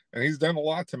 and he's done a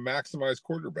lot to maximize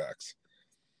quarterbacks.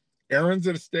 Aaron's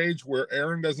at a stage where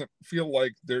Aaron doesn't feel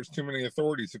like there's too many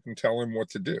authorities who can tell him what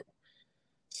to do.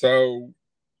 So,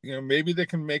 maybe they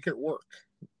can make it work.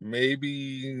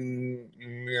 Maybe,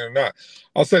 not.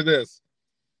 I'll say this.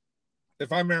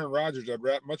 If I'm Aaron Rodgers, I'd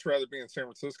much rather be in San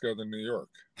Francisco than New York.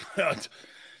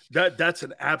 That's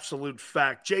an absolute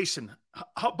fact. Jason,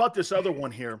 how about this other one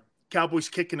here? Cowboys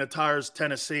kicking the tires,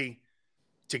 Tennessee,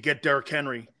 to get Derrick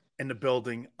Henry in the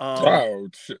building.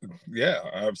 Yeah,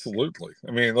 absolutely.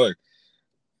 I mean, look,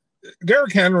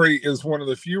 Derrick Henry is one of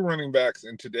the few running backs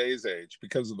in today's age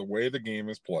because of the way the game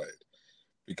is played.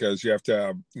 Because you have to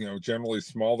have, generally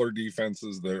smaller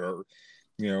defenses that are,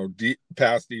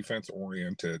 pass defense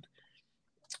oriented,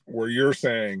 where you're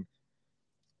saying,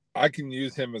 I can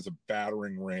use him as a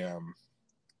battering ram,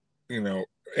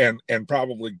 and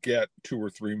probably get 2 or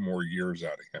 3 more years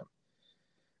out of him,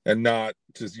 and not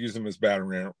just use him as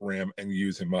battering ram and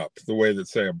use him up the way that,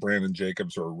 say, a Brandon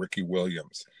Jacobs or a Ricky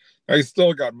Williams. Now, he's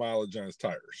still got mileage on his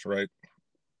tires, right?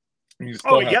 He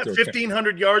got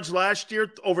 1,500 yards last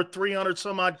year, over 300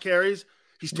 some odd carries.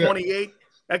 He's 28. Yeah.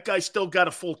 That guy's still got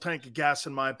a full tank of gas,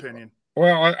 in my opinion.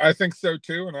 Well, I think so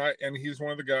too, and he's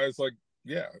one of the guys. Like,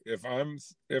 yeah, if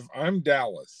I'm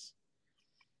Dallas,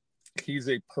 he's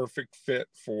a perfect fit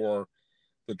for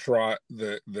the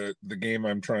game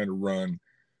I'm trying to run,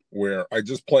 where I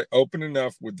just play open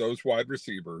enough with those wide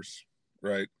receivers,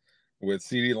 right? With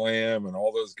CeeDee Lamb and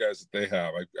all those guys that they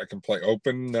have, I can play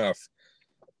open enough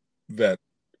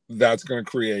that's going to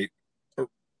create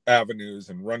avenues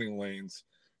and running lanes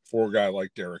for a guy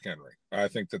like Derrick Henry. I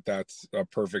think that's a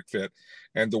perfect fit,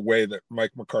 and the way that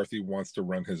Mike McCarthy wants to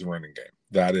run his running game,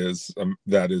 that is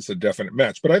a definite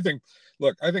match. But I think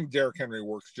Derrick Henry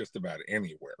works just about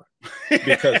anywhere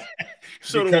because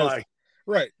do I.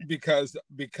 Right, because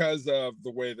of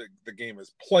the way that the game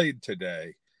is played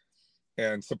today,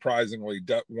 and surprisingly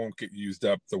won't get used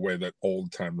up the way that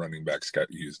old time running backs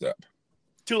got used up.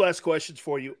 2 last questions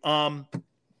for you.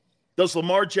 Does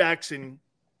Lamar Jackson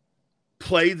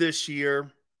play this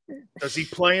year? Does he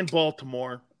play in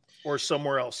Baltimore or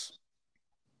somewhere else?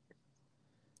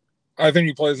 I think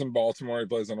he plays in Baltimore. He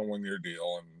plays on a 1-year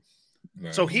deal.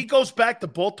 So he goes back to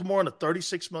Baltimore on a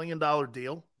 $36 million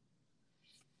deal?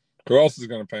 Who else is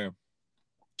going to pay him?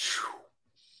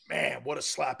 Man, what a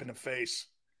slap in the face.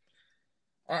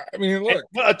 I mean, look.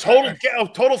 A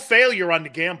total failure on the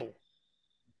gamble.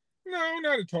 No,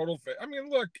 not a total fit. I mean,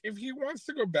 look, if he wants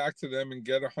to go back to them and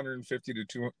get $150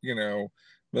 to $200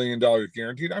 million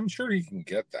guaranteed, I'm sure he can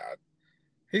get that.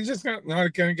 He's just not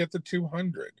going to get the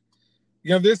 200.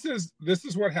 This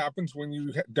is what happens when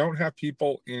you don't have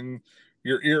people in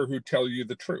your ear who tell you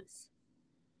the truth.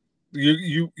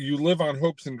 You live on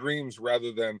hopes and dreams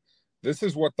rather than this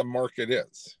is what the market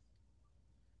is,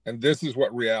 and this is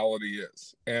what reality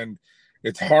is. And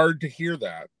it's hard to hear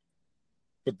that.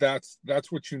 But that's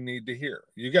what you need to hear.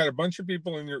 You got a bunch of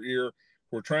people in your ear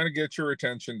who are trying to get your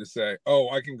attention to say,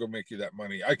 "Oh, I can go make you that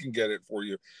money. I can get it for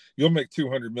you. You'll make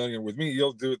 $200 million with me.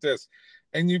 You'll do it this."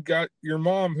 And you've got your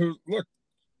mom who, look,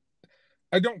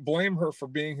 I don't blame her for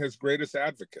being his greatest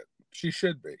advocate. She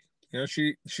should be.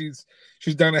 She's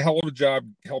done a hell of a job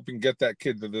helping get that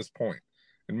kid to this point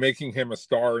and making him a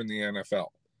star in the NFL.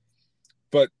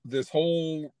 But this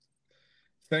whole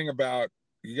thing about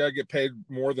you got to get paid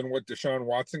more than what Deshaun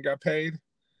Watson got paid.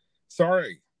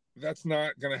 Sorry, that's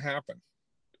not going to happen.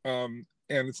 And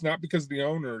it's not because of the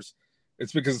owners.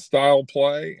 It's because of style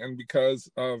play and because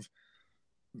of,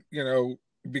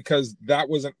 because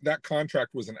that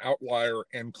contract was an outlier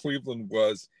and Cleveland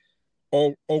was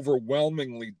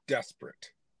overwhelmingly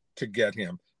desperate to get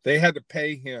him. They had to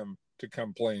pay him to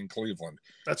come play in Cleveland.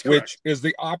 That's correct. Which is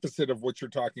the opposite of what you're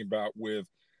talking about with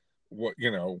what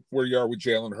where you are with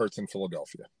Jalen Hurts in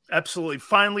Philadelphia. Absolutely.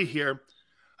 Finally here,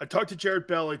 I talked to Jared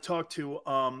Bell. I talked to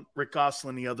Rick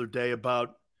Gosselin the other day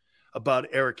about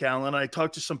Eric Allen. I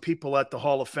talked to some people at the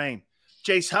Hall of Fame.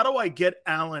 Jace, how do I get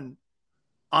Allen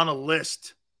on a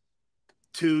list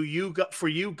for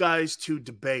you guys to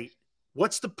debate?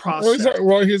 What's the process?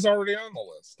 Well, he's already on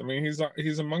the list. I mean,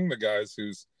 he's among the guys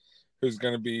who's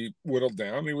going to be whittled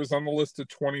down. He was on the list of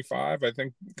 25. I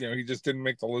think, he just didn't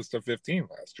make the list of 15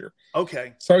 last year.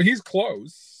 Okay. So he's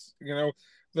close.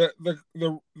 The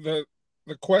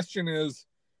question is,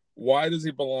 Why does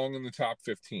he belong in the top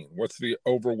 15? What's the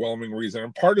overwhelming reason?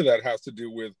 And part of that has to do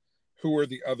with who are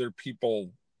the other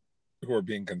people who are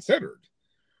being considered,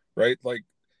 right? Like,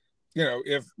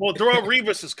 if Darrell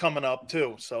Revis is coming up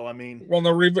too, so I mean, no,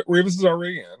 Revis is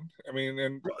already in. I mean,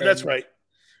 and that's right.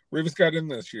 Revis got in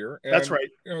this year. And, that's right.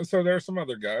 So there are some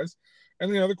other guys,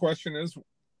 and the other question is,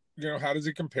 how does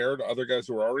he compare to other guys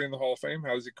who are already in the Hall of Fame?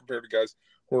 How does he compare to guys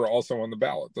who are also on the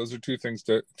ballot? Those are two things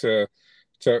to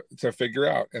figure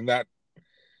out, and that,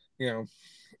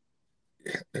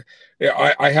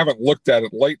 I haven't looked at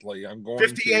it lately. I'm going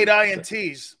 58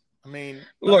 INTs. I mean,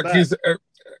 look, he's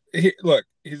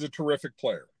a terrific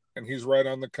player, and he's right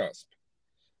on the cusp.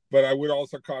 But I would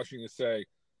also caution you to say,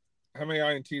 how many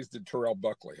INTs did Terrell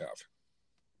Buckley have?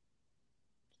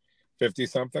 50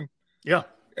 something. Yeah.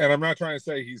 And I'm not trying to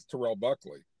say he's Terrell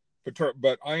Buckley,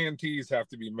 but INTs have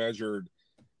to be measured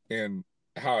in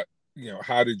how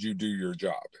did you do your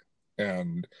job,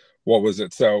 and what was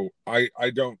it? So I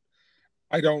don't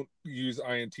use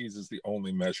INTs as the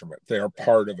only measurement. They are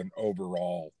part of an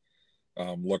overall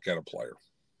look at a player.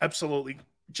 Absolutely.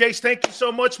 Jace, thank you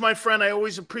so much, my friend. I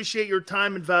always appreciate your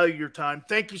time and value your time.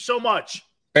 Thank you so much.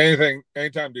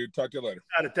 Anytime, dude. Talk to you later.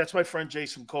 Got it. That's my friend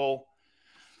Jason Cole,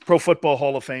 Pro Football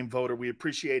Hall of Fame voter. We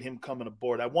appreciate him coming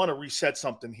aboard. I want to reset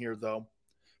something here, though,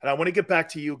 and I want to get back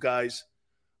to you guys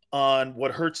on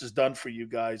what Hurts has done for you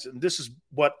guys. And this is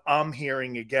what I'm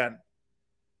hearing again,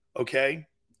 okay?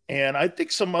 And I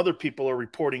think some other people are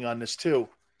reporting on this too,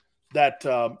 that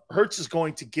Hurts is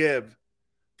going to give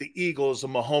the Eagles a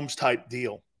Mahomes-type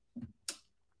deal.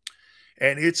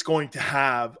 And it's going to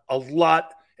have a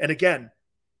lot. And again,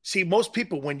 see, most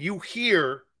people, when you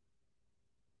hear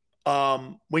a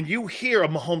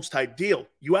Mahomes-type deal,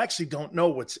 you actually don't know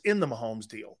what's in the Mahomes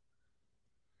deal.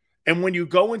 And when you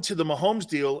go into the Mahomes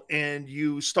deal and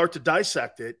you start to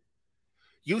dissect it,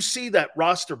 you see that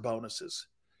roster bonuses.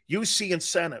 You see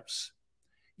incentives.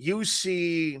 You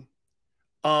see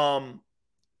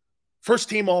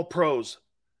first-team All-Pros.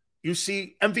 You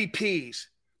see MVPs,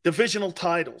 divisional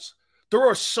titles. There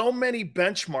are so many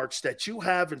benchmarks that you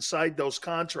have inside those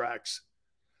contracts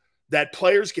that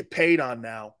players get paid on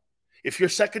now. If you're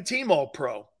second-team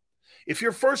All-Pro, if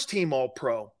you're first-team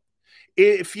All-Pro,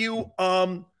 if you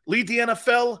lead the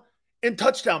NFL in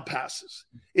touchdown passes,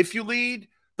 if you lead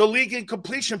the league in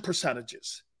completion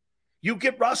percentages, you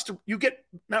get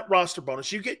not roster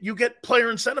bonus, you get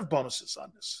player incentive bonuses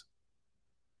on this.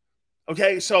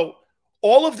 Okay, so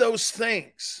all of those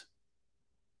things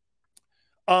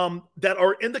that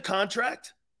are in the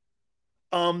contract,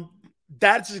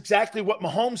 that's exactly what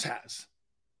Mahomes has.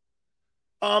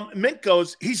 Mint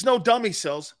goes, he's no dummy,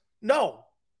 Sills. No,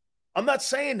 I'm not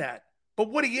saying that. But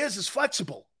what he is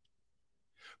flexible.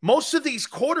 Most of these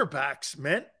quarterbacks,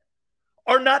 Mint,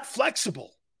 are not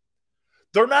flexible.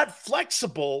 They're not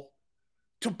flexible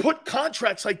to put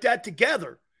contracts like that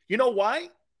together. You know why?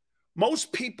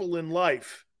 Most people in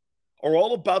life are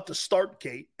all about the start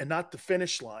gate and not the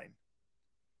finish line.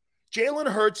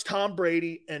 Jalen Hurts, Tom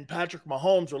Brady, and Patrick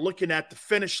Mahomes are looking at the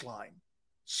finish line.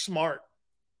 Smart.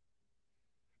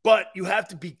 But you have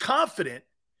to be confident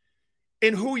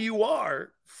in who you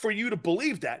are for you to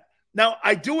believe that. Now,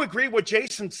 I do agree what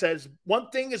Jason says. One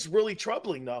thing is really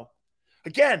troubling, though.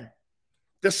 Again,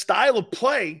 the style of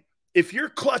play, if you're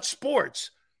Clutch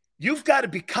Sports, you've got to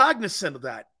be cognizant of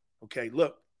that. Okay,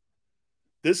 look,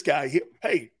 this guy here,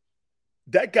 hey,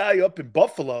 that guy up in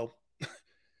Buffalo,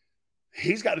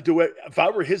 he's got to do it. If I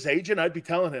were his agent, I'd be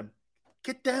telling him,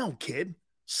 get down, kid.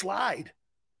 Slide.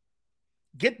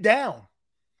 Get down.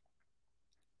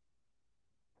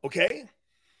 Okay?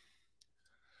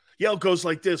 Yale goes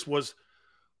like this. Was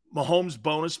Mahomes'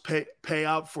 bonus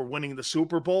payout for winning the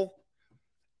Super Bowl?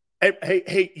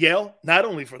 Hey, Yale, not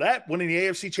only for that, winning the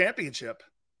AFC Championship.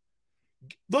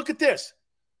 Look at this.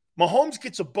 Mahomes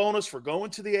gets a bonus for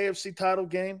going to the AFC title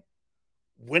game,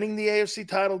 winning the AFC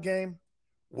title game,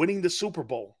 winning the Super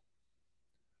Bowl,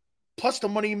 plus the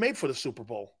money you made for the Super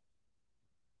Bowl.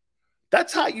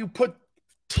 That's how you put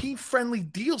team-friendly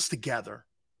deals together.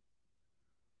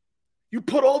 You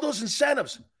put all those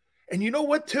incentives. And you know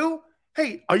what, too?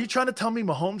 Hey, are you trying to tell me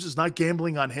Mahomes is not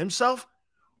gambling on himself?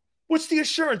 What's the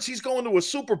assurance he's going to a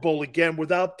Super Bowl again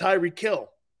without Tyreek Hill?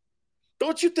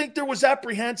 Don't you think there was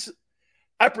apprehension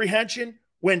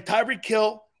when Tyreek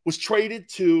Hill was traded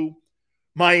to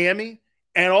Miami,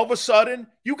 and all of a sudden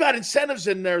you got incentives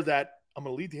in there that I'm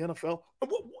going to lead the NFL?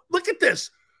 Look at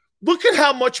this. Look at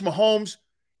how much Mahomes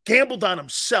gambled on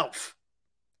himself.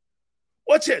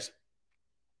 What's his?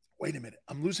 Wait a minute.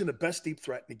 I'm losing the best deep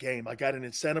threat in the game. I got an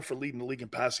incentive for leading the league in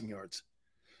passing yards.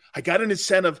 I got an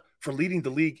incentive for leading the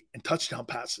league in touchdown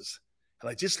passes. And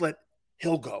I just let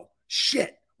he'll go,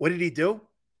 shit, what did he do?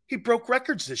 He broke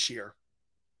records this year.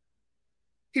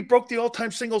 He broke the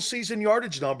all-time single-season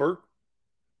yardage number,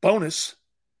 bonus,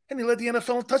 and he led the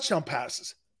NFL in touchdown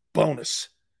passes, bonus,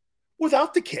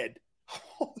 without the kid.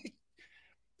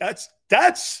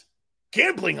 That's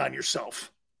gambling on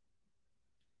yourself.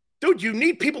 Dude, you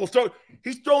need people to throw.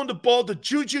 He's throwing the ball to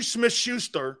Juju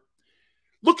Smith-Schuster.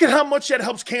 Look at how much that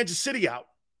helps Kansas City out.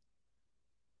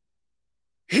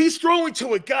 He's throwing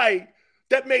to a guy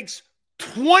that makes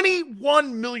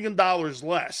 $21 million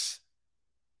less.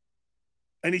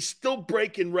 And he's still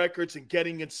breaking records and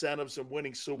getting incentives and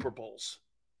winning Super Bowls.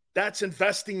 That's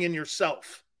investing in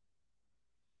yourself.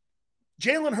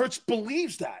 Jalen Hurts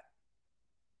believes that.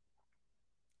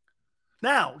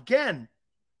 Now, again,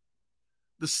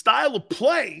 the style of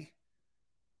play,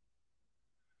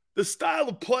 if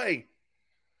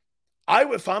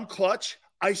I'm Clutch,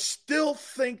 I still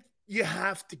think you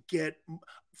have to get,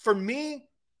 for me,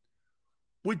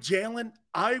 with Jalen,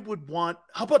 I would want,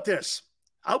 how about this?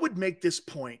 I would make this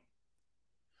point.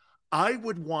 I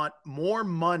would want more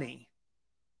money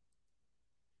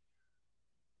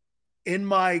in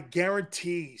my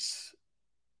guarantees,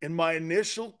 in my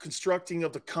initial constructing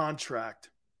of the contract,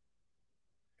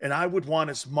 and I would want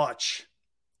as much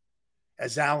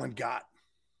as Allen got.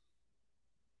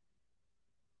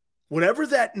 Whatever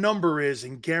that number is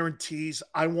in guarantees,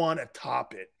 I want to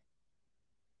top it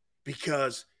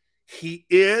because he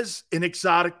is an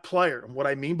exotic player. And what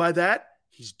I mean by that,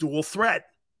 he's dual threat.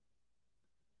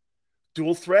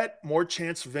 Dual threat, more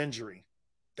chance of injury.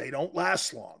 They don't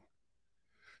last long.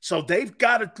 So they've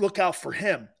got to look out for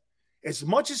him. As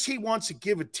much as he wants to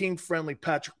give a team-friendly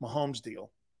Patrick Mahomes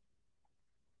deal,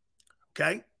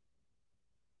 okay?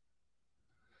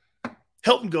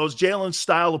 Hilton goes, Jalen's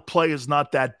style of play is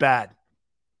not that bad.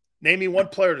 Name me one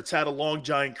player that's had a long,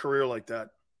 giant career like that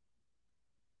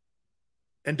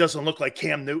and doesn't look like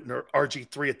Cam Newton or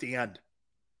RG3 at the end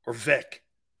or Vic.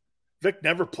 Vic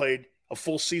never played a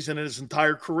full season in his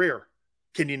entire career.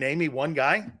 Can you name me one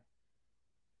guy?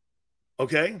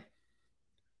 Okay.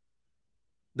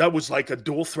 That was like a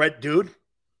dual threat dude.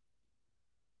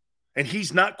 And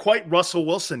he's not quite Russell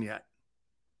Wilson yet.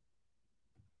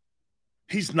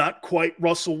 He's not quite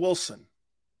Russell Wilson.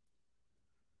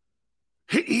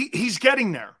 He's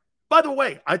getting there. By the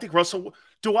way, I think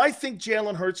do I think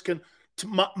Jalen Hurts can,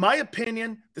 to my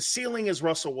opinion, the ceiling is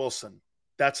Russell Wilson.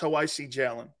 That's how I see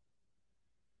Jalen.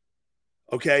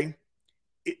 Okay?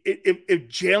 If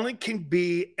Jalen can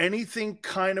be anything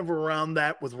kind of around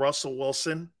that with Russell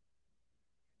Wilson,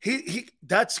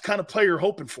 that's the kind of player you're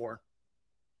hoping for.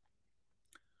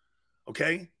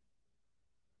 Okay?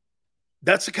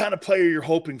 That's the kind of player you're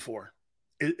hoping for,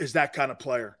 is that kind of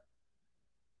player.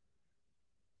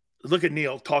 Look at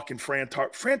Neil talking Fran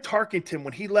Tarkenton,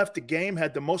 when he left the game,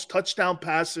 had the most touchdown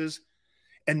passes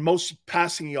and most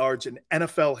passing yards in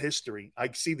NFL history. I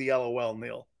see the LOL,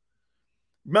 Neil.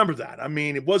 Remember that. I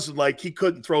mean, it wasn't like he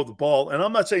couldn't throw the ball. And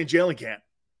I'm not saying Jalen can't.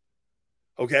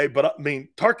 Okay, but I mean,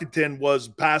 Tarkenton was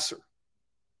a passer.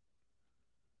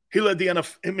 He led the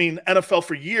NFL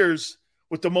for years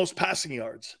with the most passing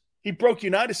yards. He broke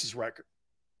Unitas' record.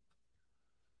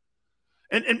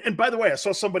 And by the way, I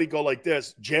saw somebody go like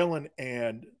this: Jalen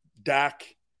and Dak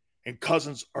and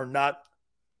Cousins are not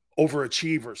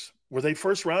overachievers. Were they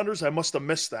first rounders? I must have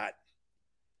missed that.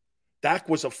 Dak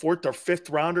was a fourth or fifth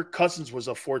rounder. Cousins was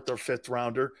a fourth or fifth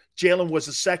rounder. Jalen was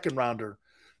a second rounder.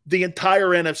 The entire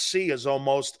NFC is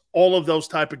almost all of those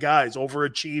type of guys,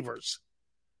 overachievers.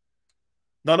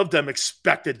 None of them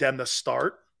expected them to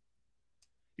start.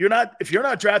 If you're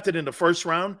not drafted in the first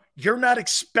round, you're not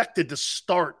expected to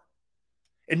start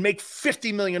and make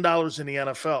 $50 million in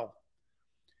the NFL.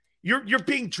 You're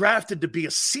being drafted to be a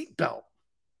seatbelt.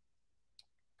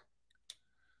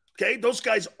 Okay? Those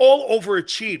guys all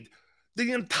overachieved.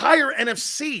 The entire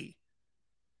NFC,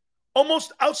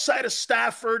 almost outside of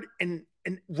Stafford and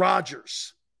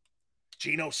Rodgers.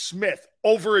 Geno Smith,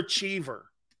 overachiever.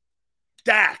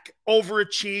 Dak,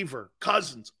 overachiever.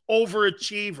 Cousins,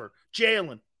 overachiever.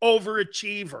 Jalen,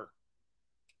 overachiever.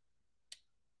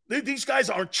 These guys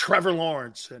aren't Trevor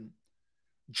Lawrence and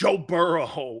Joe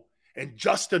Burrow and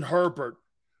Justin Herbert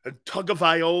and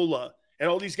Tagovailoa and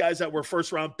all these guys that were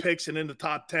first-round picks and in the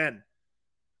top 10.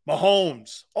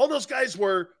 Mahomes. All those guys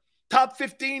were top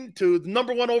 15 to the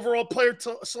number one overall player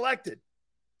selected.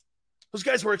 Those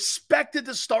guys were expected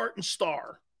to start and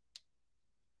star.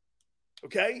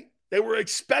 Okay? They were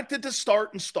expected to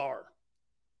start and star.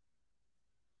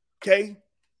 Okay?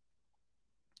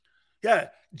 Yeah.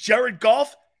 Jared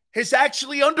Goff has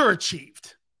actually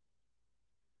underachieved.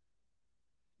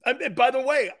 And by the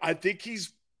way, I think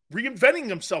he's reinventing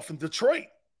himself in Detroit.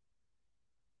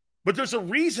 But there's a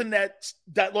reason that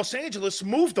Los Angeles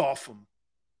moved off him.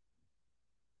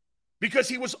 Because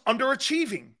he was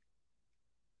underachieving.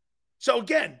 So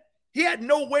again, he had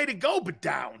no way to go but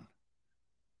down.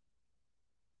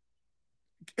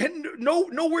 And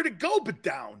nowhere to go but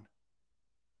down.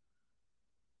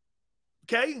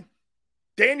 Okay?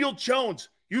 Daniel Jones,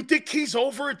 you think he's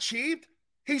overachieved?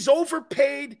 He's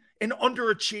overpaid and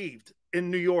underachieved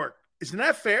in New York. Isn't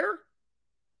that fair?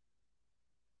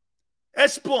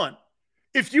 S. Blunt,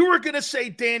 if you were going to say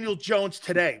Daniel Jones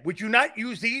today, would you not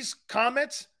use these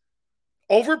comments?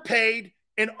 Overpaid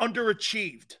and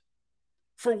underachieved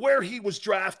for where he was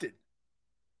drafted.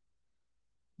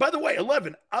 By the way,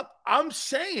 11, I'm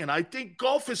saying I think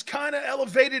Goff has kind of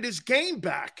elevated his game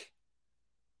back.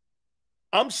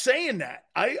 I'm saying that.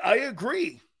 I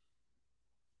agree.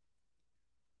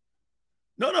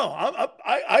 No,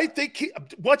 I think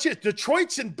watch it.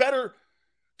 Detroit's in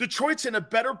a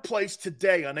better place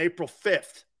today on April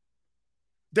 5th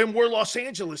than where Los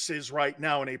Angeles is right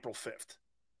now on April 5th.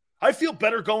 I feel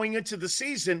better going into the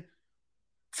season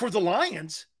for the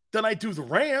Lions than I do the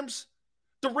Rams.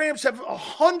 The Rams have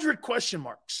 100 question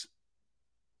marks.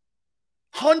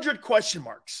 100 question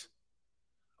marks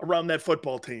around that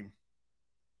football team.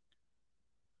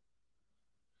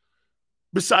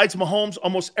 Besides Mahomes,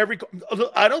 almost every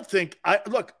 – I don't think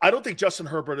Justin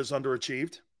Herbert is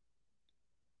underachieved.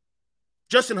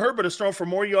 Justin Herbert has thrown for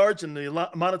more yards in the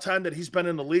amount of time that he's been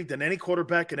in the league than any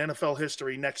quarterback in NFL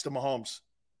history next to Mahomes.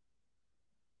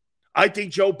 I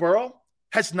think Joe Burrow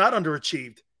has not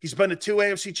underachieved. He's been to 2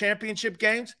 AFC championship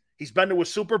games. He's been to a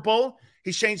Super Bowl.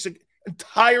 He's changed the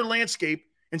entire landscape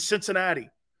in Cincinnati.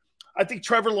 I think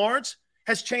Trevor Lawrence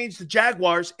has changed the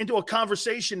Jaguars into a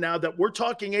conversation now that we're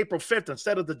talking April 5th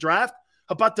instead of the draft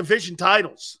about division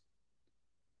titles.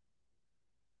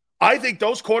 I think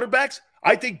those quarterbacks,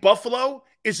 I think Buffalo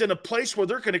is in a place where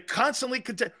they're going to constantly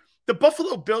contend. The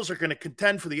Buffalo Bills are going to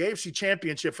contend for the AFC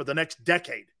championship for the next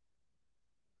decade.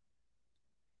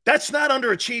 That's not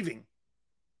underachieving.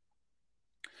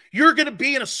 You're going to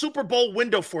be in a Super Bowl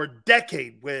window for a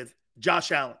decade with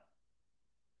Josh Allen.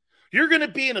 You're going to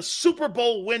be in a Super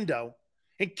Bowl window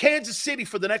in Kansas City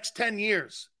for the next 10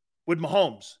 years with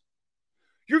Mahomes.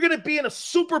 You're going to be in a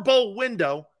Super Bowl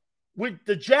window with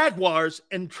the Jaguars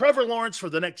and Trevor Lawrence for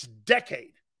the next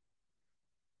decade.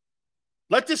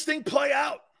 Let this thing play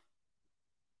out.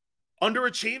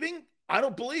 Underachieving? I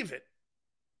don't believe it.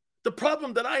 The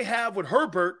problem that I have with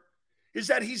Herbert is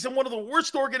that he's in one of the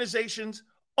worst organizations,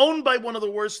 owned by one of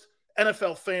the worst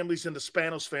NFL families in the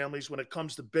Spanos families when it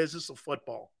comes to business of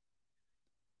football.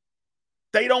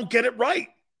 They don't get it right.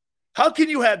 How can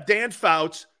you have Dan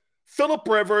Fouts, Phillip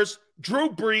Rivers, Drew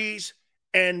Brees,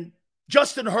 and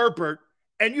Justin Herbert,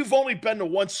 and you've only been to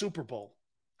one Super Bowl?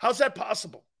 How's that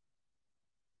possible?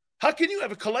 How can you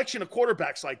have a collection of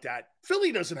quarterbacks like that?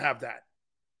 Philly doesn't have that.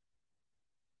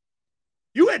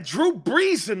 You had Drew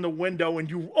Brees in the window, and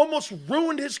you almost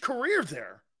ruined his career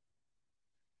there.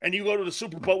 And you go to the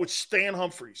Super Bowl with Stan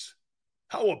Humphries.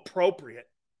 How appropriate.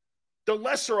 The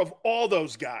lesser of all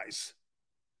those guys.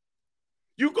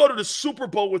 You go to the Super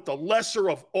Bowl with the lesser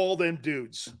of all them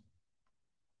dudes.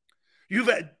 You've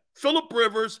had Phillip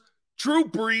Rivers, Drew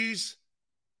Brees,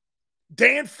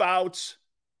 Dan Fouts,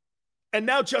 and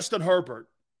now Justin Herbert.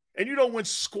 And you don't win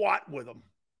squat with them.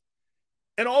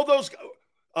 And all those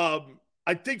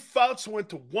I think Fouts went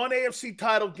to one AFC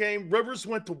title game. Rivers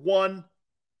went to one.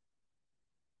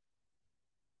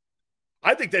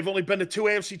 I think they've only been to 2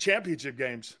 AFC championship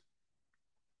games.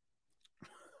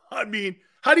 I mean,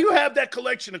 how do you have that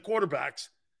collection of quarterbacks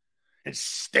and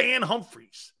Stan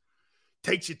Humphries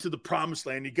takes you to the promised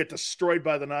land? You get destroyed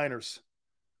by the Niners.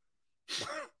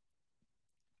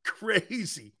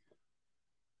 Crazy.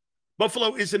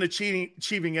 Buffalo isn't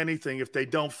achieving anything if they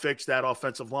don't fix that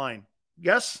offensive line.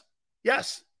 Yes?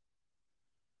 Yes.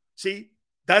 See,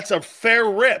 that's a fair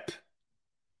rip.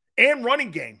 And running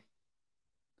game.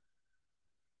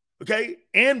 Okay?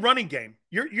 And running game.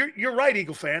 You're right,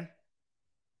 Eagle fan.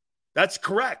 That's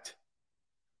correct.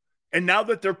 And now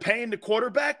that they're paying the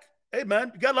quarterback, hey,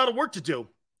 man, you got a lot of work to do.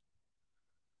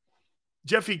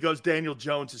 Jeffy goes, Daniel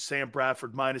Jones is Sam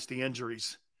Bradford minus the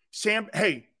injuries.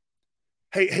 Hey,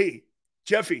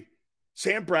 Jeffy,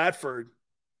 Sam Bradford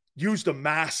used a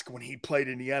mask when he played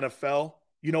in the NFL.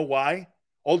 You know why?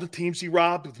 All the teams he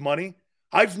robbed with money.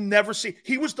 I've never seen –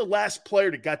 he was the last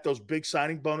player that got those big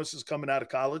signing bonuses coming out of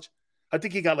college. I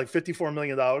think he got like $54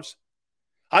 million.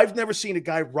 I've never seen a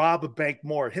guy rob a bank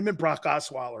more. Him and Brock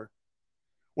Osweiler.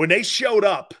 When they showed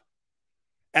up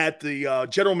at the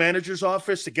general manager's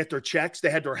office to get their checks, they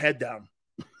had their head down.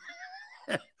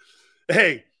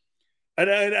 Hey, and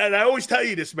I always tell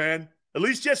you this, man. At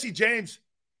least Jesse James,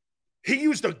 he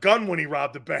used a gun when he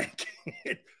robbed a bank.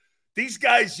 These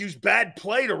guys use bad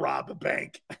play to rob a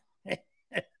bank.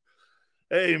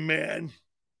 Hey, man.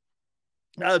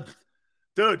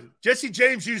 Dude, Jesse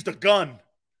James used a gun.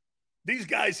 These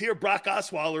guys here, Brock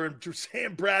Osweiler and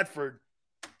Sam Bradford,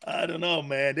 I don't know,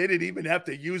 man. They didn't even have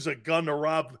to use a gun to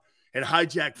rob and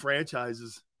hijack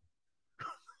franchises.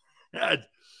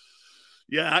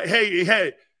 Yeah.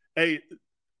 Hey,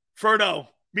 Ferno,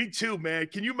 me too, man.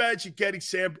 Can you imagine getting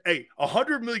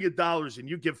 $100 million and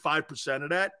you give 5% of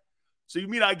that? So you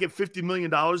mean I get $50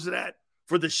 million of that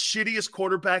for the shittiest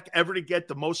quarterback ever to get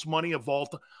the most money of all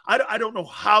time? I don't know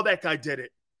how that guy did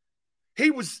it.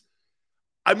 He was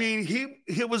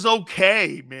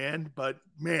okay, man. But,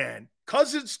 man,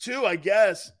 Cousins too, I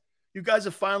guess. You guys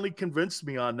have finally convinced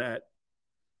me on that.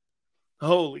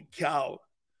 Holy cow.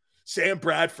 Sam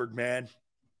Bradford, man,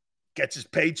 gets his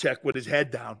paycheck with his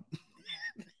head down.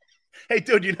 Hey,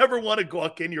 dude, you never want to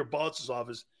walk into your boss's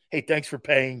office. Hey, thanks for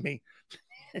paying me.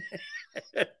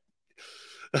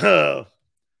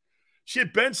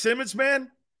 Shit, Ben Simmons,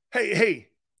 man. Hey,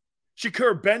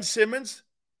 Shakur, Ben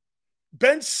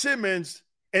Simmons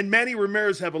and Manny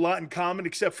Ramirez have a lot in common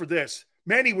except for this.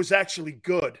 Manny was actually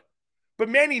good, but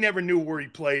Manny never knew where he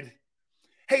played.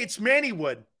 Hey, it's Manny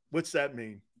Wood. What's that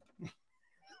mean?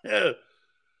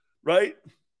 Right?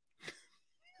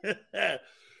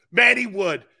 Manny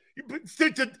Wood.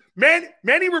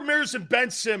 Manny Ramirez and Ben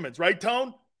Simmons, right,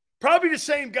 Tone? Probably the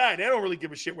same guy. They don't really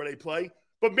give a shit where they play,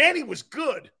 but Manny was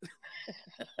good.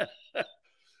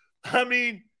 I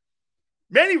mean,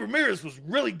 Manny Ramirez was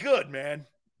really good, man.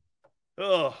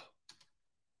 Oh.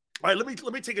 All right, let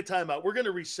me take a timeout. We're going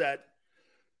to reset.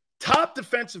 Top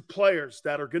defensive players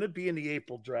that are going to be in the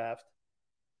April draft.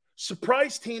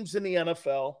 Surprise teams in the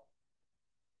NFL.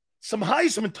 Some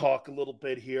Heisman talk a little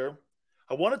bit here.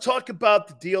 I want to talk about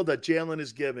the deal that Jalen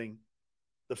is giving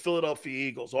the Philadelphia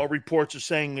Eagles. All reports are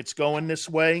saying it's going this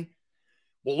way.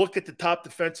 We'll look at the top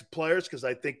defensive players because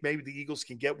I think maybe the Eagles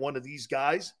can get one of these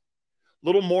guys. A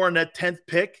little more on that 10th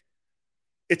pick.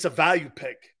 It's a value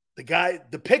pick.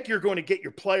 The pick you're going to get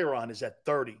your player on is at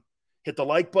 30. Hit the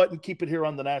like button. Keep it here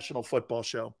on the National Football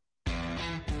Show.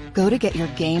 Go to get your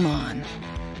game on.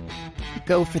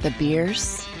 Go for the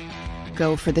beers.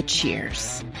 Go for the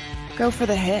cheers. Go for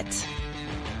the hit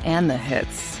and the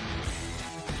hits.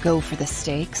 Go for the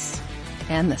stakes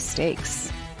and the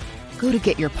stakes. Go to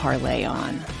get your parlay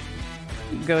on.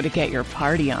 Go to get your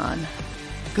party on.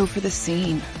 Go for the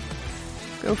scene.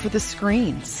 Go for the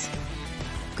screens.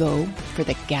 Go for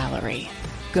the gallery.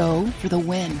 Go for the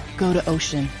win. Go to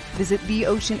Ocean. Visit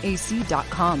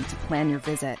theoceanac.com to plan your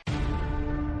visit.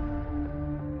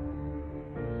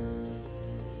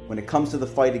 When it comes to the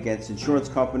fight against insurance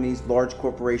companies, large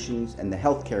corporations, and the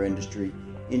healthcare industry,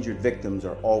 injured victims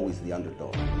are always the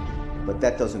underdog. But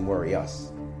that doesn't worry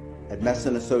us. At Messa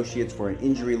 & Associates, we're an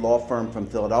injury law firm from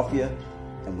Philadelphia,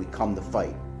 and we come to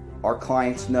fight. Our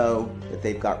clients know that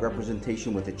they've got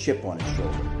representation with a chip on its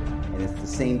shoulder, and it's the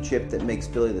same chip that makes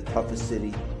Philly the toughest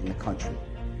city in the country.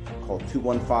 Call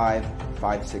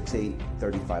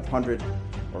 215-568-3500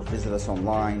 or visit us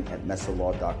online at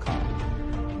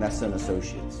messalaw.com. Messa &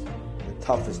 Associates, the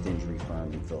toughest injury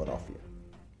firm in Philadelphia.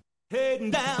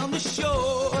 Heading down the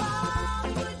shore,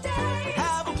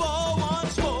 have a ball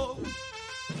once more.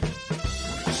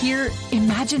 Here,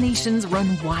 imaginations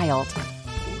run wild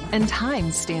and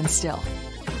time stands still.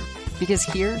 Because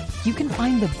here, you can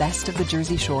find the best of the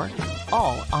Jersey Shore,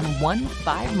 all on one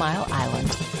 5-mile island.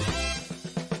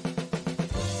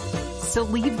 So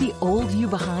leave the old you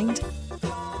behind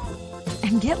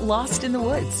and get lost in the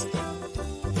woods.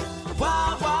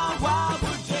 Wild, wild, wild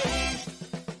wood days.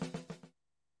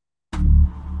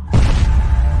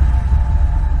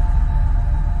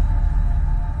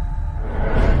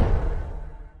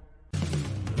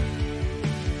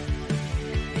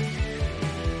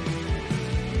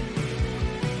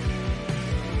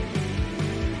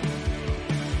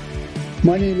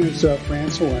 My name is Fran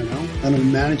Sileo, and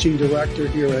I'm Managing Director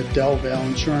here at Del Valle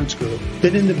Insurance Group.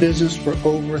 Been in the business for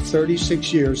over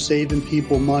 36 years, saving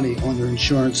people money on their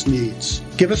insurance needs.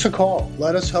 Give us a call.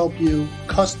 Let us help you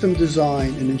custom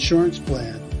design an insurance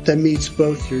plan that meets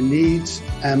both your needs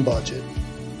and budget.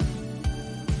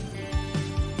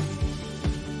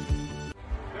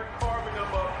 They're carving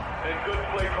them up and good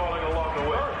play calling along the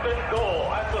way. First and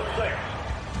goal at the 6.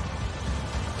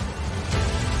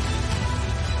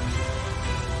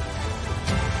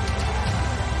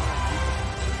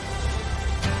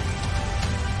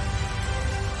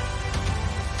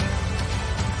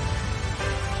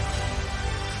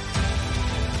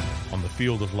 On the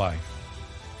field of life,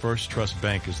 First Trust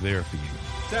Bank is there for you.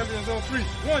 Champions on 3.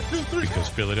 1, 2, 3. Because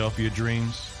Philadelphia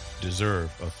dreams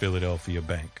deserve a Philadelphia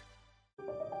bank.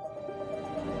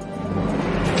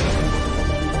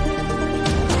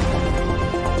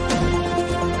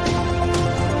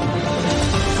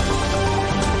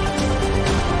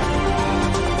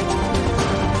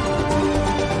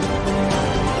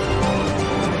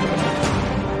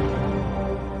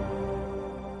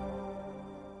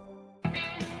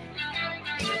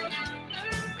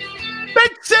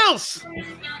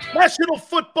 National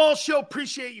Football Show.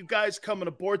 Appreciate you guys coming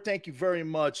aboard. Thank you very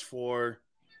much for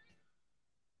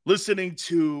listening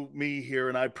to me here,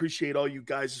 and I appreciate all you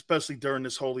guys, especially during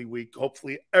this Holy Week.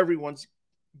 Hopefully everyone's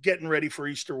getting ready for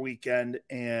Easter weekend,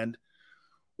 and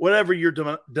whatever your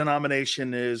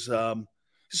denomination is, this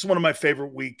is one of my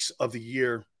favorite weeks of the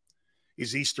year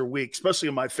is Easter week, especially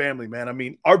in my family, man. I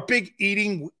mean, our big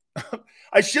eating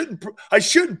I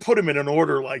shouldn't put them in an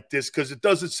order like this because it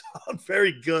doesn't sound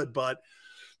very good, but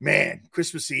man,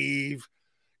 Christmas Eve,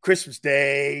 Christmas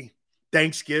Day,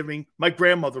 Thanksgiving. My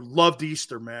grandmother loved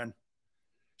Easter, man.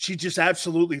 She just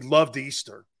absolutely loved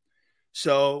Easter.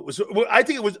 So I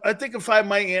think if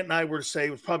my aunt and I were to say,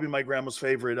 it was probably my grandma's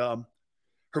favorite,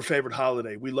 her favorite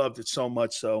holiday. We loved it so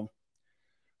much. So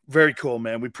very cool,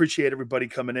 man. We appreciate everybody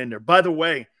coming in there. By the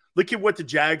way, look at what the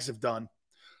Jags have done.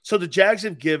 So the Jags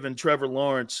have given Trevor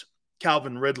Lawrence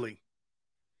Calvin Ridley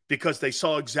because they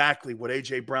saw exactly what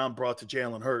A.J. Brown brought to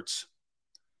Jalen Hurts.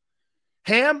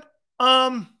 Ham?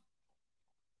 Yeah,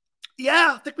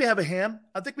 I think we have a ham.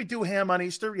 I think we do ham on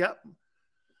Easter. Yep.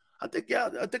 I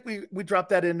think we dropped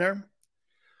that in there.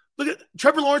 Look at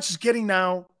Trevor Lawrence is getting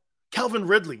now Calvin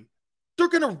Ridley. They're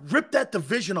going to rip that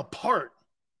division apart.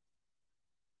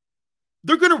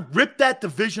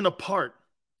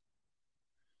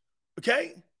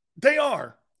 Okay? They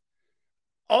are.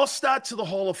 All-star to the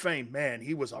Hall of Fame. Man,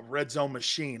 he was a red zone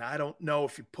machine. I don't know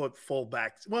if you put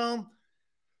fullbacks. Well,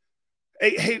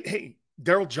 hey,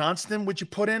 Daryl Johnston, would you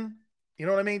put in? You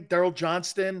know what I mean? Daryl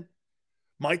Johnston,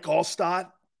 Mike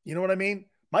Allstott. You know what I mean?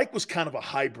 Mike was kind of a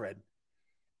hybrid.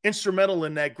 Instrumental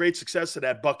in that great success of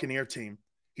that Buccaneer team.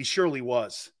 He surely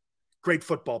was. Great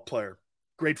football player.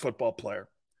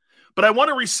 But I want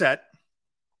to reset.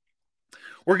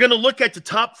 We're going to look at the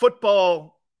top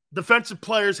football defensive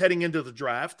players heading into the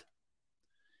draft.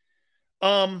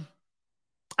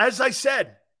 As I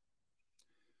said,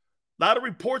 a lot of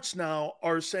reports now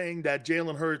are saying that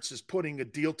Jalen Hurts is putting a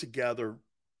deal together,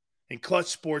 and Clutch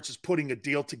Sports is putting a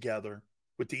deal together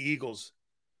with the Eagles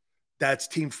that's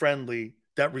team-friendly,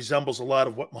 that resembles a lot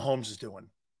of what Mahomes is doing.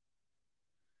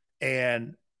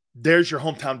 And there's your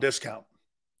hometown discount.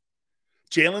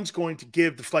 Jalen's going to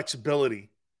give the flexibility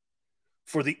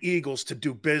for the Eagles to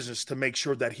do business to make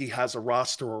sure that he has a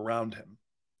roster around him.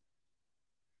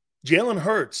 Jalen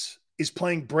Hurts is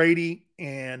playing Brady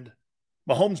and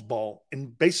Mahomes ball,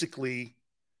 and basically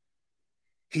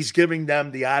he's giving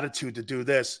them the attitude to do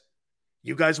this.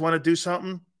 You guys want to do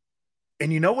something?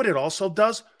 And you know what it also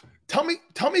does? Tell me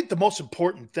the most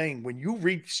important thing when you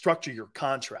restructure your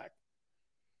contract.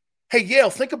 Hey, Yale,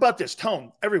 think about this.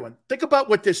 Tone, everyone, think about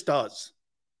what this does.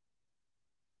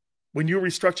 When you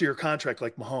restructure your contract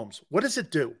like Mahomes, what does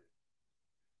it do?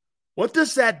 What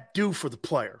does that do for the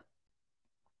player?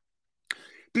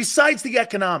 Besides the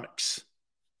economics,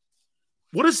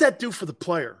 what does that do for the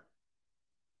player?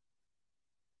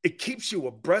 It keeps you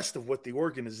abreast of what the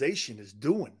organization is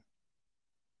doing.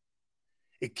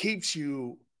 It keeps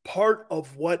you part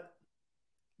of what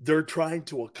they're trying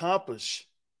to accomplish.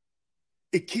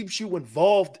 It keeps you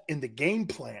involved in the game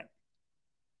plan.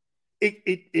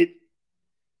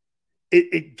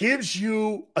 It gives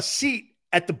you a seat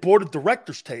at the board of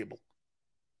directors table.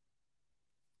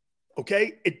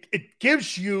 Okay? It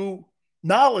gives you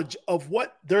knowledge of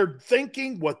what they're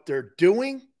thinking, what they're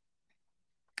doing.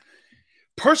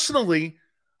 Personally,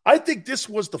 I think this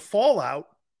was the fallout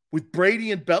with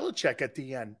Brady and Belichick at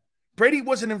the end. Brady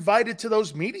wasn't invited to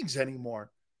those meetings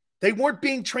anymore. They weren't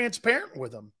being transparent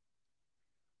with him.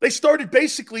 They started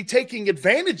basically taking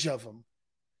advantage of him.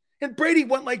 And Brady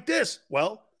went like this.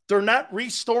 Well, they're not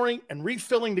restoring and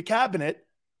refilling the cabinet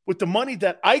with the money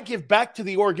that I give back to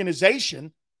the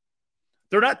organization.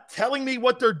 They're not telling me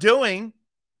what they're doing.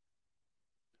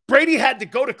 Brady had to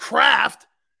go to Kraft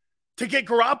to get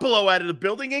Garoppolo out of the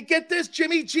building. And get this,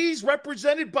 Jimmy G's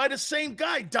represented by the same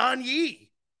guy, Don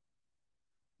Yee.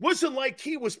 Wasn't like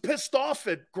he was pissed off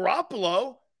at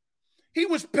Garoppolo. He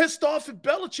was pissed off at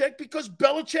Belichick because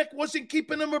Belichick wasn't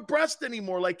keeping him abreast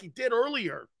anymore like he did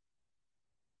earlier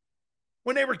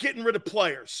when they were getting rid of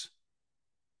players.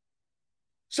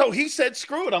 So he said,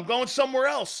 screw it, I'm going somewhere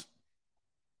else.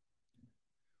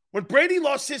 When Brady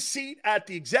lost his seat at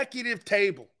the executive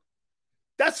table,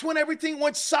 that's when everything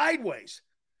went sideways.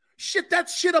 That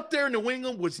shit up there in New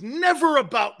England was never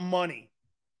about money.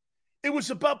 It was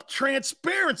about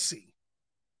transparency.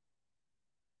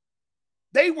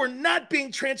 They were not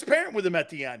being transparent with him at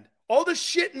the end. All the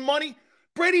shit and money,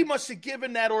 Brady must have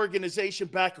given that organization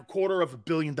back $250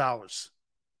 million.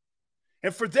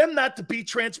 And for them not to be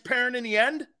transparent in the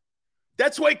end,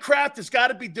 that's why Kraft has got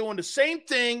to be doing the same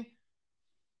thing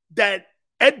that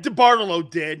Ed DeBartolo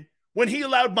did when he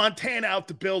allowed Montana out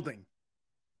the building.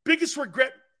 Biggest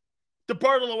regret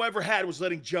DeBartolo ever had was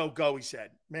letting Joe go, he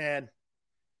said. Man,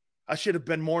 I should have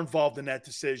been more involved in that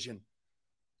decision.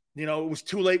 You know, it was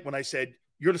too late when I said,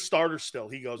 you're the starter still.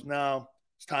 He goes, no,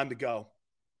 it's time to go.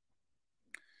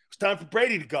 It's time for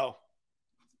Brady to go.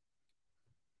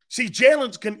 See,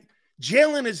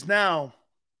 Jalen is now,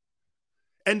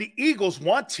 and the Eagles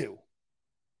want to.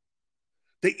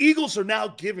 The Eagles are now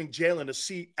giving Jalen a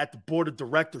seat at the board of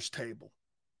directors table.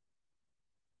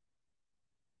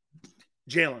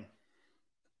 Jalen,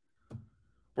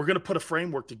 we're going to put a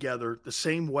framework together the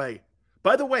same way.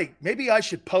 By the way, maybe I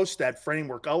should post that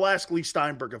framework. I'll ask Lee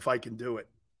Steinberg if I can do it,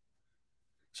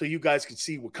 so you guys can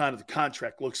see what kind of the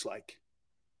contract looks like.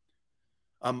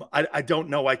 I don't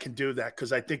know I can do that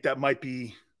because I think that might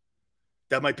be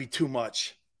too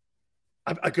much.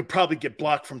 I could probably get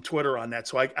blocked from Twitter on that,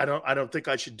 so I don't think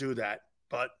I should do that.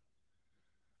 But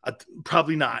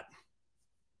probably not.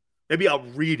 Maybe I'll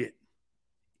read it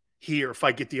here if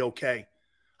I get the okay.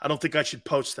 I don't think I should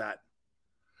post that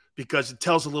because it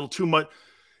tells a little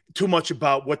too much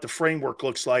about what the framework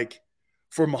looks like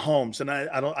for Mahomes, and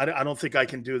I don't think I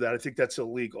can do that. I think that's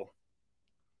illegal.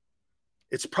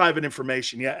 It's private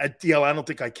information. Yeah, at DL, I don't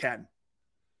think I can.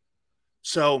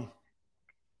 So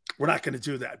we're not going to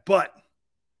do that. But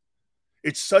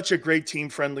it's such a great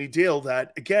team-friendly deal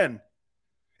that, again,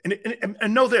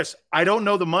 and know this, I don't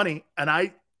know the money,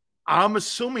 and I'm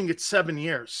assuming it's 7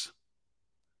 years.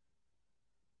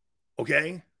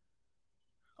 Okay?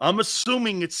 I'm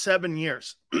assuming it's 7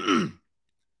 years.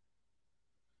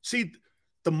 See,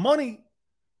 the money's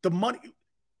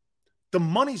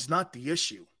not the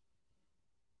issue.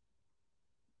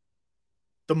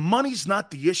 The money's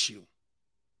not the issue.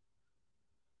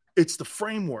 It's the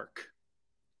framework.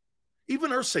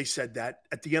 Even Irsay said that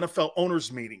at the NFL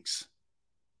owners' meetings.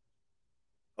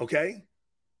 Okay?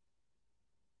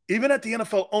 Even at the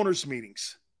NFL owners'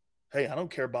 meetings. Hey, I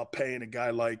don't care about paying a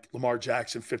guy like Lamar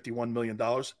Jackson $51 million.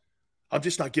 I'm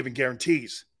just not giving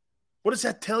guarantees. What does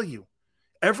that tell you?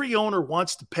 Every owner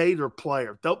wants to pay their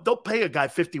player. They'll pay a guy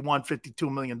 $51, $52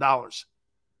 million.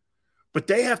 But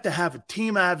they have to have a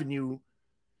team avenue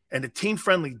and a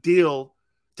team-friendly deal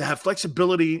to have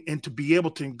flexibility and to be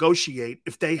able to negotiate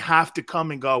if they have to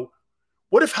come and go,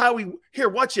 what if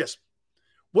watch this.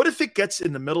 What if it gets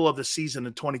in the middle of the season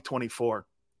in 2024?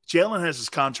 Jalen has his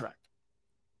contract.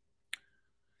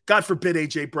 God forbid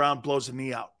A.J. Brown blows a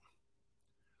knee out.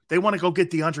 They want to go get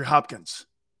DeAndre Hopkins.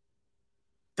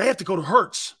 They have to go to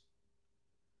Hurts.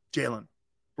 Jalen,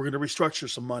 we're going to restructure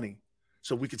some money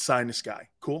so we could sign this guy.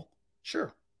 Cool?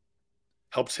 Sure.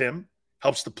 Helps him.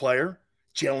 Helps the player.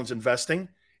 Jalen's investing.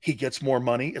 He gets more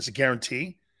money as a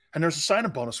guarantee. And there's a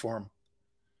signing bonus for him.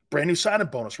 Brand new signing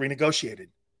bonus, renegotiated.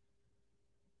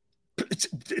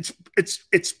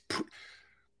 It's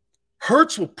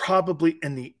Hurts will probably,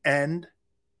 in the end,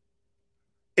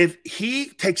 if he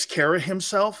takes care of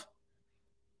himself,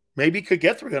 maybe he could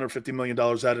get $350 million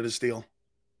out of this deal.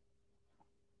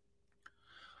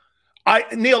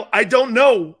 Neil, I don't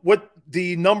know what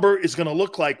the number is going to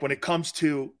look like when it comes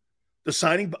to the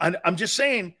signing. I'm just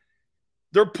saying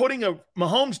they're putting a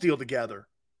Mahomes deal together.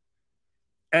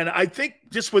 And I think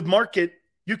just with market,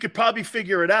 you could probably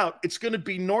figure it out. It's going to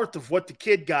be north of what the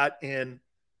kid got in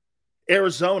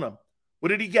Arizona. What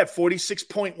did he get?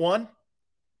 46.1?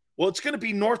 Well, it's going to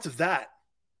be north of that.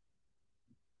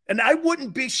 And I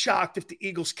wouldn't be shocked if the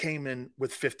Eagles came in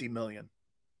with $50 million.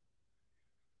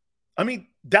 I mean,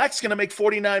 Dak's going to make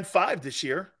 49.5 this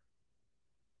year.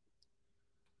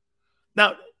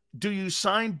 Now, do you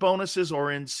sign bonuses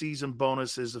or in-season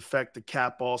bonuses affect the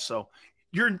cap also?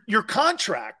 Your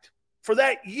contract for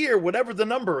that year, whatever the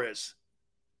number is,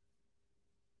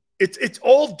 it's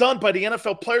all done by the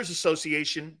NFL Players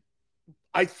Association.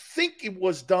 I think it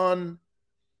was done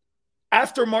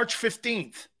after March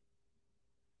 15th.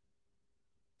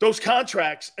 Those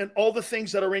contracts and all the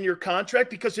things that are in your contract,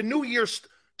 because the new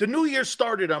year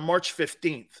started on March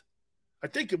 15th. I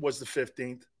think it was the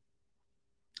 15th.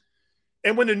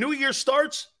 And when the new year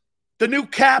starts, the new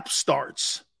cap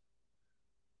starts.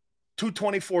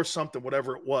 224 something,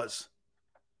 whatever it was.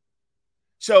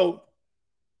 So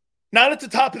Not at the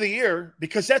top of the year,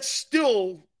 because that's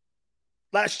still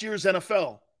last year's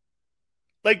NFL.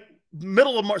 Like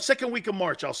middle of March, second week of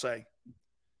March, I'll say,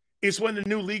 is when the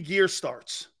new league year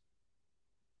starts.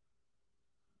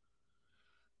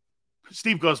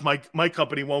 Steve goes, my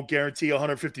company won't guarantee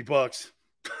 $150.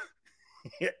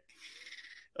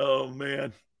 Oh,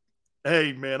 man.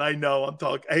 Hey, man, I know. I'm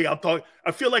talking.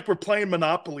 I feel like we're playing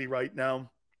Monopoly right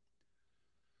now.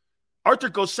 Arthur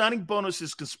goes, signing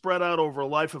bonuses can spread out over a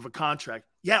life of a contract.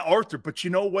 Yeah, Arthur, but you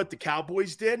know what the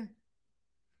Cowboys did?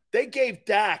 They gave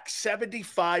Dak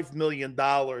 $75 million.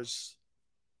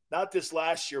 Not this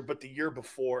last year, but the year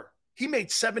before. He made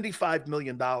 $75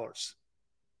 million.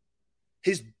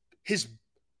 His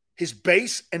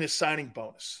base and his signing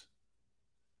bonus.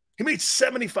 He made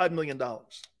 $75 million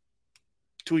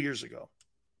 2 years ago.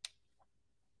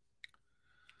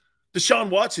 Deshaun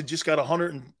Watson just got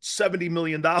 $170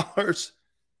 million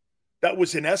that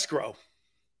was in escrow.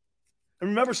 And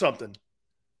remember something.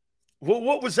 Well,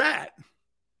 what was that?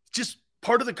 Just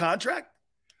part of the contract?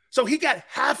 So he got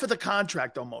half of the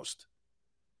contract almost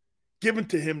given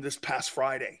to him this past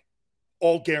Friday.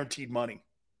 All guaranteed money.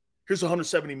 Here's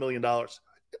 $170 million.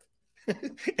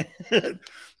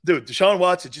 Dude, Deshaun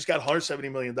Watson just got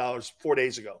 $170 million 4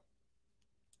 days ago.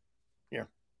 Yeah.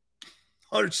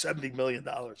 $170 million.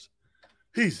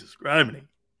 Jesus, criminy.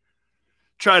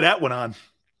 Try that one on.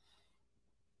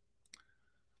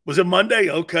 Was it Monday?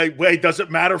 Okay. Wait, does it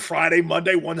matter? Friday,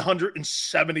 Monday,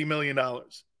 $170 million.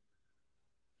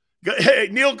 Hey,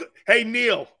 Neil.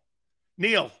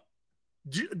 Neil,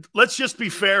 let's just be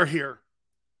fair here.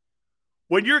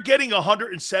 When you're getting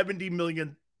 $170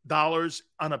 million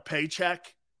on a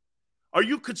paycheck, are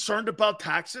you concerned about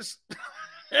taxes?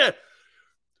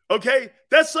 Okay?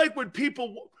 That's like when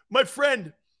people, my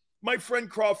friend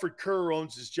Crawford Kerr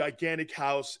owns this gigantic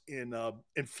house in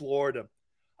Florida.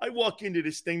 I walk into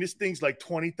this thing. This thing's like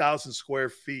 20,000 square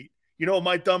feet. You know what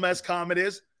my dumbass comment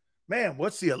is? Man,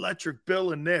 what's the electric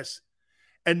bill in this?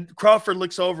 And Crawford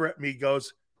looks over at me,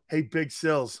 goes, hey, Big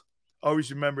Sills,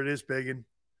 always remember this, Biggin.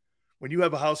 When you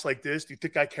have a house like this, do you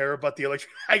think I care about the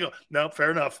electric? I go, no,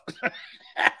 fair enough.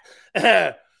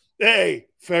 Hey,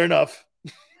 fair enough.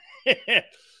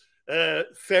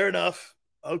 Fair enough.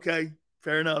 Okay,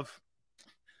 fair enough.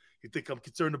 You think I'm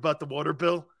concerned about the water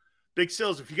bill? Big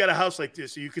Sills, if you got a house like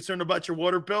this, are you concerned about your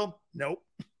water bill? Nope.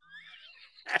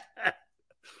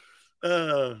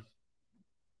 Have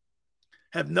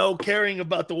no caring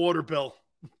about the water bill.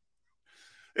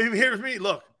 Here's me.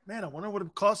 Look, man, I wonder what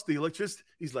it costs the electricity.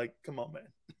 He's like, come on, man.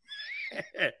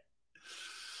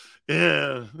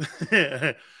 Yeah.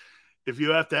 If you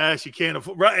have to ask, you can't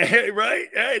afford. Right.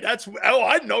 Hey, that's,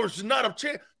 I know it's not a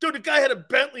chance. Dude, the guy had a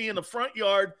Bentley in the front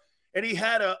yard, and he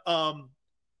had a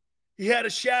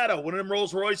Shadow, one of them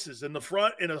Rolls Royces in the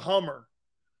front, and a Hummer.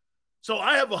 So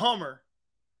I have a Hummer.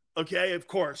 Okay, of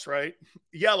course, right?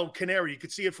 Yellow Canary. You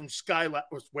could see it from Skylab.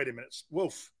 Wait a minute.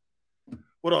 Woof.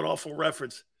 What an awful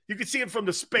reference. You could see it from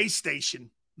the space station.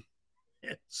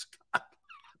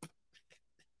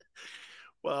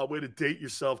 Wow, way to date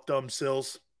yourself, Dumb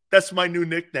Sills. That's my new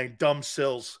nickname, Dumb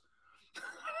Sills.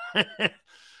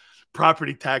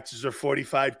 Property taxes are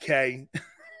 $45K.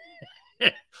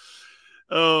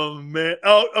 Oh, man.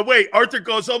 Oh, wait. Arthur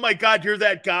goes, oh, my God, you're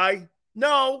that guy?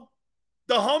 No.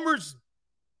 The Hummer's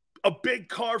a big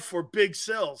car for Big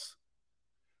Sills.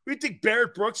 You think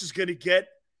Barrett Brooks is going to get?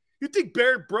 You think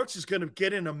Barrett Brooks is going to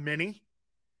get in a Mini?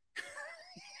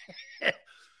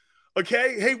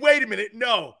 Okay? Hey, wait a minute.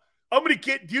 No. I'm going to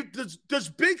get you. Does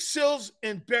Big Sills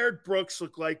and Barrett Brooks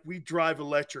look like we drive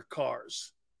electric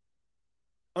cars?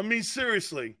 I mean,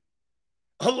 seriously.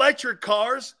 Electric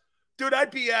cars? Dude,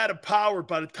 I'd be out of power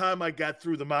by the time I got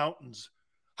through the mountains.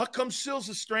 How come Sills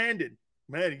is stranded?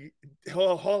 Man,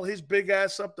 he'll haul his big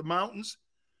ass up the mountains.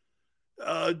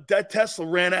 That Tesla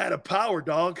ran out of power,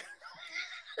 dog.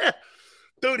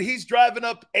 Dude, he's driving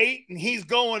up 8 and he's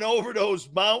going over those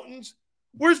mountains.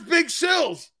 Where's Big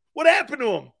Sills? What happened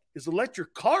to him? His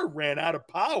electric car ran out of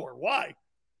power. Why?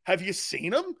 Have you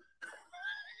seen him?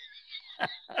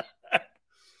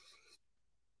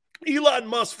 Elon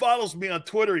Musk follows me on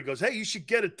Twitter. He goes, hey, you should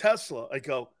get a Tesla. I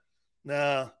go,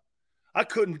 nah, I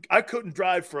couldn't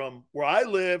drive from where I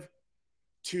live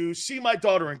to see my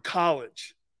daughter in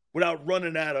college without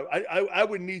running out of, I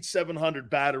would need 700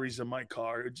 batteries in my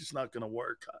car. It's just not going to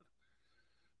work.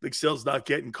 Big Sills not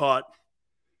getting caught.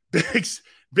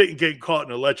 Big getting caught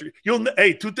in electric.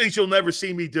 Hey, two things you'll never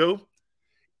see me do.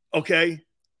 Okay.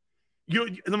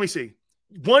 Let me see.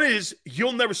 One is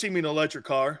you'll never see me in an electric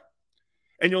car,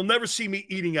 and you'll never see me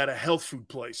eating at a health food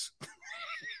place.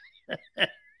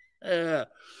 Yeah.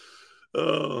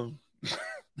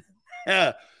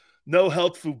 No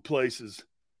health food places.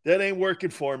 That ain't working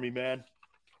for me, man.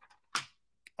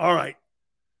 All right.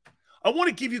 I want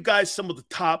to give you guys some of the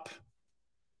top.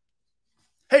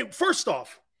 Hey, first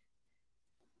off,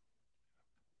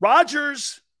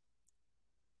 Rodgers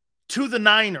to the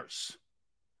Niners.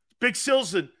 Big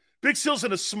Sil's in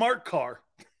a smart car.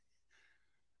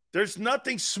 There's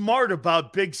nothing smart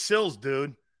about Big Sills,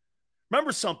 dude.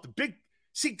 Remember something.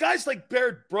 Guys like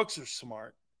Barrett Brooks are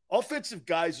smart. Offensive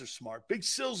guys are smart. Big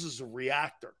Sills is a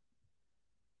reactor.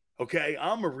 Okay?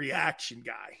 I'm a reaction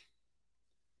guy.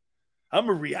 I'm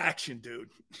a reaction dude.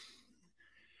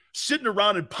 Sitting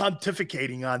around and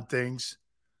pontificating on things.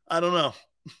 I don't know.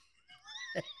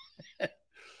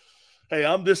 Hey,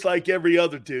 I'm just like every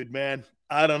other dude, man.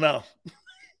 I don't know.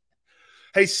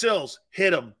 Hey, Sills,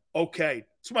 hit him. Okay.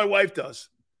 That's what my wife does.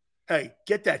 Hey,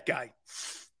 get that guy.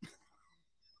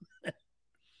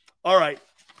 All right.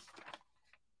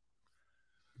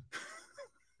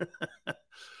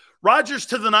 Rodgers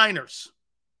to the Niners.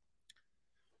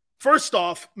 First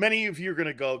off, many of you are going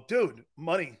to go, dude,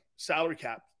 money, salary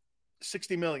cap,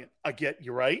 $60 million. I get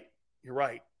you're right. You're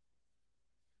right.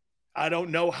 I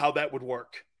don't know how that would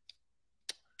work.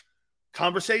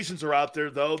 Conversations are out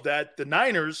there, though, that the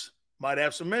Niners might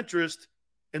have some interest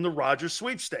in the Rodgers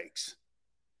sweepstakes.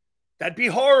 That'd be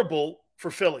horrible for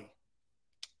Philly.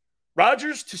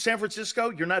 Rodgers to San Francisco,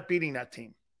 you're not beating that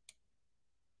team.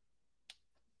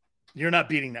 You're not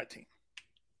beating that team.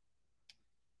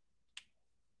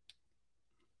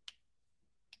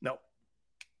 No.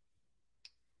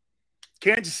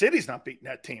 Kansas City's not beating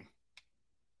that team.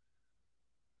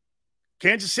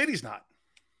 Kansas City's not.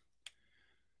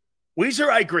 Weezer,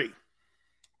 I agree.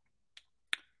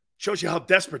 Shows you how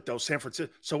desperate, though, San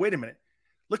Francisco. So wait a minute.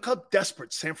 Look how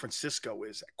desperate San Francisco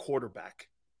is at quarterback.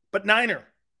 But Niner,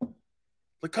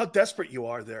 look how desperate you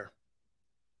are there.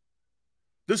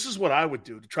 This is what I would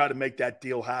do to try to make that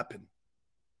deal happen.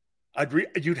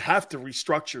 You'd have to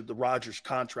restructure the Rodgers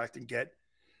contract and get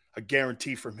a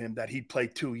guarantee from him that he'd play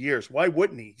 2 years. Why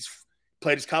wouldn't he? He's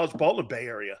played his college ball in the Bay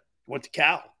Area. He went to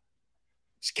Cal.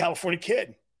 He's a California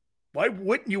kid. Why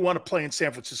wouldn't you want to play in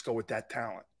San Francisco with that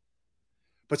talent?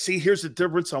 But see, here's the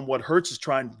difference on what Hurts is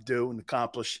trying to do and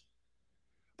accomplish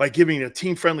by giving a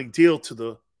team-friendly deal to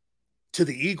the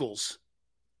Eagles,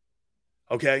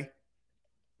 okay,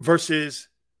 versus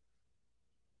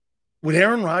would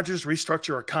Aaron Rodgers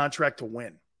restructure a contract to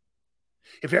win?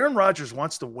 If Aaron Rodgers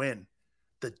wants to win,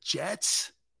 the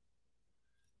Jets,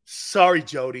 sorry,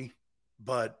 Jody,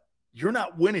 but you're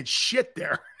not winning shit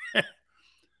there.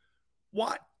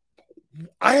 What?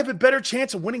 I have a better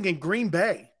chance of winning in Green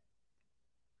Bay.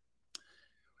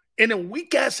 In a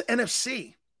weak-ass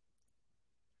NFC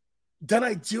than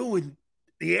I do in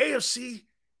the AFC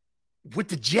with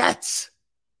the Jets.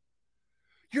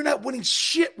 You're not winning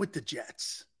shit with the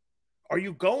Jets. Are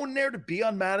you going there to be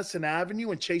on Madison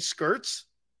Avenue and chase skirts?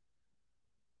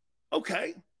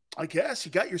 Okay, I guess.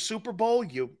 You got your Super Bowl.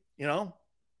 You know,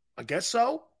 I guess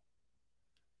so.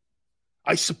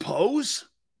 I suppose.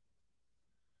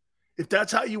 If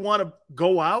that's how you want to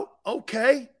go out,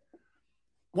 okay.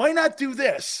 Why not do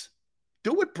this?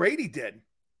 Do what Brady did.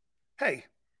 Hey,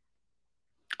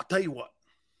 I'll tell you what.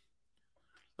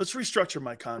 Let's restructure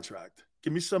my contract.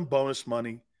 Give me some bonus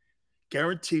money.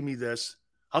 Guarantee me this.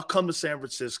 I'll come to San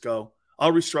Francisco.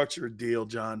 I'll restructure a deal,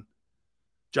 John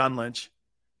Lynch,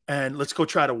 and let's go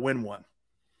try to win one.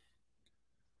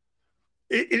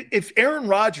 If Aaron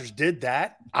Rodgers did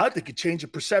that, I think it'd change the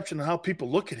perception of how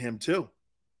people look at him too.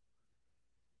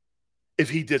 If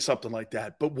he did something like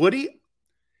that. But would he?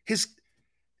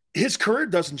 His career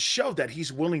doesn't show that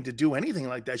he's willing to do anything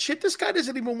like that. Shit, this guy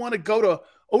doesn't even want to go to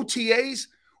OTAs,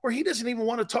 or he doesn't even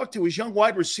want to talk to his young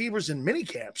wide receivers in mini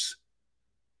camps.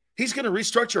 He's going to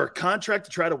restructure a contract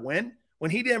to try to win when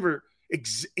he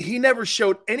never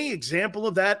showed any example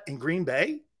of that in Green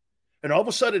Bay. And all of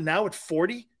a sudden now at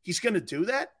 40, he's going to do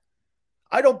that.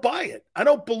 I don't buy it. I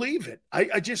don't believe it.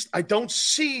 I don't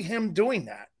see him doing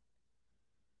that.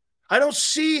 I don't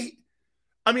see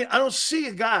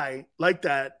a guy like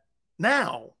that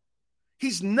now.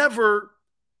 He's never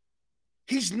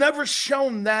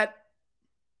shown that.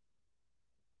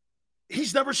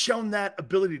 He's never shown that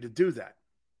ability to do that.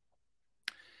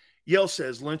 Yale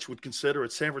says Lynch would consider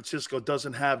it. San Francisco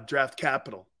doesn't have draft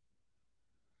capital.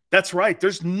 That's right.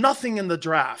 There's nothing in the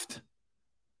draft.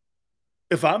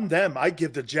 If I'm them, I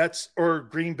give the Jets or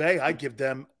Green Bay, I give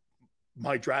them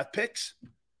my draft picks.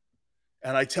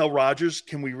 And I tell Rodgers,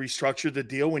 can we restructure the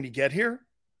deal when you get here?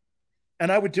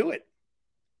 And I would do it.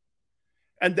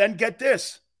 And then get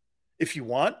this. If you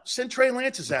want, send Trey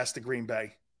Lance's ass to Green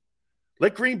Bay.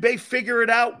 Let Green Bay figure it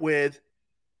out with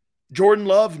Jordan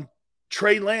Love and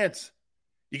Trey Lance.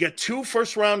 You get 2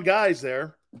 first-round guys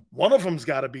there. One of them's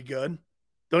got to be good,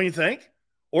 don't you think?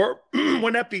 Or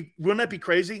wouldn't that be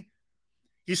crazy?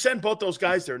 You send both those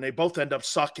guys there, and they both end up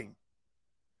sucking.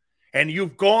 And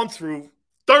you've gone through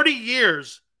 30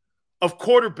 years of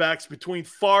quarterbacks between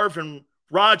Favre and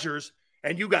Rodgers,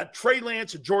 and you got Trey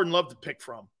Lance and Jordan Love to pick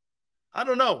from. I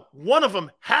don't know. One of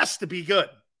them has to be good.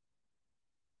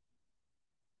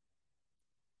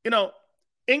 You know,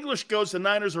 English goes, the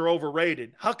Niners are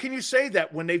overrated. How can you say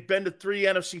that when they've been to 3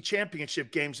 NFC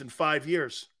championship games in 5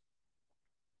 years?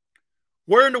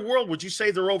 Where in the world would you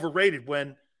say they're overrated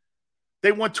when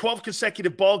they won 12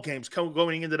 consecutive ball games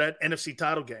going into that NFC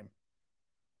title game?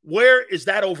 Where is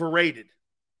that overrated?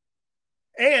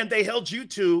 And they held you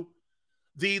to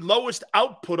the lowest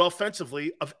output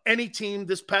offensively of any team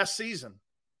this past season.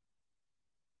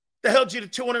 They held you to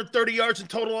 230 yards in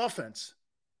total offense.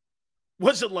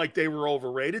 Wasn't like they were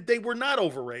overrated. They were not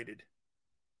overrated.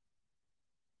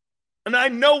 And I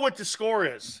know what the score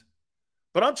is,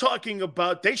 but I'm talking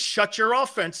about they shut your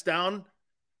offense down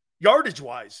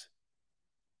yardage-wise.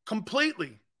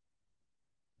 Completely.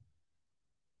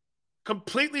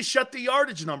 Completely shut the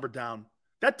yardage number down.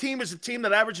 That team is a team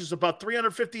that averages about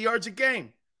 350 yards a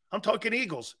game. I'm talking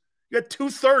Eagles. You had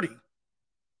 230.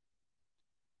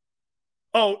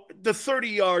 Oh, the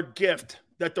 30-yard gift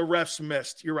that the refs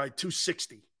missed. You're right,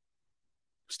 260.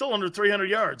 Still under 300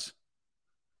 yards.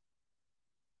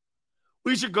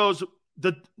 Weezer goes,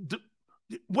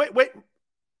 wait.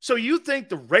 So you think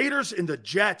the Raiders and the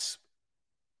Jets,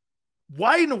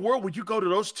 why in the world would you go to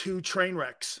those 2 train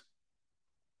wrecks?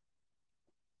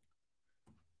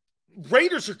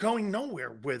 Raiders are going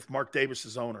nowhere with Mark Davis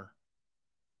as owner.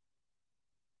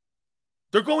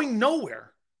 They're going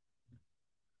nowhere.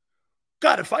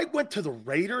 God, if I went to the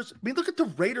Raiders, I mean, look at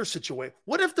the Raiders situation.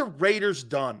 What have the Raiders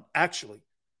done, actually?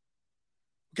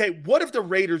 Okay, what have the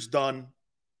Raiders done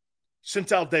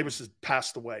since Al Davis has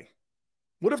passed away?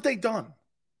 What have they done?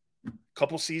 A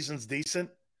couple seasons decent.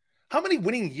 How many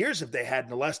winning years have they had in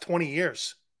the last 20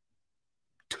 years?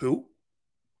 2?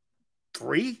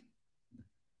 3?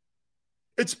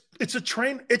 It's a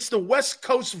train. It's the West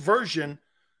Coast version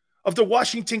of the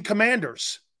Washington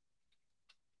Commanders.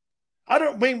 I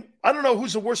don't know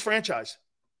who's the worst franchise,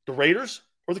 the Raiders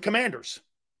or the Commanders.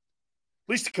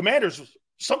 At least the Commanders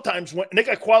sometimes went, and they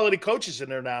got quality coaches in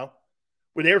there now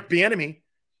with Eric Bieniemy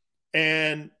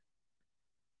and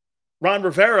Ron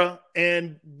Rivera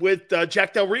and with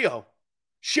Jack Del Rio.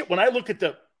 Shit, when I look at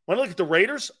the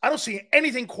Raiders, I don't see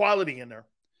anything quality in there,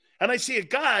 and I see a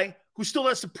guy who still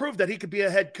has to prove that he could be a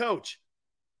head coach.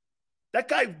 That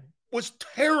guy was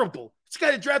terrible. This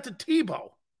guy that drafted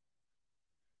Tebow.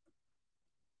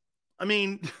 I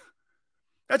mean,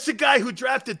 that's the guy who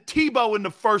drafted Tebow in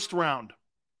the first round.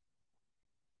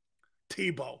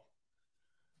 Tebow.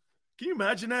 Can you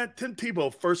imagine that? Tim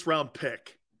Tebow, first round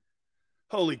pick.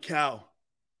 Holy cow.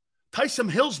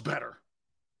 Taysom Hill's better.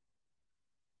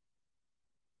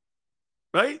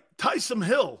 Right? Taysom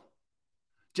Hill.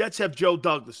 Jets have Joe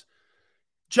Douglas.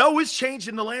 Joe is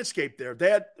changing the landscape there.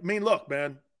 Look,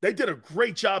 man, they did a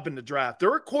great job in the draft.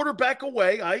 They're a quarterback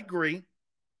away. I agree.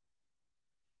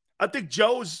 I think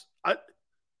Joe's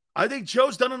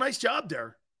done a nice job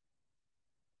there.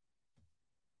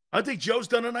 I think Joe's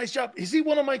done a nice job. Is he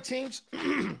one of my teams?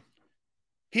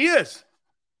 He is.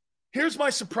 Here's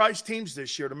my surprise teams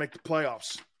this year to make the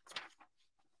playoffs.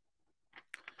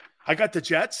 I got the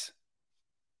Jets.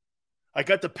 I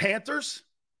got the Panthers.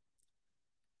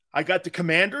 I got the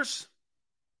Commanders.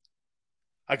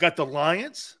 I got the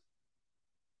Lions.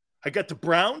 I got the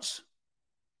Browns.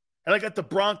 And I got the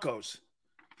Broncos.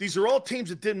 These are all teams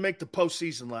that didn't make the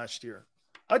postseason last year.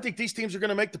 I think these teams are going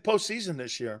to make the postseason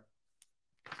this year.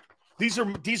 These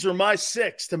are my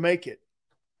 6 to make it.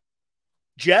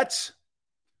 Jets,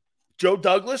 Joe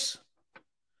Douglas,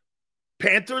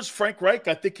 Panthers, Frank Reich.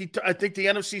 I think the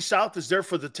NFC South is there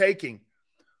for the taking.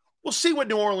 We'll see what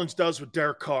New Orleans does with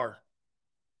Derek Carr.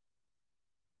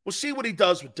 We'll see what he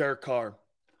does with Derek Carr.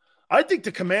 I think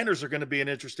the Commanders are going to be an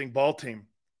interesting ball team.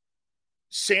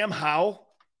 Sam Howell.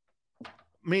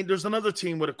 I mean, there's another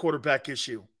team with a quarterback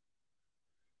issue.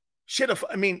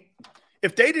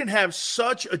 If they didn't have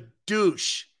such a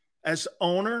douche as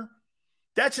owner,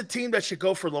 that's a team that should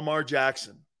go for Lamar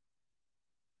Jackson.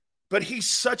 But he's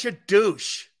such a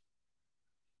douche.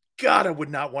 God, I would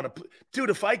not want to. Dude,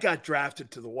 if I got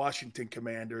drafted to the Washington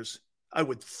Commanders, I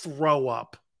would throw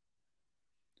up.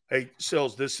 Hey,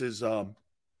 Sills, this is Ron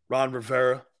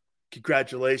Rivera.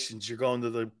 Congratulations, you're going to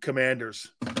the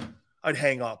Commanders. I'd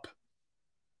hang up.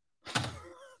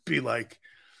 Be like,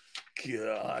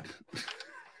 God.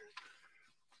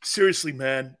 Seriously,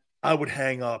 man, I would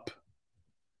hang up.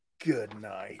 Good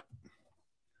night.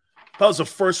 If I was a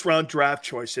first-round draft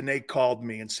choice and they called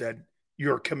me and said,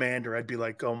 you're a Commander, I'd be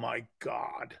like, oh, my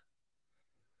God.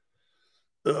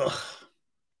 Ugh.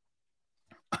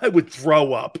 I would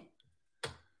throw up.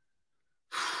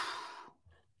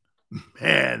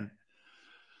 Man,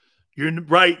 you're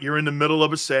in the middle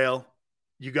of a sale.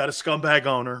 You got a scumbag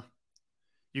owner.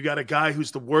 You got a guy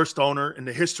who's the worst owner in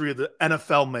the history of the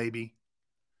NFL, maybe.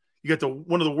 You got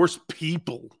one of the worst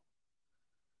people.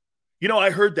 You know,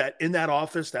 I heard that in that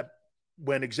office that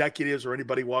when executives or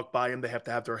anybody walk by him, they have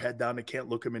to have their head down. They can't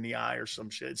look him in the eye or some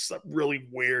shit. It's really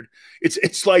weird.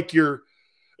 It's like you're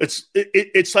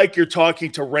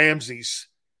talking to Ramses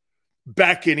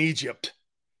back in Egypt.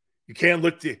 You can't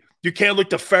look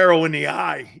the Pharaoh in the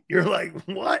eye. You're like,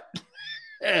 what?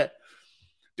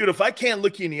 Dude, if I can't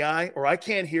look you in the eye or I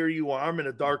can't hear you or I'm in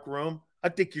a dark room, I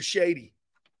think you're shady.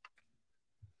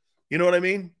 You know what I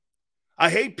mean? I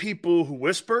hate people who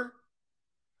whisper.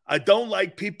 I don't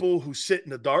like people who sit in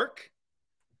the dark.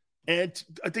 And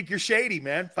I think you're shady,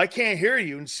 man. If I can't hear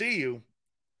you and see you,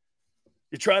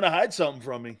 you're trying to hide something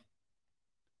from me.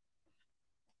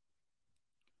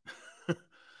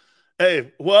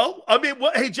 Hey, well, I mean,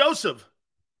 hey, Joseph.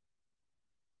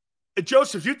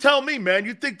 Joseph, you tell me, man,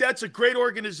 you think that's a great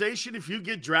organization if you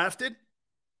get drafted?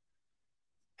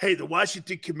 Hey, the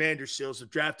Washington Commanders sales have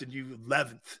drafted you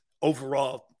 11th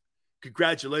overall.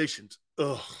 Congratulations.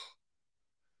 Ugh.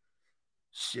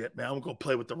 Shit, man, I'm going to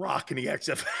play with The Rock in the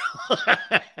XFL.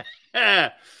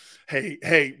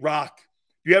 Hey, Rock,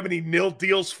 do you have any nil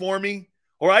deals for me?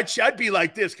 Or I'd be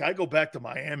like this. Can I go back to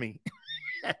Miami?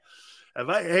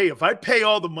 If I pay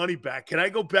all the money back, can I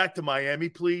go back to Miami,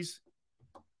 please?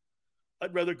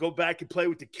 I'd rather go back and play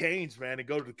with the Canes, man, and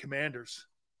go to the Commanders.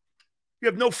 You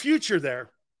have no future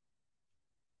there.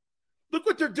 Look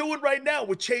what they're doing right now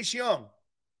with Chase Young.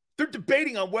 They're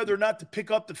debating on whether or not to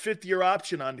pick up the fifth-year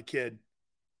option on the kid.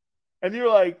 And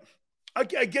you're like, I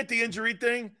get the injury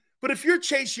thing, but if you're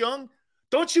Chase Young,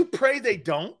 don't you pray they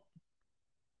don't?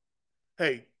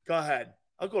 Hey, go ahead.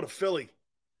 I'll go to Philly.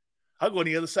 I'll go on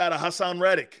the other side of Hassan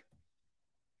Reddick.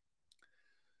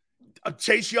 I'll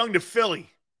Chase Young to Philly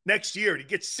next year. He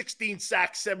gets 16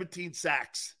 sacks, 17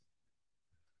 sacks.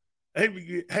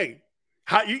 Hey,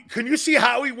 can you see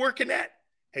Howie working that?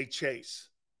 Hey, Chase,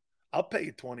 I'll pay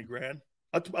you $20,000.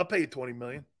 I'll pay you $20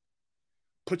 million.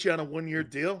 Put you on a 1-year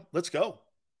deal. Let's go.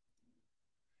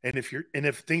 And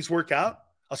if things work out,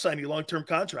 I'll sign you a long-term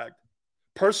contract.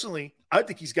 Personally, I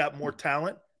think he's got more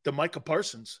talent than Micah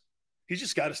Parsons. He's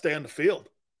just got to stay on the field.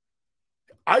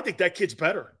 I think that kid's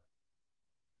better.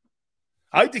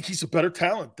 I think he's a better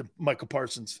talent than Micah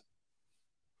Parsons.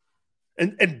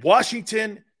 And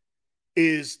Washington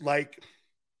is like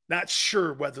not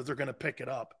sure whether they're going to pick it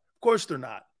up. Of course they're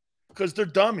not, because they're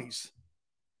dummies.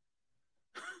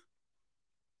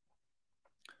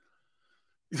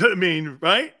 You know what I mean,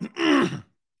 right?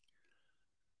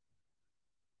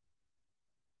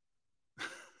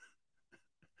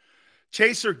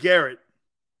 Chase or Garrett?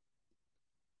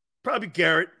 Probably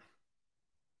Garrett.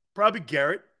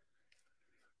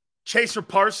 Chase or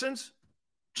Parsons?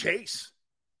 Chase.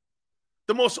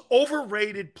 The most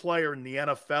overrated player in the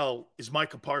NFL is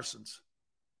Micah Parsons.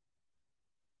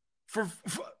 For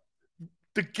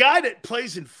the guy that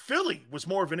plays in Philly was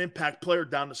more of an impact player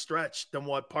down the stretch than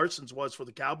what Parsons was for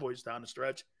the Cowboys down the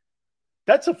stretch.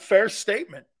 That's a fair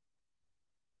statement.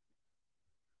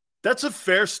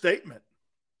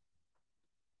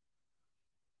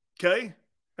 Okay?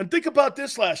 And think about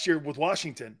this last year with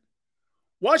Washington.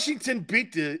 Washington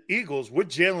beat the Eagles with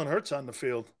Jalen Hurts on the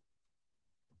field.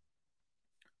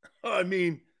 I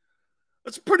mean,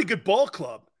 that's a pretty good ball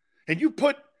club. And you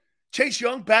put Chase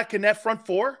Young back in that front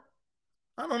four?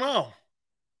 I don't know.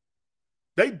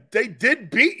 They did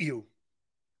beat you.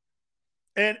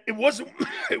 And it wasn't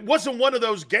one of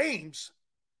those games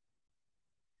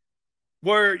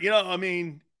where,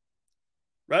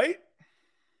 right?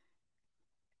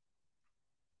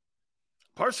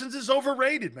 Parsons is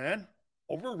overrated, man.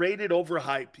 Overrated,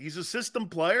 overhyped. He's a system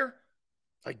player,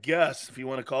 I guess, if you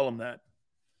want to call him that.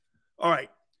 All right.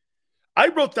 I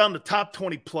wrote down the top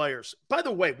 20 players. By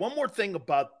the way, one more thing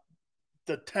about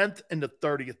the 10th and the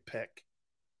 30th pick.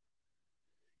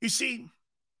 You see,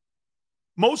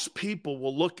 most people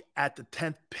will look at the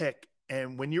 10th pick,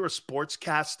 and when you're a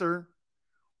sportscaster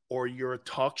or you're a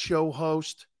talk show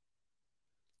host,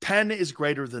 10 is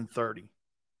greater than 30.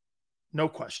 No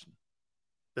question.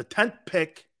 The 10th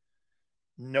pick,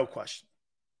 no question.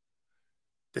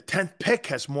 The 10th pick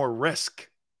has more risk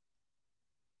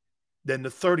than the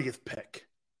 30th pick.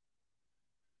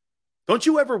 Don't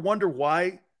you ever wonder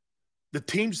why the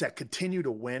teams that continue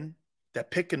to win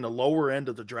that pick in the lower end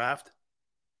of the draft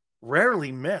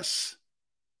rarely miss.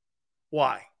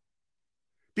 Why?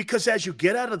 Because as you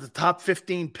get out of the top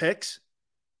 15 picks,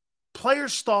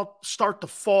 players start to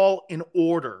fall in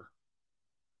order.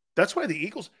 That's why the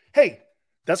Eagles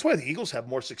have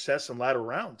more success in latter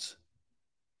rounds.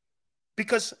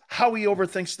 Because how he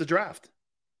overthinks the draft.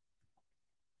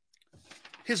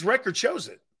 His record shows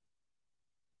it.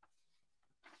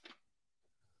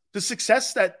 The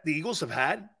success that the Eagles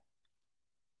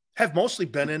have mostly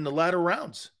been in the latter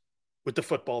rounds with the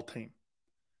football team.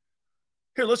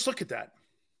 Here, let's look at that.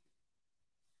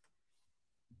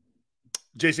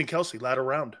 Jason Kelce, latter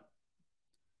round.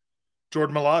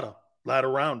 Jordan Mailata, latter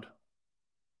round.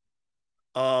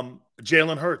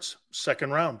 Jalen Hurts,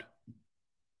 second round.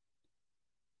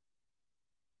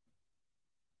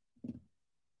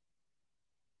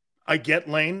 I get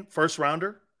Lane, first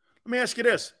rounder. Let me ask you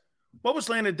this. What was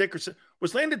Landon Dickerson?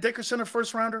 Was Landon Dickerson a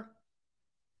first rounder?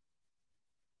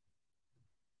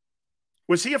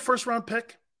 Was he a first round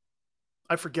pick?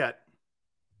 I forget.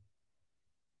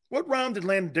 What round did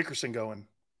Landon Dickerson go in?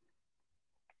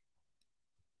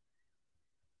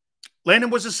 Landon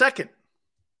was a second.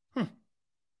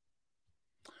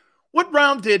 What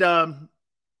round did Dallas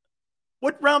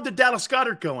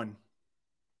Goedert go in?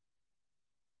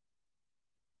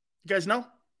 You guys know?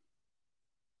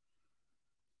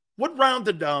 What round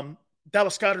did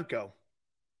Dallas Goedert go?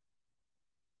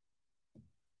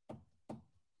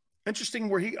 Interesting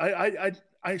where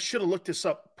I should have looked this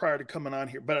up prior to coming on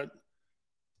here, but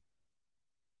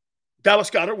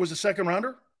Dallas Goedert was a second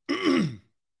rounder.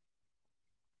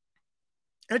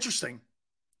 Interesting.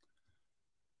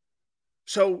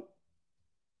 So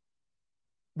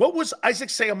what was Isaac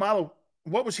Seumalo?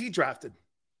 What was he drafted?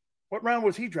 What round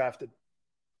was he drafted?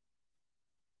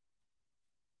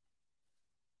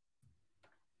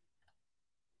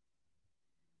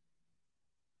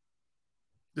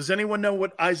 Does anyone know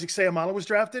what Isaac Seumalo was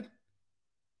drafted?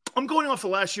 I'm going off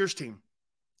of last year's team.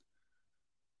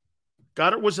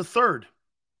 Goddard was a third.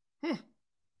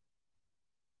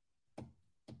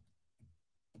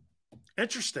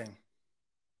 Interesting.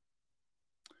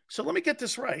 So let me get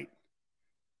this right.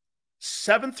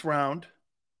 7th round,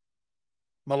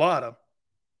 Mailata.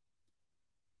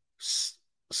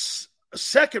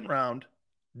 2nd round,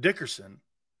 Dickerson.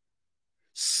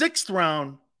 6th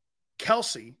round,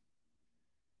 Kelce.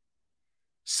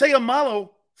 Seumalo,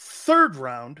 3rd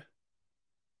round.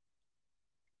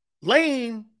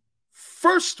 Lane,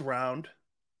 1st round.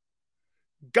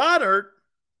 Goddard.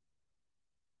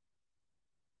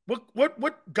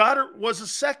 What Goddard was a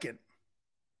second.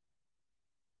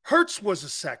 Hurts was a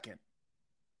second.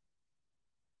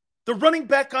 The running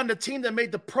back on the team that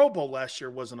made the Pro Bowl last year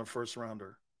wasn't a first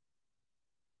rounder.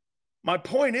 My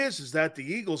point is that the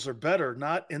Eagles are better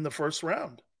not in the first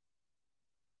round.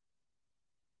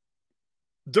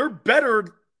 They're better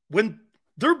in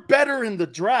the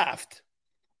draft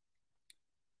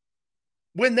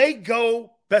when they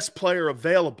go best player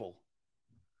available.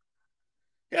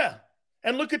 Yeah.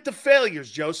 And look at the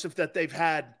failures, Joseph, that they've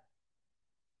had.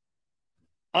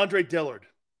 Andre Dillard,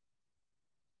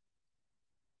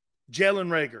 Jalen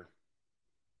Reagor,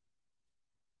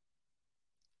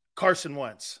 Carson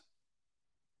Wentz.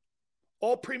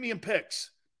 All premium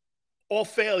picks, all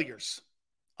failures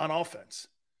on offense.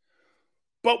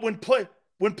 But when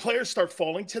players start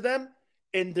falling to them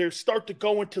and they start to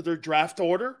go into their draft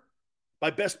order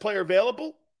by best player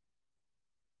available,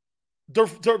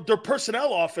 their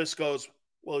personnel office goes,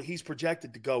 well, he's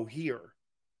projected to go here.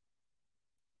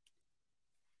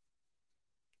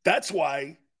 That's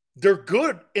why they're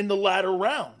good in the latter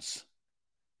rounds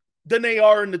than they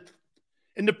are in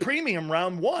the premium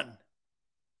round one.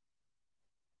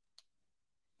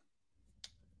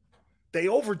 They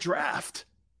overdraft.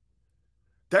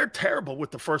 They're terrible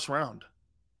with the first round.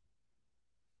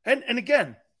 And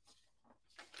again,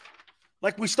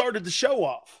 like we started the show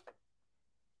off,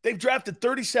 they've drafted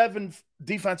 37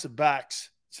 defensive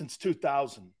backs since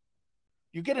 2000.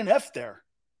 You get an F there.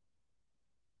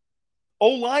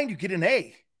 O-line, you get an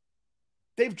A.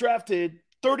 They've drafted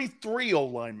 33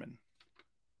 O-linemen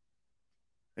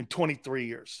in 23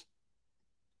 years.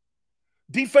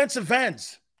 Defensive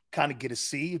ends kind of get a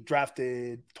C. You've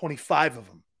drafted 25 of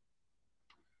them.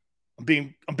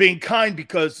 I'm being kind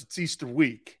because it's Easter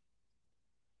week.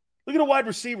 Look at the wide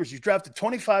receivers. You've drafted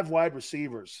 25 wide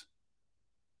receivers.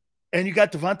 And you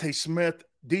got Devontae Smith,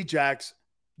 D-Jax,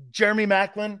 Jeremy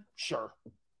Maclin, sure.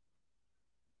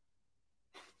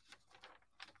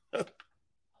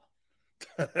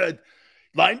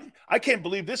 I can't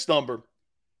believe this number.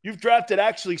 You've drafted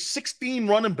actually 16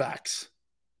 running backs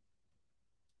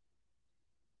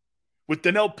with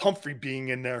Donnell Pumphrey being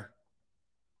in there.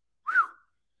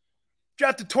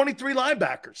 Drafted 23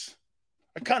 linebackers.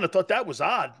 I kind of thought that was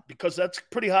odd because that's a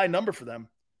pretty high number for them.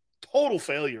 Total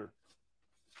failure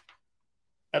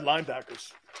at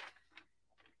linebackers.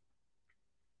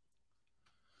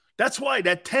 That's why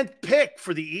that 10th pick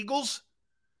for the Eagles,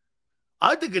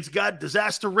 I think it's got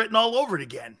disaster written all over it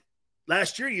again.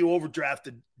 Last year, you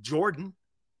overdrafted Jordan.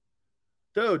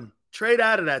 Dude, trade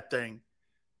out of that thing.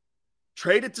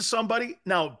 Trade it to somebody.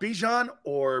 Now, Bijan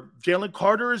or Jalen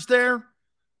Carter is there.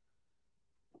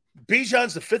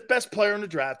 Bijan's the 5th best player in the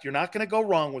draft. You're not going to go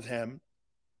wrong with him.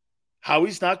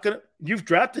 Howie's not going to – you've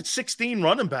drafted 16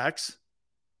 running backs.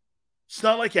 It's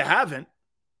not like you haven't.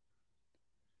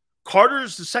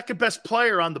 Carter's the 2nd best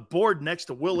player on the board next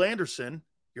to Will Anderson.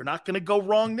 You're not going to go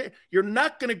wrong there. You're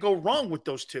not going to go wrong with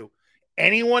those two.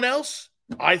 Anyone else?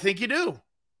 I think you do.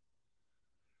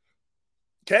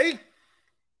 Okay?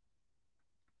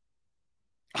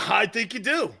 I think you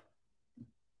do.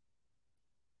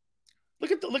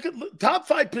 Look at the top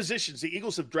 5 positions the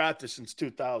Eagles have drafted since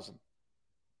 2000.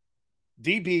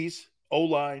 DBs,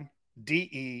 O-line,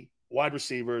 DE, wide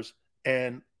receivers,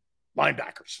 and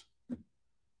linebackers.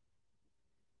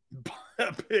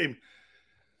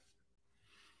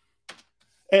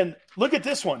 And look at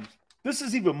this one. This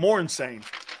is even more insane.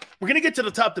 We're going to get to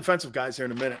the top defensive guys here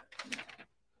in a minute.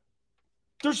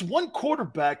 There's one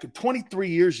quarterback in 23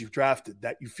 years you've drafted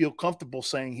that you feel comfortable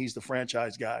saying he's the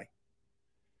franchise guy.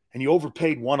 And you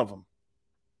overpaid one of them.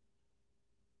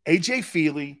 A.J.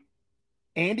 Feely,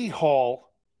 Andy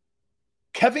Hall,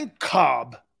 Kevin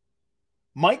Cobb,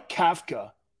 Mike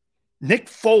Kafka, Nick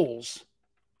Foles,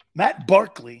 Matt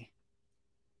Barkley,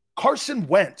 Carson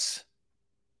Wentz,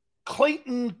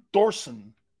 Clayton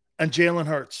Dorson, and Jalen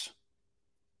Hurts.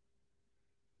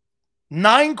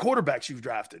 9 quarterbacks you've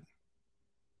drafted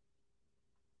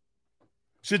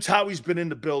since Howie's been in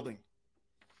the building.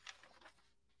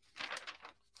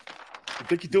 I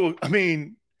think you do. I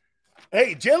mean,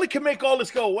 hey, Jalen can make all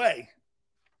this go away.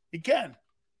 He can.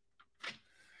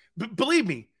 But believe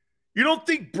me, you don't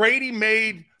think Brady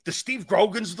made the Steve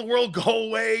Grogans of the world go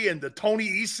away and the Tony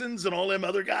Easons and all them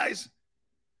other guys?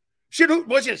 Shit,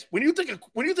 what's this? When you think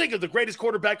of the greatest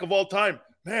quarterback of all time,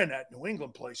 man, that New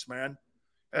England place, man.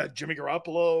 Jimmy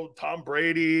Garoppolo, Tom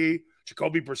Brady,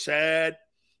 Jacoby Brissett,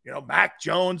 Mac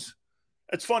Jones.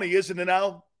 That's funny, isn't it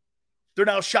now? They're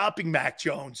now shopping Mac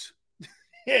Jones.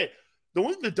 Yeah, New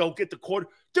England don't get the quarter.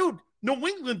 Dude, New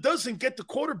England doesn't get the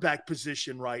quarterback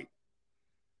position right.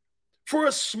 For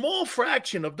a small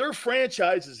fraction of their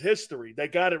franchise's history, they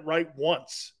got it right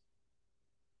once.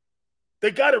 They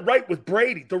got it right with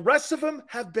Brady. The rest of them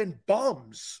have been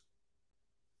bums.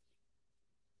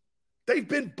 They've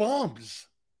been bums.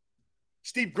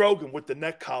 Steve Grogan with the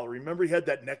neck collar. Remember he had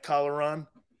that neck collar on?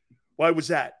 Why was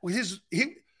that?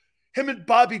 Him and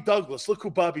Bobby Douglas. Look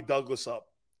who Bobby Douglas up.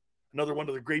 Another one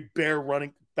of the great bear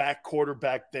running back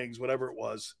quarterback things, whatever it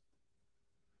was.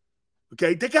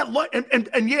 Okay, they got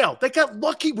and Yale. They got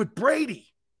lucky with Brady.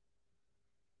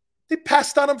 They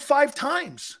passed on him 5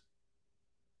 times.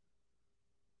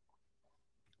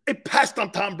 They passed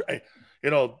on Tom Brady.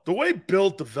 The way Bill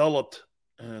developed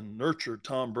and nurtured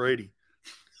Tom Brady.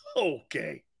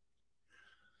 Okay,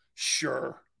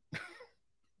 sure.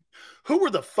 Who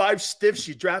were the 5 stiffs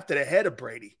you drafted ahead of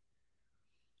Brady?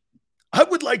 I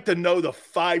would like to know the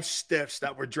 5 stiffs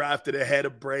that were drafted ahead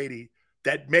of Brady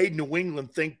that made New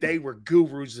England think they were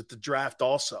gurus at the draft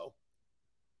also.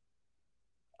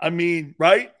 I mean,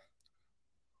 right?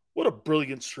 What a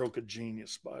brilliant stroke of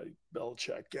genius by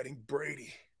Belichick getting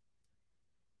Brady.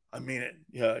 I mean it.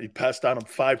 Yeah, he passed on him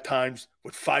 5 times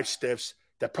with 5 stiffs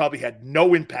that probably had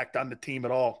no impact on the team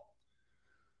at all.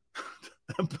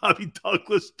 Bobby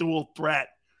Douglas dual threat.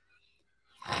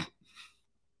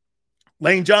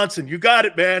 Lane Johnson, you got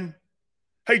it, man.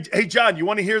 Hey, John, you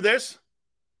want to hear this?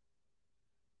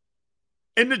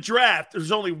 In the draft,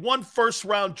 there's only 1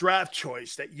 first-round draft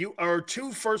choice or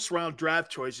 2 first-round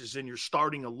draft choices in your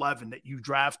starting 11 that you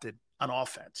drafted on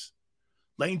offense.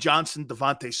 Lane Johnson,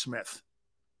 Devontae Smith.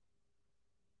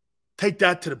 Take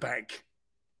that to the bank.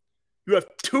 You have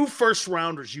 2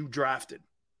 first-rounders you drafted.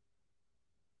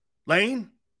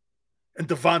 Lane and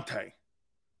Devontae.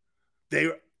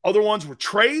 Other ones were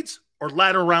trades or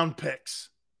latter round picks.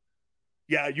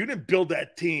 Yeah, you didn't build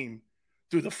that team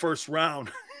through the first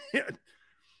round.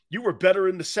 You were better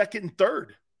in the second and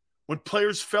third when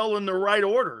players fell in the right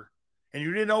order and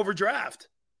you didn't overdraft.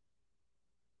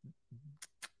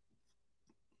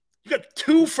 You got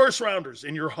 2 first-rounders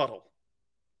in your huddle.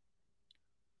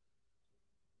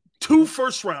 2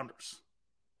 first-rounders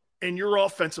in your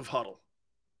offensive huddle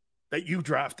that you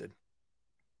drafted.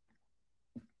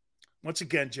 Once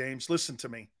again, James, listen to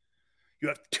me. You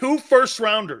have 2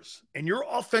 first-rounders in your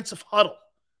offensive huddle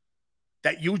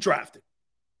that you drafted.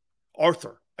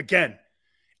 Arthur, again,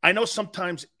 I know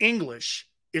sometimes English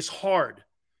is hard.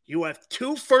 You have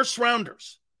 2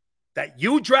 first-rounders that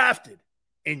you drafted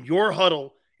in your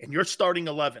huddle in your starting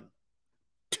 11.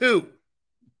 2.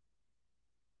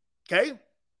 Okay?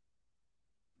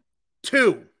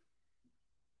 2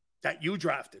 that you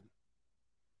drafted.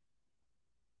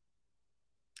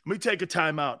 Let me take a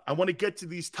timeout. I want to get to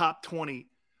these top 20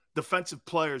 defensive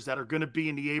players that are going to be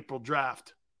in the April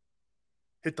draft.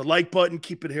 Hit the like button.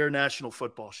 Keep it here, National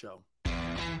Football Show.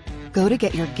 Go to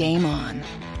get your game on.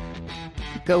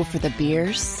 Go for the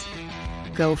beers.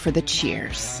 Go for the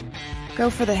cheers.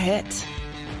 Go for the hit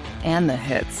and the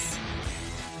hits.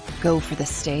 Go for the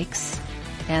stakes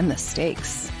and the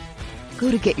stakes. Go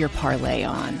to get your parlay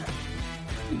on.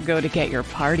 Go to get your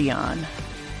party on.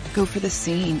 Go for the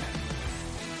scene.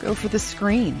 Go for the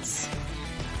screens.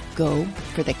 Go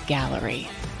for the gallery.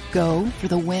 Go for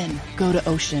the win. Go to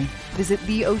Ocean. Visit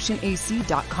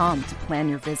theoceanac.com to plan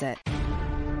your visit.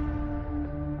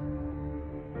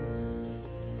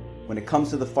 When it comes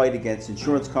to the fight against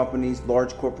insurance companies,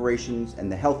 large corporations,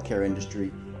 and the healthcare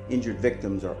industry, injured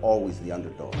victims are always the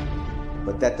underdog.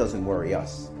 But that doesn't worry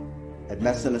us. At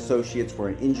Messa & Associates, we're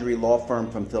an injury law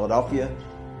firm from Philadelphia,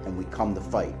 and we come to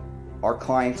fight. Our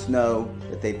clients know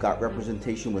that they've got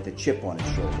representation with a chip on its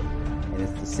shoulder, and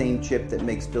it's the same chip that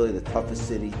makes Philly the toughest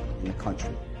city in the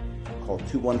country. Call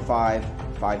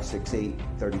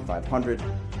 215-568-3500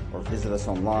 or visit us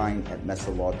online at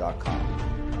messalaw.com.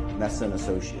 Messa &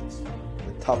 Associates,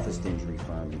 the toughest injury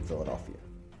firm in Philadelphia.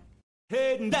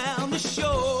 Heading down the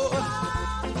shore,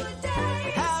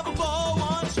 have a ball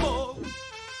once more.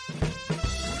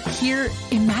 Here,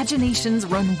 imaginations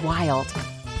run wild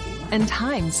and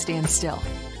time stands still.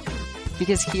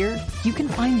 Because here, you can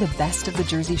find the best of the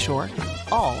Jersey Shore,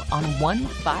 all on one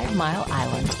 5-mile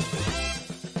island.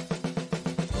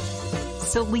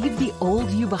 So leave the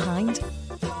old you behind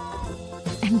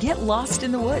and get lost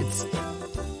in the woods.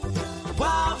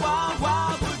 Wild, wild,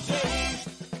 wild wood days.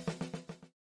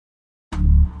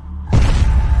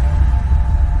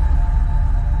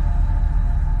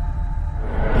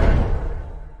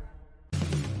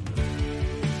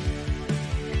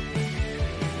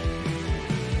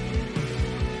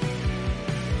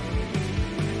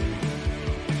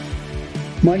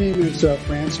 My name is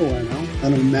Fran Sileo, and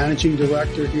I'm a managing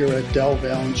director here at Del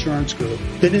Valle Insurance Group.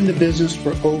 Been in the business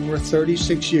for over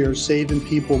 36 years, saving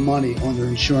people money on their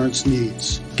insurance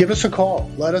needs. Give us a call.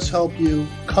 Let us help you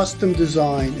custom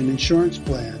design an insurance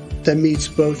plan that meets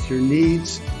both your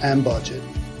needs and budget.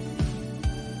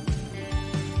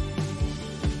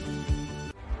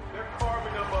 They're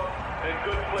carving them up and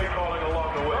good play calling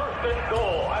along the way. First and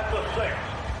goal at the 6.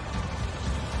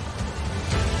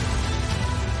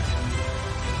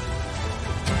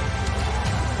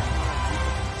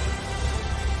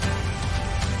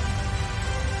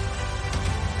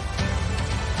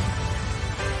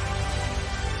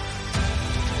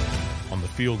 On the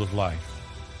field of life,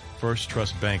 First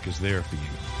Trust Bank is there for you.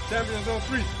 Champions on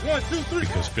 3. 1, 2, 3.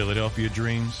 Because Philadelphia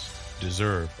dreams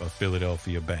deserve a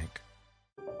Philadelphia bank.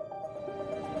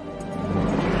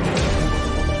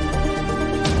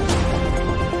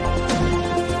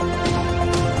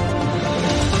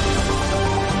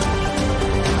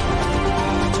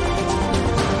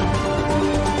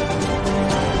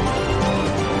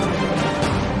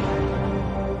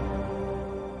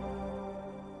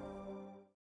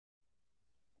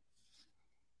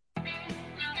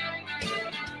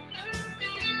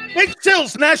 Big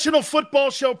Sills, National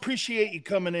Football Show. Appreciate you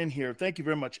coming in here. Thank you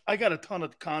very much. I got a ton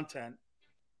of content,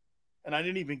 and I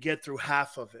didn't even get through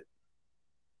half of it.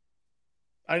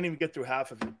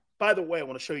 By the way, I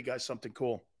want to show you guys something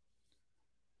cool.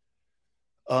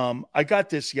 I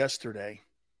got this yesterday.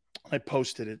 I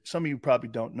posted it. Some of you probably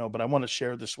don't know, but I want to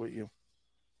share this with you.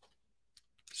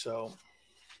 So,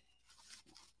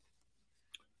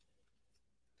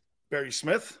 Barry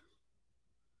Smith,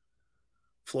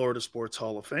 Florida Sports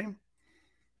Hall of Fame.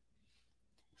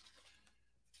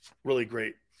 Really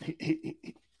great.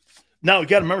 Now, you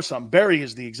got to remember something. Barry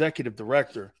is the executive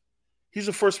director. He's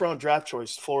a first-round draft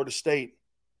choice, Florida State.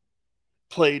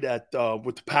 Played at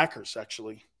with the Packers,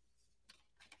 actually.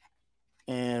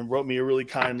 And wrote me a really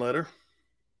kind letter.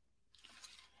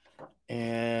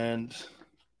 And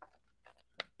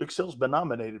Big Sil's been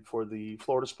nominated for the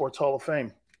Florida Sports Hall of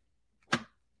Fame.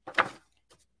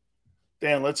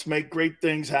 Dan, let's make great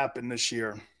things happen this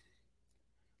year.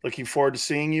 Looking forward to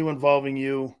seeing you, involving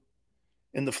you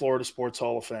in the Florida Sports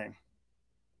Hall of Fame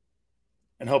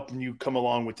and helping you come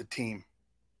along with the team.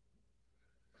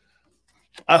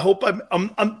 I hope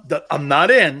I'm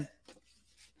not in,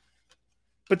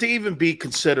 but to even be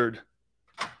considered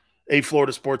a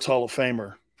Florida Sports Hall of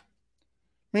Famer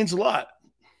means a lot.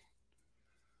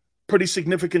 Pretty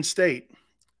significant state.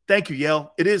 Thank you,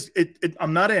 Yale. It is.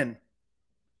 I'm not in.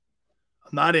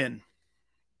 I'm not in.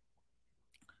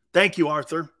 Thank you,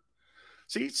 Arthur.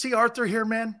 See Arthur here,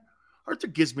 man? Arthur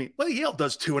gives me, well, Yale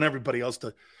does too, and everybody else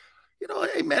does. You know,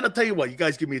 hey, man, I'll tell you what, you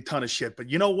guys give me a ton of shit, but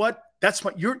you know what?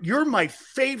 You're my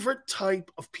favorite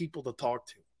type of people to talk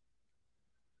to.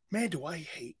 Man, do I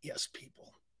hate yes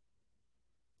people.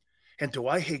 And do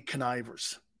I hate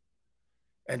connivers.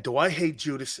 And do I hate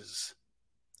Judases.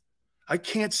 I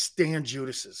can't stand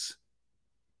Judases.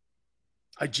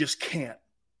 I just can't.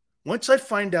 Once I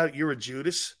find out you're a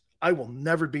Judas, I will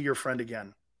never be your friend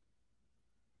again.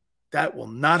 That will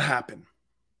not happen.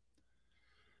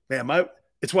 Man,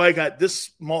 it's why I got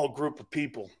this small group of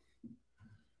people.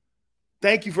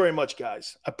 Thank you very much,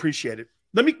 guys. I appreciate it.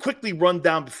 Let me quickly run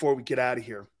down before we get out of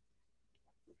here.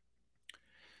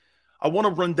 I want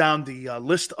to run down the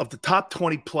list of the top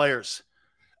 20 players.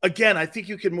 Again, I think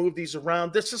you can move these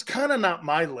around. This is kind of not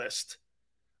my list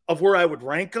of where I would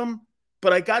rank them,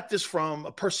 but I got this from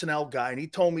a personnel guy, and he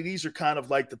told me these are kind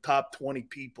of like the top 20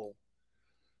 people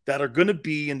that are going to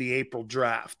be in the April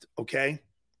draft, okay?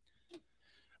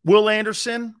 Will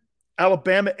Anderson,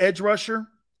 Alabama edge rusher.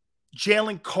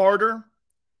 Jalen Carter,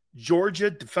 Georgia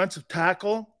defensive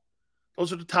tackle.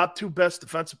 Those are the top two best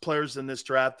defensive players in this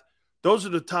draft. Those are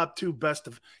the top two best.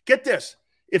 Get this.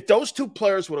 If those two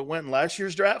players would have went in last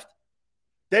year's draft,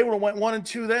 they would have went 1 and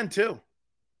 2 then too.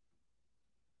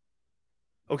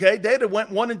 Okay? They'd have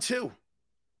went 1 and 2.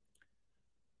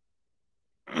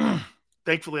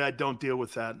 Thankfully, I don't deal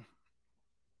with that.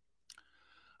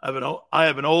 I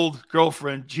have an old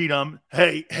girlfriend, Gina.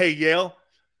 Hey, Yale.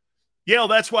 Yale,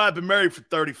 that's why I've been married for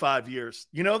 35 years.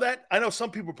 You know that? I know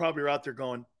some people probably are out there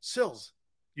going, Sills,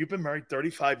 you've been married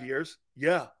 35 years?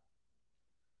 Yeah.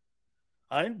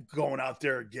 I'm going out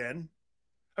there again.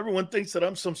 Everyone thinks that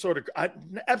I'm some sort of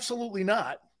 – absolutely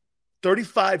not.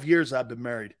 35 years I've been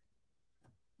married.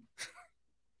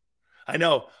 I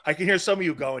know. I can hear some of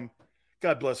you going,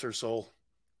 God bless her soul.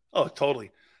 Oh,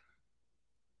 totally.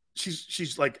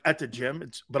 She's like at the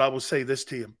gym, but I will say this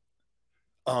to you.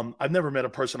 I've never met a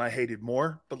person I hated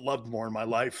more, but loved more in my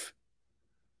life.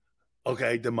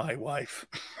 Okay, than my wife.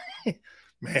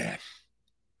 Man.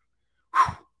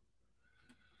 Whew.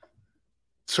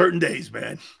 Certain days,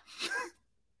 man.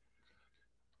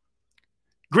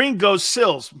 Green goes,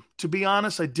 Sills. To be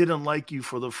honest, I didn't like you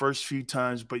for the first few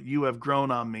times, but you have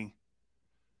grown on me.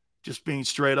 Just being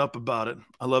straight up about it.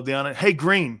 I love the honor. Hey,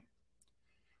 Green.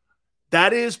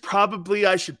 That is probably,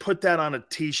 I should put that on a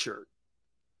t-shirt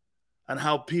on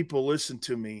how people listen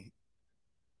to me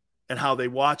and how they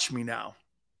watch me now.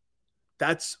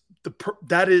 That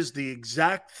is the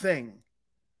exact thing.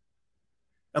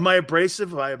 Am I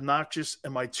abrasive? Am I obnoxious?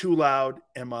 Am I too loud?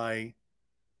 Am I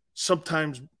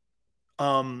sometimes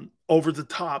over the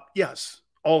top? Yes,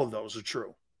 all of those are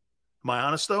true. Am I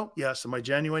honest though? Yes. Am I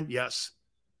genuine? Yes.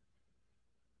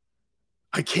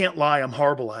 I can't lie. I'm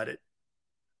horrible at it.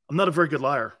 I'm not a very good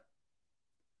liar.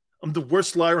 I'm the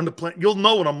worst liar on the planet. You'll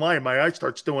know when I'm lying. My eye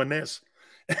starts doing this.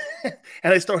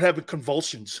 And I start having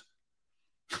convulsions.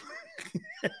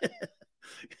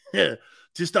 Yeah,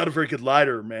 just not a very good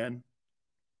liar, man.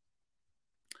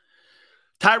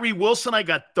 Tyree Wilson, I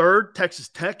got 3rd, Texas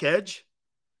Tech edge.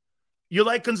 You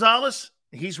like Gonzalez?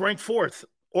 He's ranked 4th.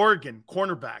 Oregon,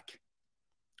 cornerback.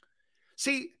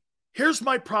 See, here's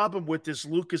my problem with this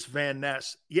Lucas Van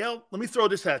Ness. Yeah, let me throw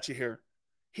this at you here.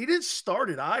 He didn't start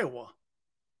at Iowa.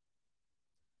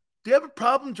 Do you have a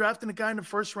problem drafting a guy in the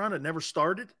first round that never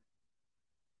started?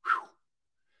 Whew.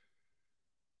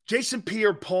 Jason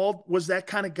Pierre-Paul was that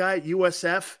kind of guy at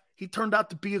USF. He turned out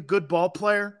to be a good ball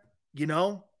player, you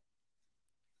know?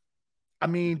 I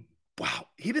mean, wow,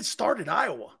 he didn't start at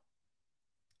Iowa.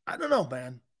 I don't know,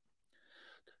 man.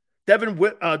 Devon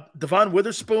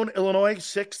Witherspoon, Illinois,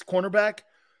 6th cornerback.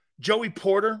 Joey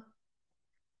Porter,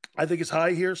 I think is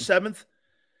high here, 7th.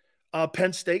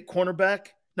 Penn State cornerback.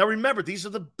 Now remember, these are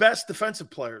the best defensive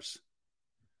players.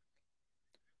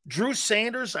 Drew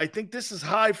Sanders, I think this is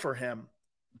high for him.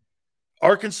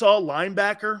 Arkansas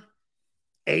linebacker,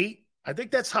 8. I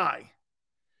think that's high.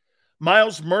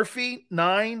 Miles Murphy,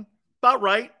 9. About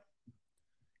right.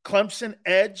 Clemson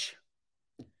edge.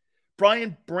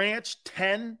 Brian Branch,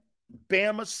 10.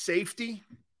 Bama safety.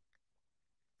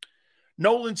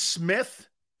 Nolan Smith,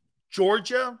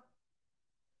 Georgia.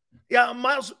 Yeah,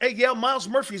 Miles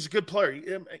Murphy is a good player.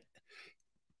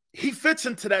 He fits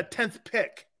into that 10th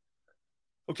pick.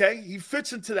 Okay? He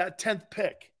fits into that 10th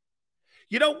pick.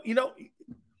 You know,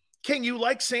 King, you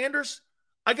like Sanders?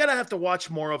 I got to have to watch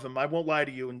more of him. I won't lie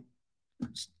to you and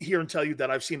tell you that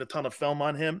I've seen a ton of film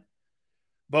on him.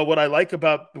 But what I like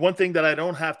about one thing that I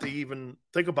don't have to even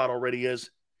think about already is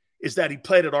that he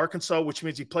played at Arkansas, which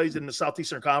means he plays in the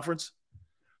Southeastern Conference.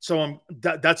 So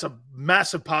that's a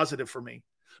massive positive for me.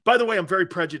 By the way, I'm very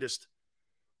prejudiced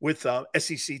with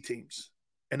SEC teams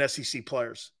and SEC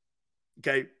players.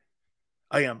 Okay,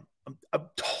 I am. I'm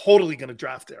totally going to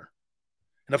draft there.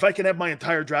 And if I can have my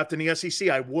entire draft in the SEC,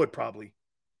 I would probably.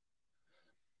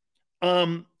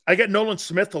 I got Nolan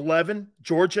Smith, 11,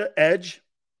 Georgia, edge.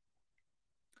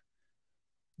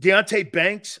 Deonte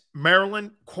Banks,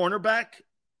 Maryland, cornerback,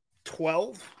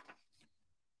 12.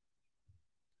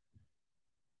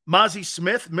 Mozzie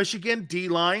Smith, Michigan,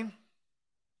 D-line,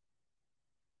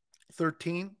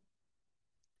 13.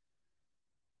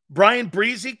 Brian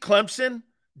Breezy, Clemson,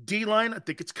 D-line, I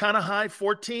think it's kind of high,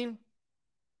 14.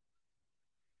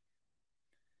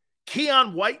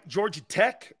 Keon White, Georgia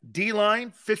Tech,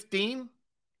 D-line, 15.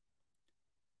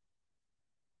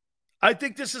 I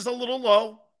think this is a little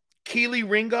low. Keely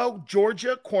Ringo,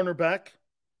 Georgia, cornerback.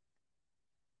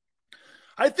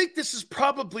 I think this is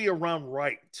probably around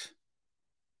right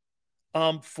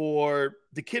for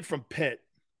the kid from Pitt,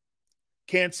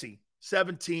 Cansey,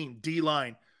 17,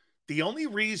 D-line. The only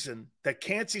reason that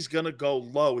Cansey's going to go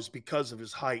low is because of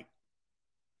his height.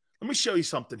 Let me show you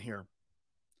something here.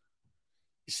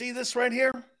 You see this right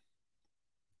here?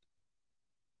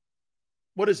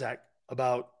 What is that?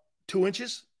 About 2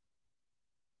 inches?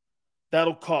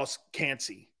 That'll cost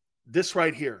Cansey. This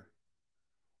right here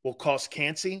will cost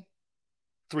Cansey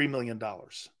 $3 million.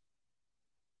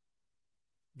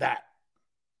 That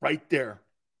right there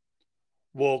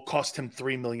will cost him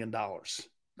 $3 million.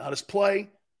 Not his play,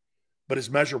 but his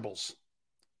measurables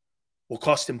will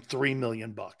cost him $3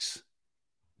 million.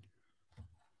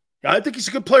 I think he's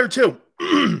a good player too.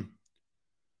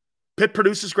 Pitt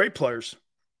produces great players.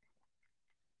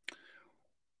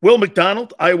 Will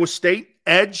McDonald, Iowa State,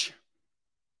 edge,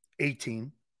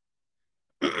 18.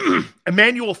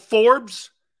 Emmanuel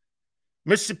Forbes,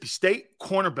 Mississippi State,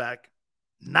 cornerback,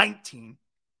 19.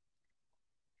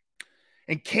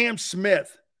 And Cam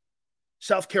Smith,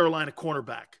 South Carolina,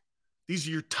 cornerback. These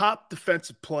are your top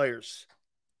defensive players.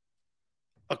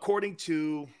 According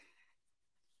to,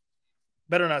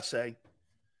 better not say,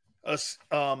 a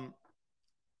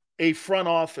front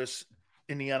office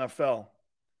in the NFL.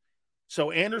 So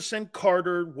Anderson,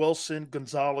 Carter, Wilson,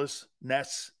 Gonzalez,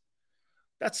 Ness.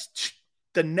 That's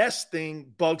the Ness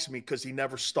thing bugs me because he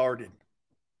never started.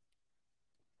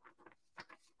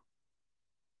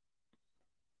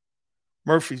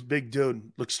 Murphy's big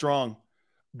dude, looks strong.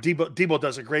 Debo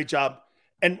does a great job.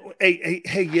 And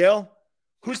hey, Yale,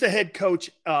 who's the head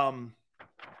coach?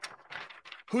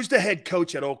 Who's the head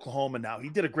coach at Oklahoma now? He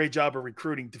did a great job of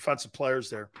recruiting defensive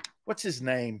players there. What's his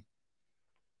name?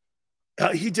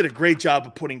 He did a great job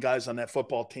of putting guys on that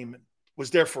football team.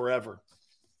 Was there forever.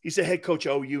 He's the head coach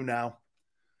of OU now.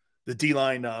 The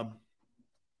D-line,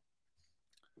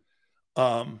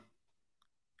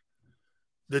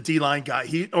 the D-line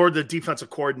guy, or the defensive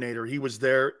coordinator. He was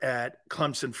there at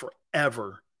Clemson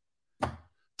forever.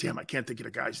 Damn, I can't think of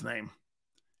the guy's name.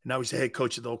 Now he's the head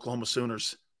coach of the Oklahoma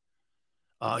Sooners.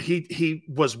 He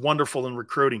was wonderful in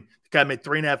recruiting. The guy made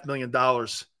 $3.5 million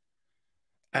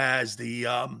as the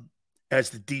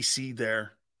DC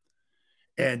there,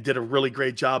 and did a really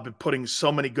great job of putting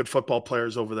so many good football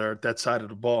players over there at that side of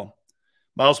the ball.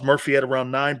 Miles Murphy had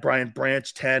around 9, Brian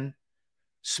Branch 10,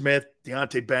 Smith,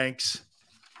 Deonte Banks.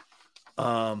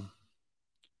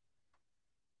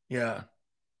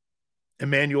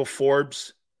 Emmanuel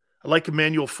Forbes. I like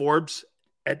Emmanuel Forbes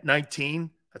at 19.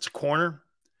 That's a corner.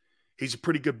 He's a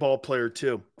pretty good ball player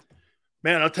too.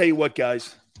 Man, I'll tell you what,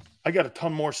 guys. I got a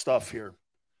ton more stuff here.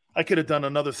 I could have done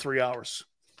another 3 hours.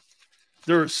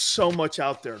 There is so much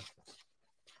out there.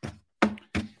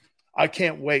 I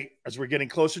can't wait as we're getting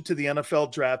closer to the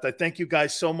NFL draft. I thank you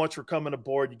guys so much for coming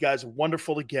aboard. You guys are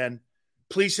wonderful again.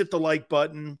 Please hit the like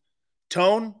button.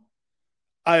 Tone,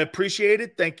 I appreciate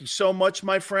it. Thank you so much,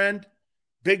 my friend.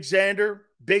 Big Xander,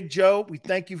 Big Joe, we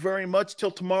thank you very much.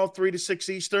 Till tomorrow, 3 to 6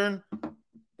 Eastern.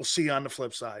 We'll see you on the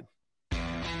flip side.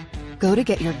 Go to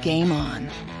get your game on.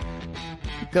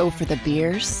 Go for the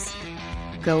beers.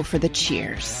 Go for the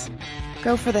cheers.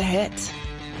 Go for the hit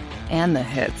and the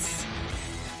hits.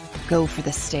 Go for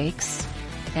the stakes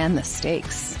and the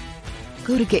stakes.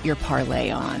 Go to get your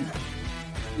parlay on.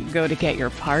 Go to get your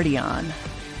party on.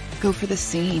 Go for the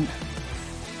scene.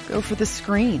 Go for the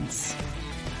screens.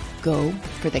 Go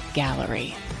for the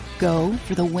gallery. Go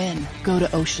for the win. Go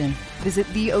to Ocean. Visit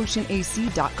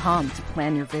theoceanac.com to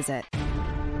plan your visit.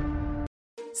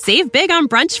 Save big on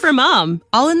brunch for mom,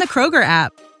 all in the Kroger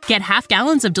app. Get half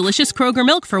gallons of delicious Kroger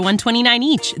milk for $1.29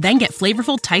 each. Then get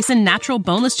flavorful Tyson natural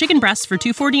boneless chicken breasts for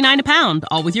 $2.49 a pound,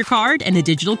 all with your card and a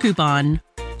digital coupon.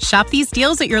 Shop these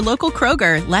deals at your local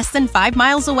Kroger, less than 5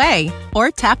 miles away. Or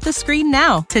tap the screen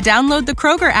now to download the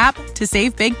Kroger app to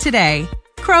save big today.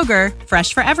 Kroger,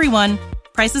 fresh for everyone.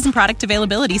 Prices and product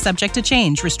availability subject to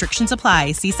change. Restrictions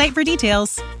apply. See site for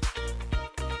details.